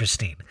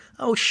interesting.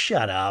 Oh,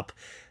 shut up.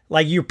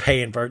 Like, you're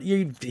paying for it.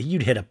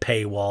 You'd hit a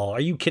paywall.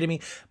 Are you kidding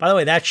me? By the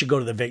way, that should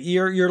go to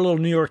your little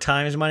New York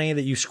Times money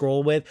that you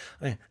scroll with.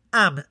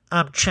 I'm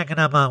checking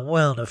up on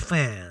world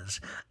affairs.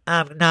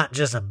 I'm not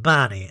just a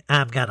body.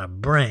 I've got a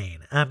brain.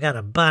 I've got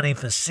a body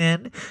for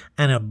sin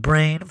and a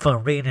brain for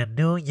reading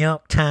New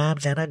York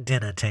Times at a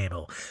dinner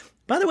table.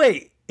 By the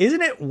way,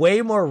 isn't it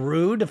way more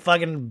rude to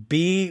fucking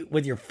be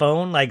with your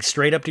phone, like,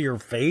 straight up to your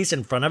face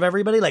in front of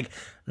everybody? Like,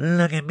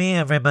 look at me,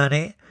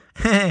 everybody.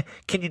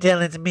 Can you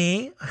tell it's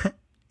me?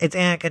 It's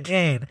Erika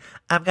Jayne.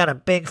 I've got a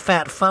big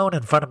fat phone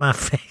in front of my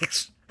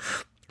face.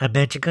 I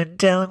bet you couldn't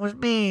tell it was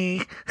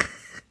me.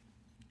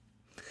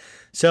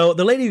 So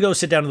the ladies go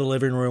sit down in the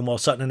living room while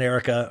Sutton and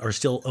Erika are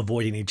still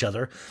avoiding each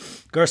other.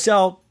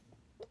 Garcelle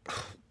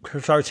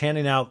starts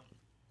handing out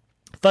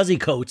fuzzy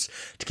coats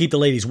to keep the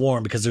ladies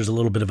warm because there's a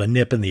little bit of a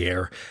nip in the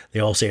air. They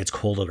all say it's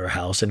cold at her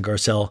house, and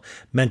Garcelle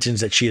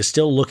mentions that she is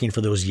still looking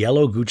for those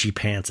yellow Gucci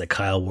pants that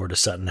Kyle wore to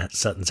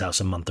Sutton's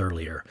house a month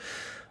earlier.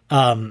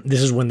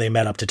 This is when they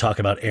met up to talk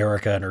about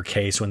Erika and her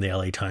case when the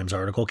LA Times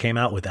article came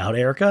out without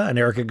Erika, and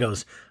Erika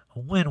goes,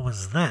 "When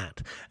was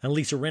that?" And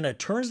Lisa Rinna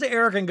turns to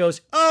Erika and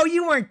goes, "Oh,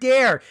 you weren't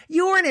there.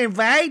 You weren't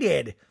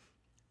invited."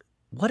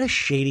 What a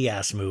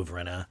shady-ass move,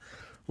 Rinna.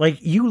 Like,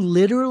 you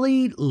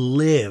literally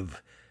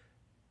live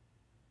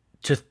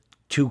to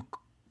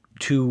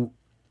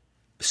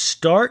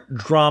start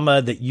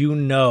drama that you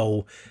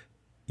know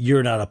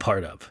you're not a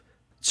part of.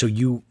 So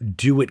you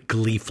do it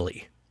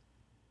gleefully.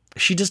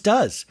 She just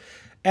does.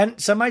 And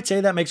some might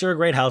say that makes her a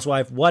great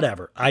housewife.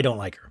 Whatever. I don't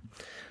like her.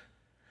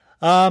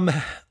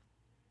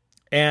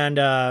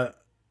 And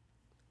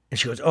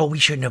she goes, "Oh, we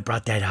shouldn't have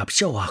brought that up.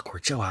 So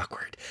awkward, so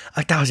awkward.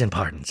 1,000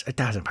 pardons,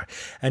 1,000 pardons."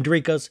 And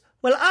Dorit goes,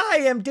 "Well, I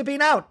am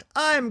dipping out.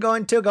 I'm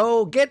going to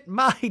go get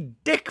my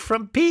dick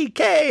from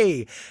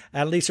PK."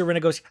 And Lisa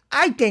Rinna goes,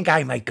 "I think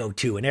I might go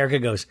too." And Erika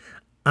goes,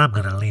 "I'm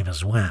going to leave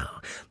as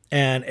well."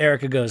 And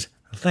Erika goes,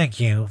 "Thank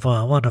you for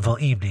a wonderful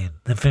evening.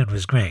 The food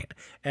was great."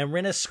 And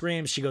Rinna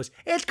screams, she goes,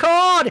 "It's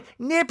cold!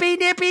 Nippy,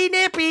 nippy,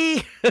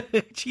 nippy!"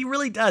 She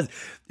really does.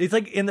 It's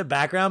like in the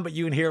background, but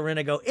you can hear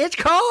Rinna go, "It's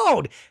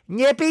cold!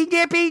 Nippy,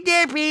 nippy,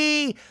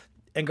 nippy!"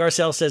 And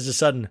Garcelle says to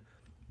Sutton,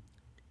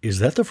 "Is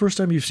that the first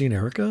time you've seen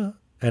Erika?"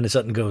 And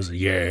Sutton goes,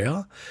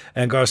 "Yeah."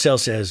 And Garcelle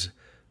says,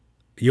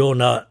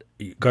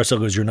 Garcelle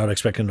goes, "You're not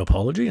expecting an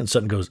apology?" And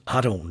Sutton goes, "I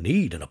don't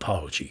need an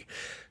apology."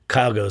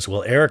 Kyle goes,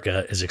 "Well,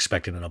 Erika is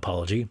expecting an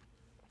apology."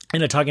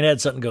 In a talking head,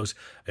 Sutton goes,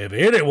 "If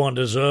anyone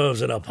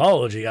deserves an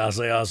apology, I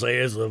say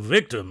it's the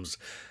victims.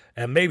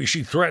 And maybe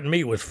she threatened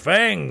me with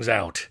fangs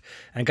out."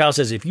 And Kyle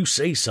says, "If you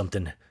say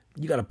something,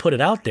 you got to put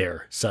it out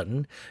there,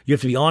 Sutton. You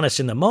have to be honest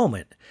in the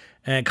moment."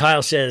 And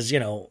Kyle says,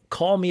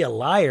 "Call me a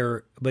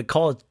liar, but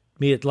call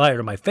me a liar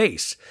to my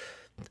face."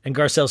 And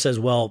Garcelle says,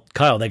 "Well,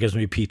 Kyle, that gives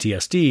me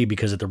PTSD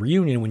because at the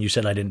reunion when you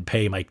said I didn't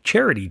pay my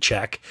charity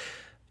check,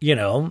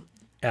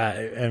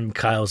 and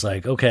Kyle's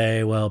like,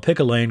 "Okay, well, pick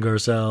a lane,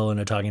 Garcelle," and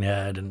a talking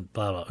head and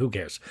blah, blah, who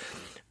cares?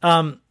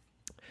 And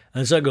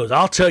so it goes,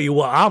 "I'll tell you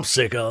what I'm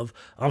sick of.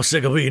 I'm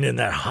sick of being in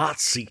that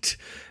hot seat."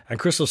 And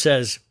Crystal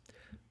says,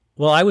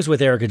 "Well, I was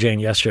with Erika Jayne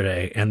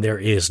yesterday, and there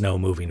is no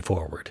moving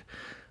forward."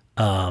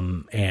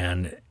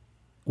 And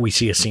we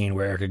see a scene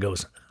where Erika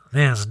goes,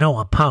 "There's no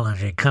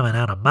apology coming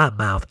out of my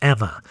mouth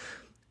ever."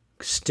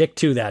 Stick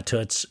to that,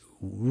 Toots.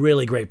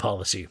 Really great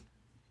policy.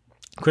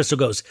 Crystal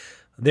goes,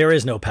 "There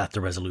is no path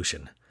to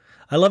resolution."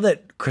 I love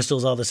that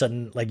Crystal's all of a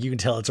sudden, like, you can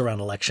tell it's around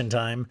election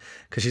time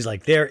because she's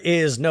like, "There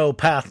is no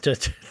path to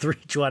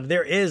 3-1.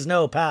 There is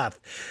no path.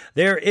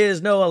 There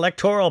is no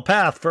electoral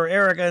path for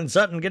Erika and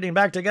Sutton getting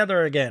back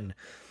together again."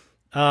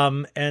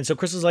 And so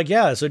Crystal's like,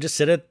 "Yeah, so just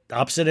sit at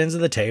opposite ends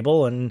of the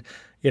table and,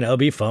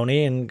 be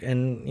phony."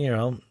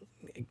 And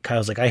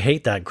Kyle's like, "I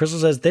hate that." Crystal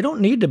says, "They don't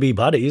need to be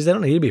buddies. They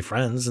don't need to be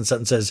friends." And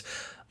Sutton says,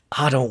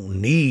 I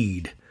don't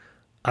need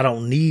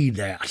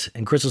that."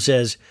 And Crystal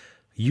says,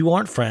 "You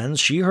aren't friends.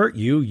 She hurt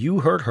you.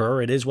 You hurt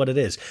her. It is what it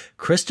is."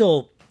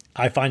 Crystal,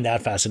 I find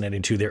that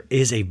fascinating too. There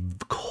is a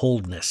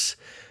coldness,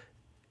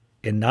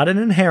 and not an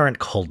inherent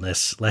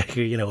coldness like,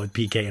 with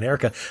PK and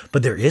Erika,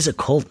 but there is a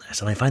coldness.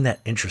 And I find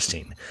that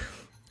interesting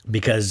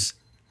because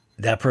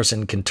that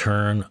person can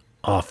turn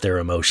off their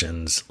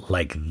emotions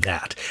like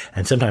that.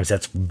 And sometimes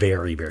that's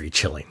very, very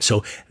chilling.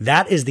 So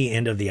that is the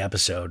end of the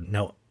episode.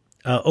 Now,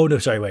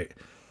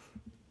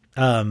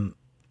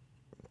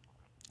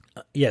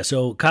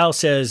 so Kyle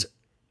says,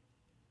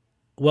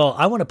 "Well,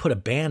 I want to put a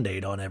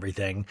Band-Aid on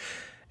everything.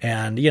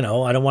 And, I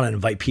don't want to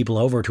invite people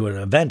over to an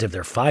event if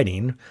they're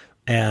fighting."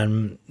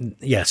 And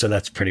yeah, so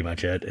that's pretty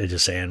much it. It's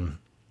just saying,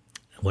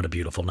 what a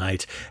beautiful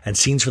night. And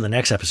scenes for the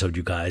next episode,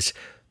 you guys.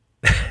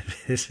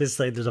 This is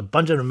like, there's a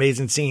bunch of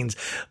amazing scenes,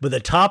 but the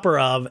topper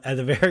of, at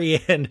the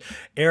very end,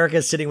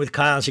 Erika's sitting with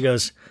Kyle and she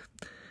goes,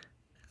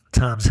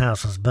 "Tom's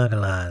house was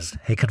burglarized.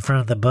 He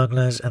confronted the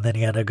burglars, and then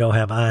he had to go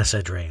have eye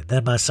surgery.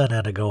 Then my son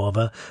had to go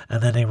over,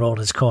 and then he rolled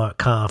his car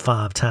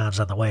 5 times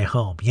on the way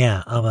home.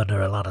 Yeah, I'm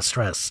under a lot of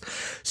stress."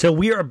 So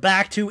we are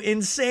back to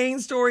insane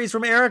stories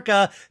from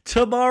Erika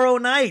tomorrow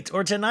night,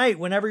 or tonight,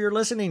 whenever you're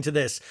listening to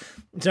this.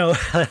 So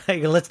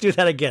let's do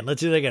that again.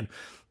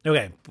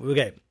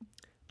 Okay.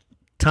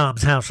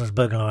 Tom's house was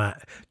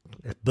burglarized.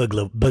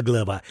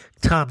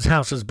 Tom's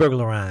house was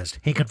burglarized.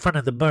 He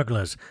confronted the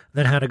burglars,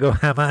 then had to go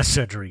have eye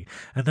surgery.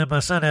 And then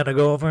my son had to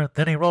go over,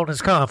 then he rolled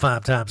his car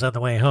 5 times on the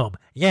way home.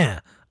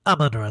 Yeah,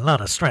 I'm under a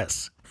lot of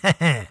stress.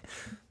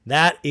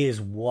 That is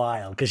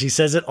wild, because she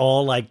says it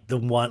all like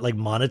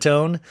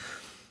monotone.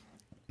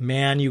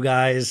 Man, you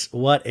guys,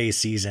 what a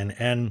season.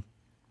 And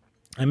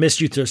I missed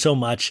you so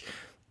much.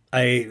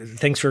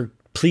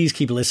 Please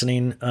keep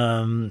listening.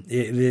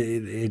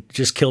 It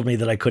just killed me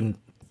that I couldn't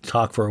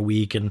talk for a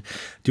week and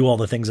do all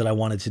the things that I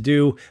wanted to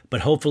do.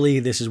 But hopefully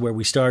this is where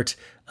we start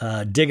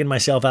digging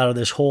myself out of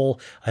this hole.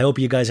 I hope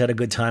you guys had a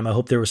good time. I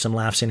hope there was some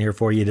laughs in here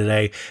for you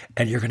today.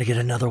 And you're going to get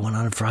another one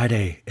on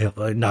Friday,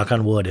 knock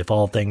on wood, if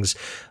all things.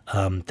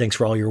 Thanks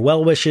for all your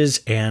well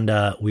wishes. And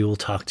we will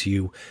talk to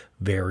you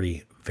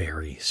very,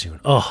 very soon.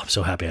 Oh, I'm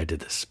so happy I did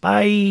this.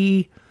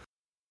 Bye.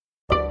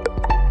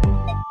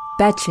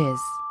 Betches.